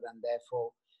sector, and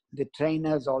therefore the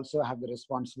trainers also have the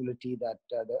responsibility that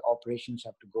the operations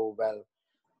have to go well.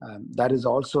 That is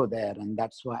also there, and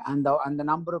that's why. And the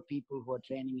number of people who are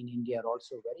training in India are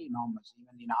also very enormous.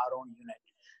 Even in our own unit,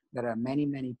 there are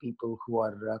many people who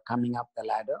are coming up the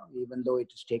ladder, even though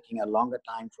it is taking a longer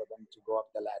time for them to go up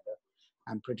the ladder.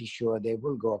 I'm pretty sure they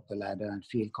will go up the ladder and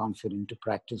feel confident to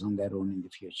practice on their own in the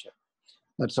future.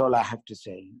 That's all I have to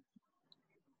say.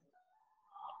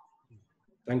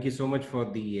 Thank you so much for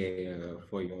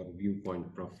for your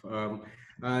viewpoint, Prof.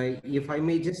 If I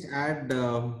may just add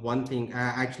one thing,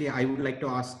 actually, I would like to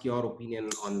ask your opinion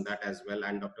on that as well.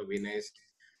 And Dr. Vinay's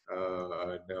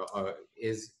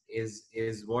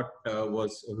is what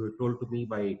was told to me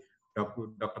by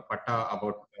Dr. Patta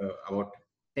about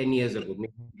 10 years ago,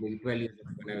 maybe 12 years ago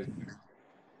when I was.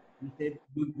 He said,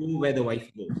 "You go where the wife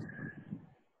goes."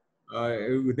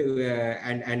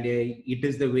 It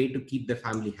is the way to keep the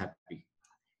family happy.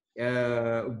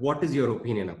 What is your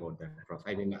opinion about that, Prof?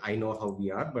 I mean, I know how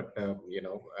we are, but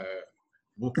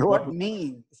What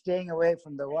mean staying away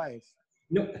from the wife?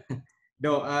 no,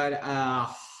 no.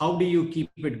 How do you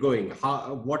keep it going?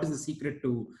 What is the secret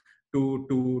to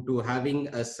having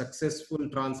a successful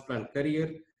transplant career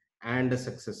and a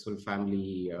successful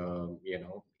family?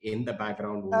 In the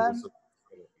background.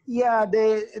 Yeah,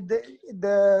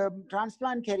 the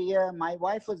transplant career, my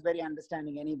wife was very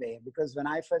understanding anyway, because when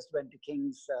I first went to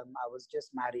King's, I was just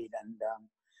married, and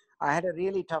I had a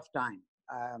really tough time.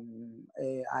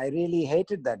 I really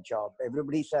hated that job.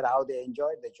 Everybody said how they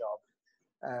enjoyed the job.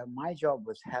 My job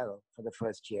was hell for the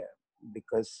first year,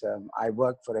 because I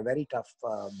worked for a very tough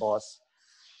boss,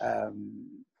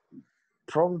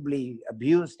 probably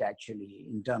abused actually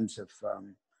in terms of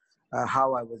how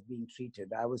I was being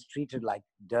treated. I was treated like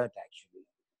dirt actually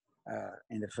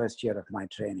in the first year of my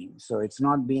training. So it's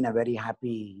not been a very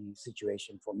happy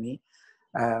situation for me.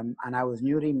 And I was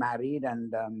newly married, and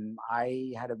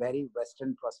I had a very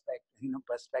Western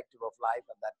perspective of life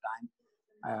at that time.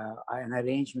 An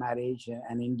arranged marriage,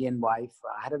 an Indian wife.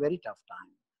 I had a very tough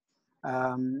time.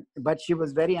 But she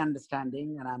was very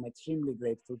understanding, and I'm extremely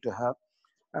grateful to her.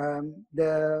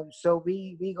 So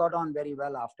we got on very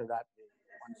well after that.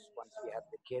 Once we had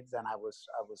the kids, and I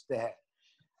was there.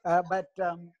 But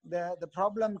the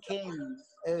problem came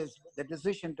is the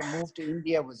decision to move to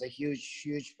India was a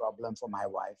huge problem for my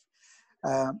wife.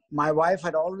 My wife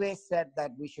had always said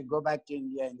that we should go back to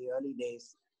India in the early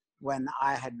days, when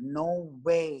I had no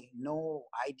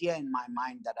idea in my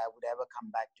mind that I would ever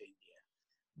come back to India.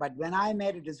 But when I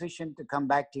made a decision to come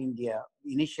back to India,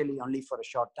 initially only for a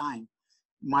short time,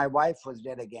 my wife was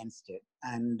dead against it.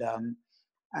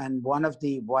 And one of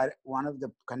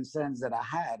the concerns that I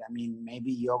had, I mean,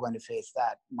 maybe you're going to face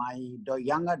that. My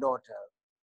younger daughter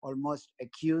almost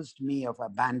accused me of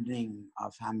abandoning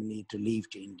our family to leave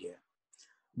to India,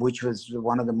 which was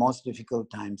one of the most difficult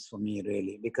times for me,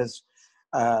 really, because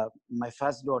my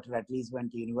first daughter at least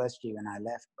went to university when I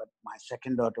left, but my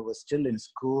second daughter was still in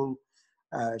school.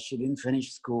 She didn't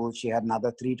finish school. She had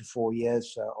another 3 to 4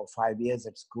 years or 5 years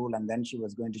at school, and then she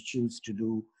was going to choose to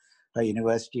do her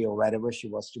university or wherever she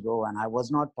was to go. And I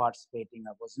was not participating.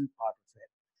 I wasn't part of it.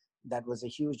 That was a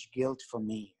huge guilt for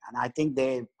me. And I think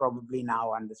they probably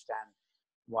now understand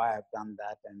why I've done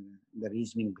that and the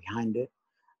reasoning behind it.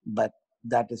 But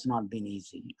that has not been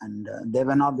easy. And they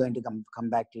were not going to come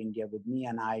back to India with me,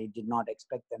 and I did not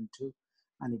expect them to.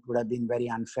 And it would have been very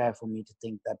unfair for me to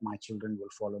think that my children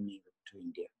will follow me to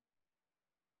India.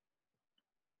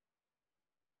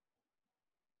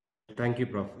 Thank you,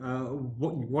 Prof.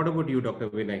 What about you, Dr.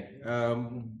 Vinay?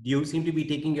 You seem to be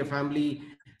taking your family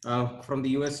from the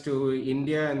US to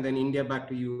India, and then India back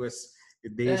to US.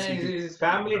 His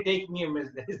family taking him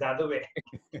is the other way.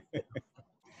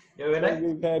 Well,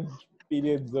 we've had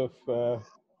periods of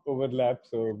overlap,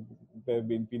 so there have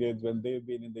been periods when they've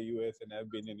been in the US and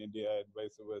I've been in India, and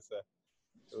vice versa.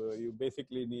 So you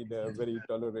basically need a very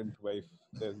tolerant wife.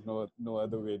 There's no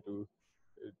other way to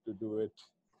do it.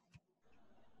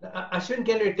 Ashwin,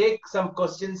 can we take some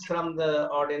questions from the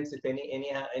audience if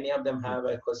any of them have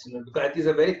a question? Because it is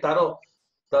a very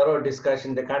thorough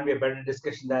discussion. There can't be a better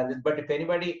discussion than this. But if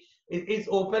anybody is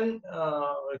open,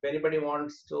 if anybody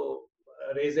wants to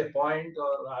raise a point, or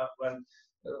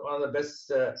one of the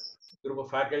best group of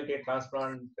faculty at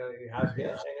transplant you have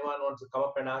here, anyone wants to come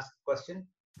up and ask a question?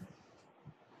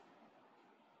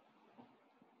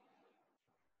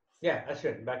 Yeah,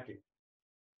 Ashwin, back to you.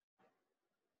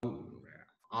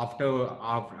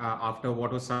 After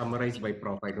what was summarized by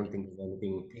Prof, I don't think there's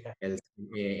anything else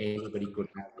anybody could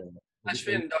have.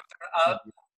 Ashwin, Dr.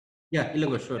 Yeah,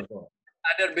 Ilango, sure. Go.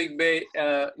 Adar Big Bay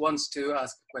wants to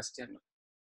ask a question.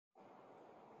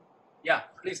 Yeah,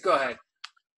 please go ahead.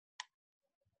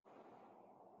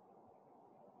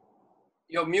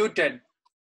 You're muted.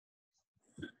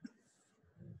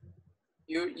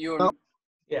 You're.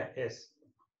 Yeah, yes.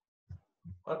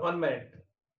 1 minute.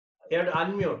 You have to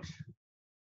unmute.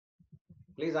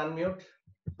 Please unmute.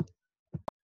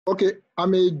 Okay,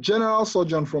 I'm a general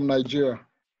surgeon from Nigeria.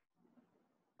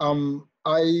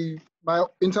 My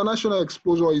international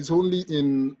exposure is only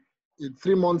in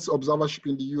 3 months observership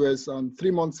in the US and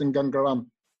 3 months in Gangaram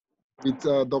with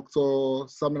Dr.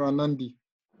 Samiranandi.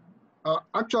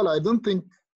 Actually, I don't think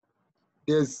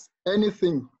there's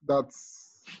anything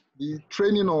that's the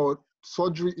training or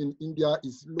surgery in India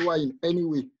is lower in any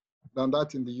way than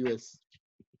that in the US.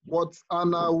 But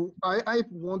I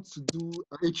want to do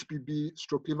HPB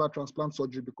stroke liver transplant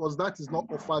surgery because that is not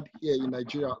offered here in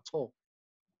Nigeria at all.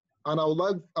 and I would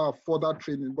like further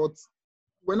training. But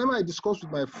whenever I discuss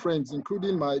with my friends,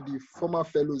 including the former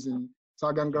fellows in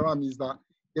Gangaram, is that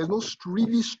there's no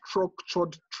really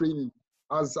structured training,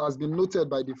 as has been noted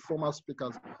by the former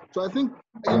speakers. So I think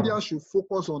India should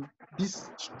focus on this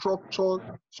structured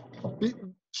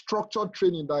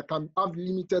training that can have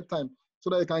limited time, so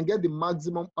that you can get the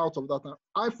maximum out of that.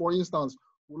 I, for instance,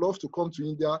 would love to come to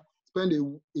India, spend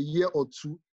a year or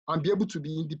two, and be able to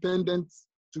be independent,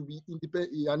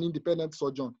 an independent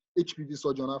surgeon, HPV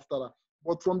surgeon after that.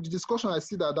 But from the discussion, I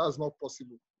see that that's not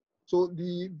possible. So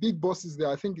the big bosses there,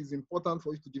 I think it's important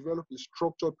for you to develop a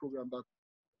structured program that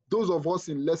those of us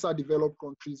in lesser developed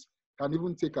countries can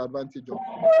even take advantage of.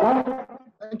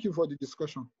 Thank you for the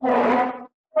discussion.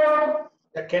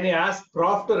 Can you ask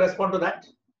Prof to respond to that?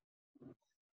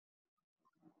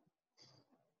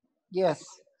 Yes.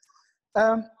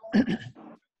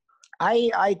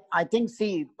 I think,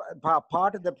 see,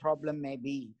 part of the problem may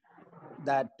be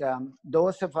that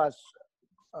those of us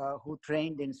who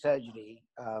trained in surgery,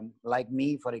 like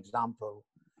me, for example,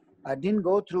 didn't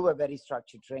go through a very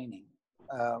structured training.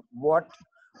 What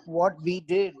we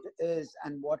did is,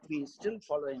 and what we still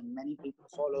following, many people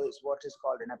follow, is what is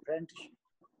called an apprenticeship.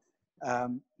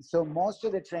 So most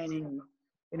of the training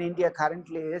in India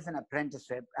currently is an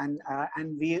apprenticeship, and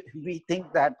we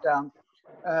think that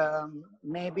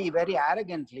maybe very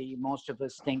arrogantly, most of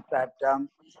us think that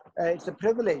it's a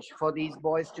privilege for these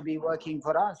boys to be working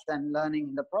for us and learning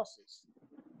in the process.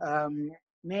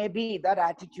 Maybe that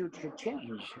attitude should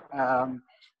change.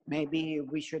 Maybe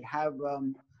we should have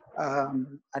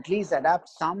at least adapt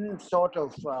some sort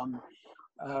of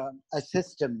a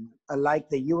system like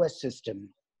the US system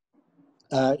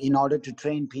in order to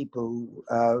train people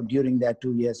during their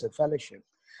 2 years of fellowship.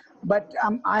 But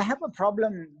I have a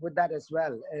problem with that as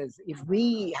well, is if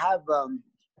we have,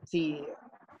 see,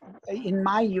 in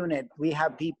my unit, we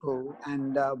have people,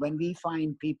 and when we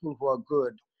find people who are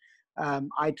good,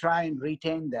 I try and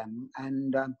retain them,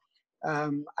 and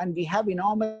we have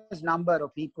enormous number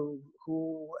of people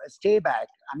who stay back.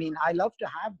 I mean, I love to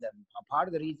have them. Part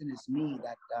of the reason is me,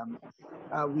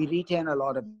 that we retain a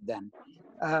lot of them.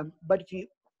 But if you,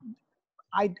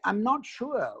 I'm not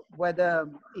sure whether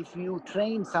if you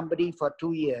train somebody for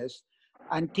 2 years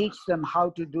and teach them how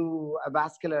to do a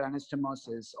vascular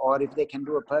anastomosis, or if they can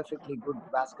do a perfectly good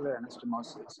vascular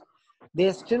anastomosis,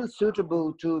 they're still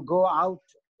suitable to go out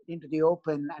into the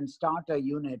open and start a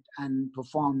unit and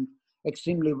perform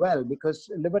extremely well, because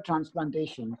liver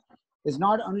transplantation is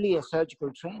not only a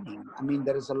surgical training. I mean,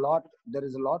 there is a lot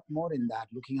more in that,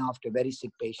 looking after very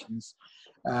sick patients.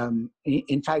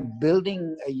 In fact,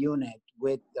 building a unit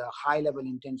with high-level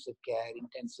intensive care,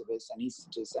 intensivists,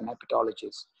 anesthetists, and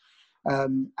hepatologists.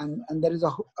 And there is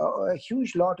a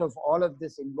huge lot of all of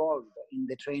this involved in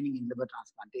the training in liver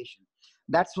transplantation.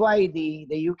 That's why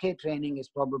the UK training is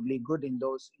probably good in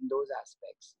those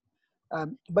aspects.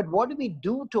 But what do we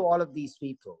do to all of these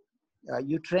people?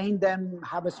 You train them,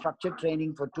 have a structured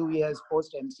training for 2 years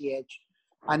post-MCH,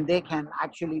 and they can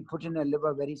actually put in a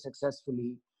liver very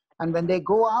successfully. And when they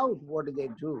go out, what do they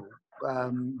do?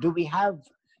 Do we have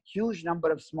huge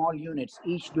number of small units,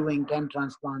 each doing 10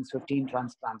 transplants, 15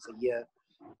 transplants a year?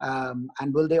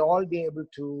 And will they all be able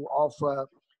to offer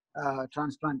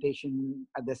transplantation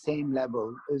at the same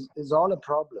level? Is all a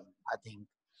problem, I think.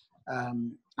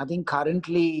 I think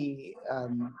currently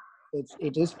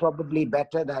it is probably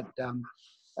better that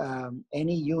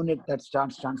any unit that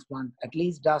starts transplant at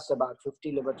least does about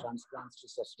 50 liver transplants to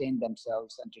sustain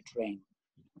themselves and to train.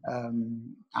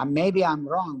 Maybe I'm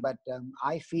wrong, but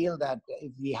I feel that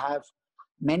if we have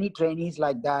many trainees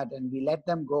like that and we let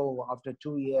them go after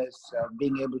 2 years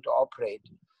being able to operate,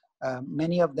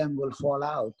 many of them will fall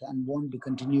out and won't be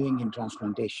continuing in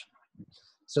transplantation.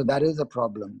 So that is a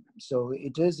problem. So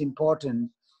it is important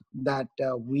that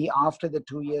we, after the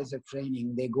 2 years of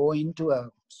training, they go into a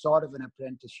sort of an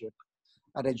apprenticeship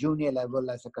at a junior level,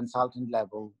 as a consultant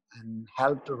level, and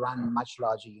help to run much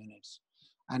larger units.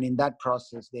 And in that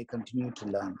process, they continue to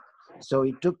learn. So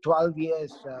it took 12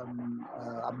 years,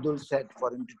 Abdul said,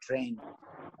 for him to train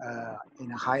in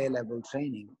a higher level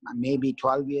training. And maybe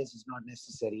 12 years is not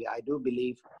necessary. I do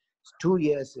believe 2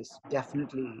 years is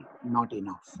definitely not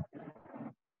enough.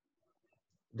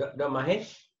 Dr.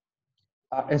 Mahesh?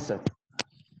 Yes, sir.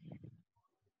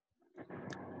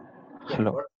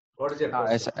 Hello. What is your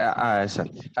question? Yes, sir.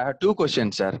 I have 2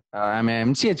 questions, sir. I'm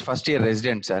an MCH first year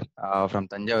resident, sir, from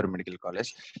Tanjavur Medical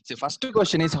College. So first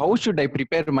question is, how should I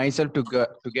prepare myself to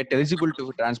get eligible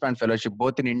to transplant fellowship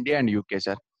both in India and UK,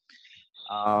 sir?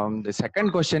 The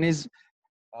second question is,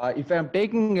 if I'm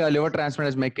taking liver transplant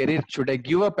as my career, should I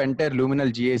give up entire luminal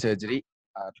GI surgery?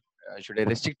 should I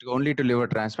restrict only to liver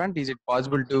transplant? Is it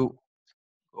possible to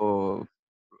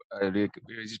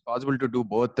is it possible to do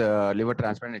both liver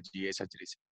transplant and GA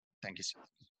surgeries? Thank you, sir.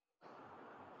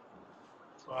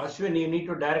 So Ashwin, you need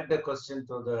to direct the question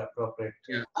to the appropriate.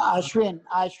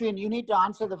 Ashwin, you need to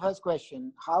answer the first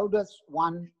question. How does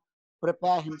one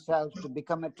prepare himself to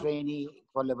become a trainee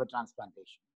for liver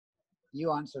transplantation?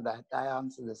 You answer that. I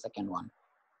answer the second one.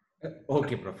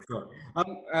 Okay, Prof. Sure.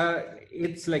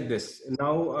 It's like this.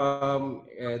 Now,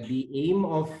 the aim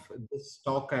of this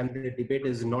talk and the debate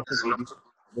is not to give you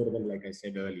algorithm, like I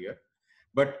said earlier,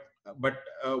 but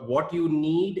what you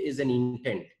need is an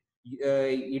intent.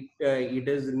 It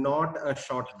is not a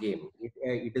short game.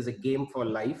 It is a game for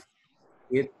life.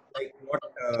 It's like what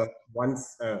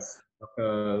once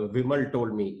Dr. Vimal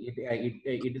told me.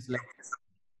 It is like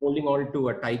holding on to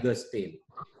a tiger's tail.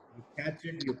 You catch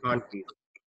it, you can't leave it.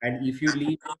 And if you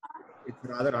leave, it's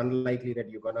rather unlikely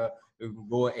that you're gonna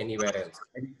go anywhere else.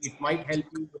 And it might help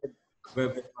you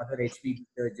with other HPV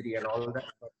surgery and all that.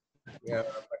 But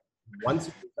once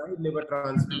you decide liver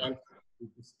transplant, you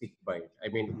need to stick by it. I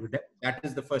mean, that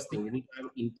is the first thing. You need to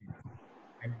have intent.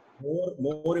 And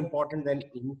more important than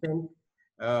intent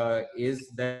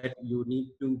is that you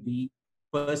need to be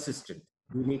persistent.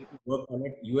 You need to work on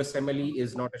it. USMLE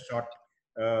is not a short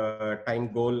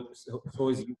time goal. So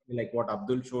is USMLE, like what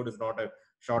Abdul showed, is not a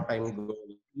short time goal.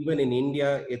 Even in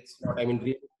India, it's not. I mean,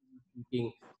 really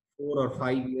speaking, 4 or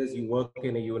 5 years you work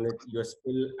in a unit, you're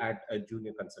still at a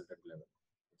junior consultant level.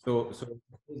 So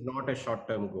it is not a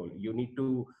short-term goal. You need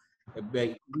to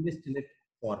invest in it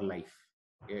for life.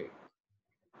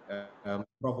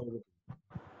 Probably.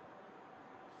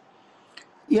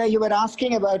 Yeah, you were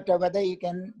asking about whether you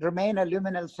can remain a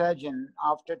luminal surgeon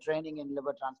after training in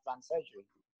liver transplant surgery.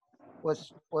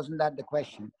 Wasn't that the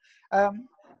question?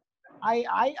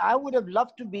 I would have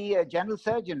loved to be a general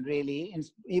surgeon, really,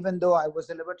 even though I was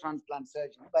a liver transplant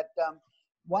surgeon. But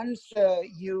once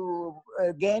you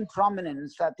gain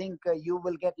prominence, I think you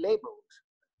will get labeled.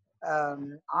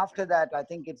 After that, I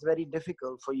think it's very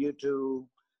difficult for you to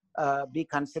be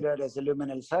considered as a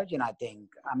luminal surgeon, I think.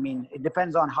 I mean, it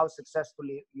depends on how successful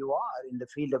you are in the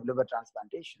field of liver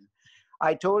transplantation.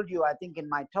 I told you, I think in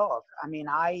my talk, I mean,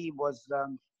 I was,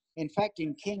 in fact,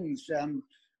 in King's,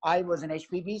 I was an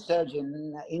HPV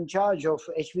surgeon in charge of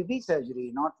HPV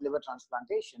surgery, not liver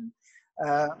transplantation.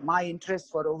 My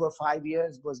interest for over 5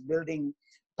 years was building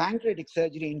pancreatic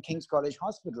surgery in King's College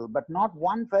Hospital, but not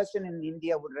one person in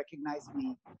India would recognize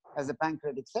me as a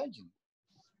pancreatic surgeon.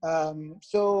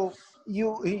 So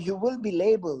you will be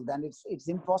labeled, and it's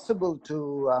impossible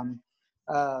to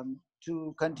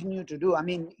continue to do. I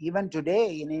mean, even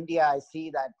today in India, I see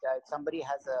that if somebody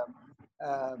has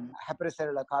a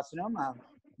hepatocellular carcinoma,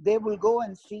 they will go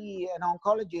and see an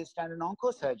oncologist and an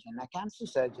oncosurgeon, a cancer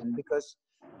surgeon, because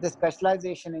the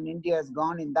specialization in India has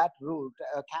gone in that route.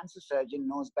 A cancer surgeon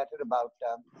knows better about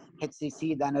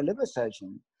HCC than a liver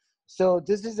surgeon. So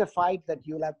this is a fight that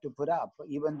you'll have to put up,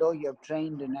 even though you have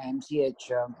trained in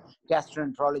MCH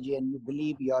gastroenterology and you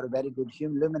believe you're a very good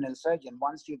luminal surgeon.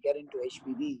 Once you get into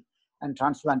HPV and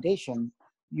transplantation,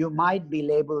 you might be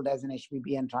labeled as an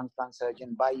HPV and transplant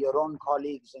surgeon by your own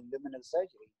colleagues in luminal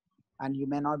surgery, and you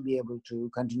may not be able to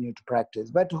continue to practice.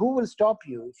 But who will stop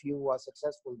you if you are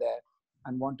successful there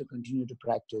and want to continue to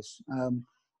practice?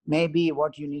 Maybe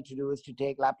what you need to do is to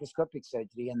take laparoscopic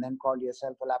surgery and then call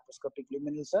yourself a laparoscopic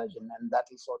luminal surgeon, and that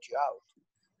will sort you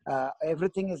out.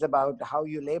 Everything is about how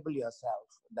you label yourself,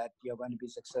 that you're going to be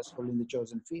successful in the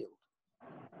chosen field.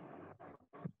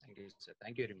 Thank you, sir.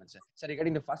 Thank you very much, sir. Sir,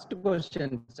 regarding the first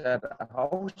question, sir,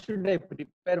 how should I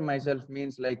prepare myself?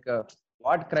 Means like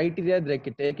what criteria they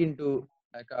can take into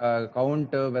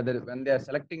count whether when they are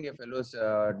selecting a fellows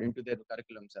into their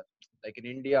curriculum, sir, like in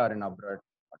India or in abroad?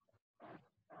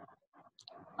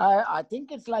 I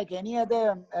think it's like any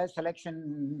other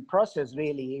selection process,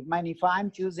 really. I mean, if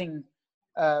I'm choosing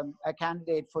a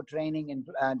candidate for training in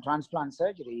transplant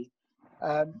surgery,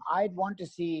 I'd want to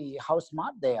see how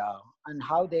smart they are and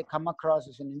how they come across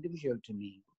as an individual to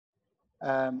me.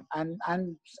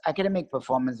 And academic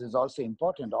performance is also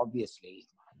important, obviously.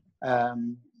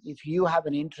 If you have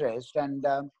an interest and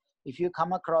if you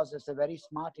come across as a very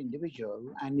smart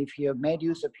individual, and if you've made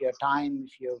use of your time,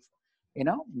 if you've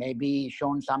maybe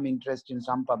shown some interest in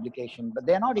some publication, but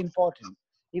they're not important.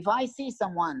 If I see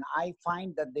someone, I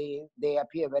find that they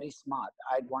appear very smart,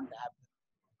 I'd want to have them.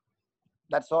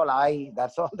 That's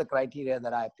all the criteria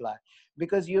that I apply.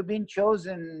 Because you've been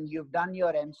chosen, you've done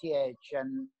your MCH,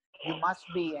 and you must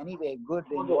be anyway good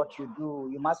in what you do.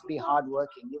 You must be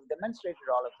hardworking. You've demonstrated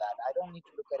all of that. I don't need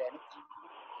to look at anything.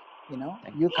 You know,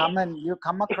 you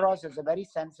come across as a very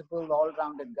sensible,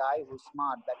 all-rounded guy who's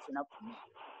smart. That's enough for me.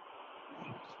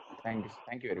 Thank you.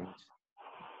 Thank you very much.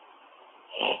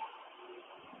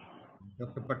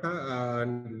 Dr. Patta,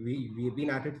 we've been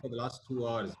at it for the last 2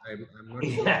 hours. I'm not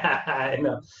sure. Yeah, I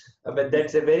know. But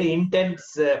that's a very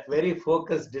intense, very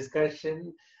focused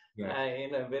discussion. Yeah.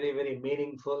 Very, very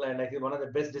meaningful, and I think one of the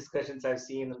best discussions I've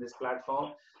seen on this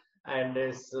platform. And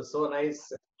it's so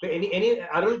nice. Any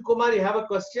Arul Kumar, you have a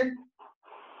question?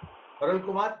 Arul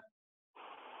Kumar?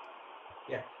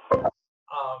 Yeah.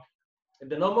 If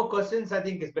there are no more questions, I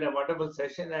think it's been a wonderful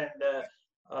session, and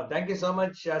thank you so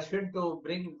much, Ashwin, to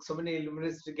bring so many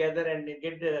luminaries together and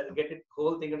get it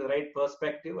whole thing in the right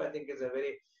perspective. I think it's a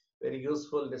very, very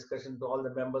useful discussion to all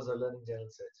the members of Learning General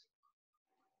Surgery.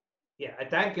 Yeah, I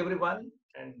thank everyone,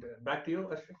 and back to you,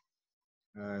 Ashwin.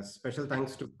 Special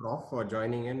thanks to Prof for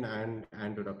joining in,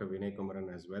 and to Dr. Vinay Kumaran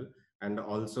as well, and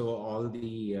also all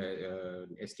the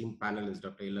esteemed panelists,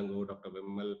 Dr. Ilango, Dr.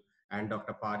 Vimal, and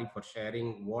Dr. Pari, for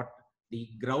sharing what the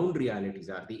ground realities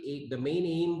are. The main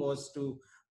aim was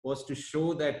to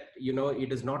show that, you know,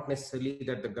 it is not necessarily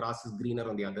that the grass is greener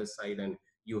on the other side and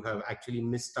you have actually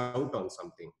missed out on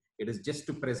something. It is just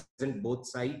to present both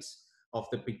sides of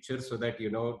the picture so that,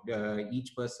 you know,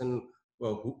 each person,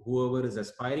 whoever is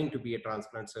aspiring to be a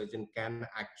transplant surgeon, can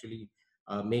actually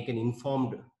make an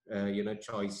informed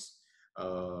choice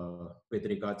with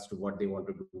regards to what they want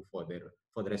to do for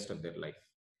the rest of their life.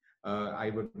 I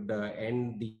would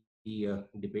end the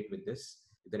debate with this.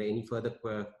 Is there any further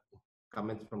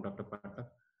comments from Dr. Patta?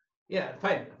 Yeah,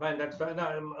 fine, that's fine.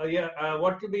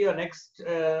 What will be your next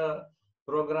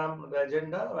program, the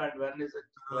agenda, and when is it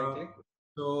likely?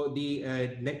 So the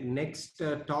next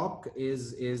talk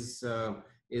is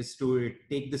to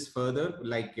take this further.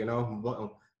 Like, you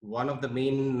know, one of the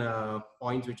main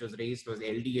points which was raised was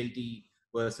LDLT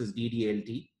versus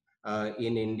DDLT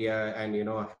in India, and, you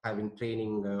know, having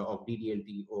training of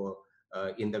DDLT or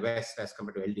in the West as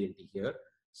compared to LDLT here.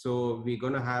 So we're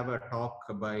going to have a talk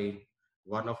by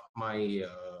one of my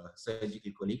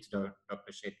surgical colleagues, Dr.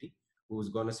 Shetty, who's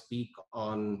going to speak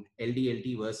on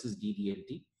LDLT versus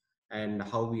DDLT and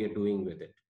how we are doing with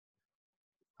it.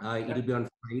 It'll be on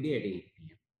Friday at 8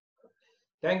 p.m.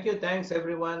 Thank you. Thanks,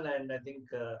 everyone. And I think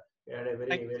we had a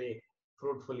very, very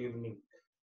fruitful evening.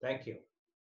 Thank you.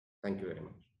 Thank you very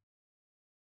much.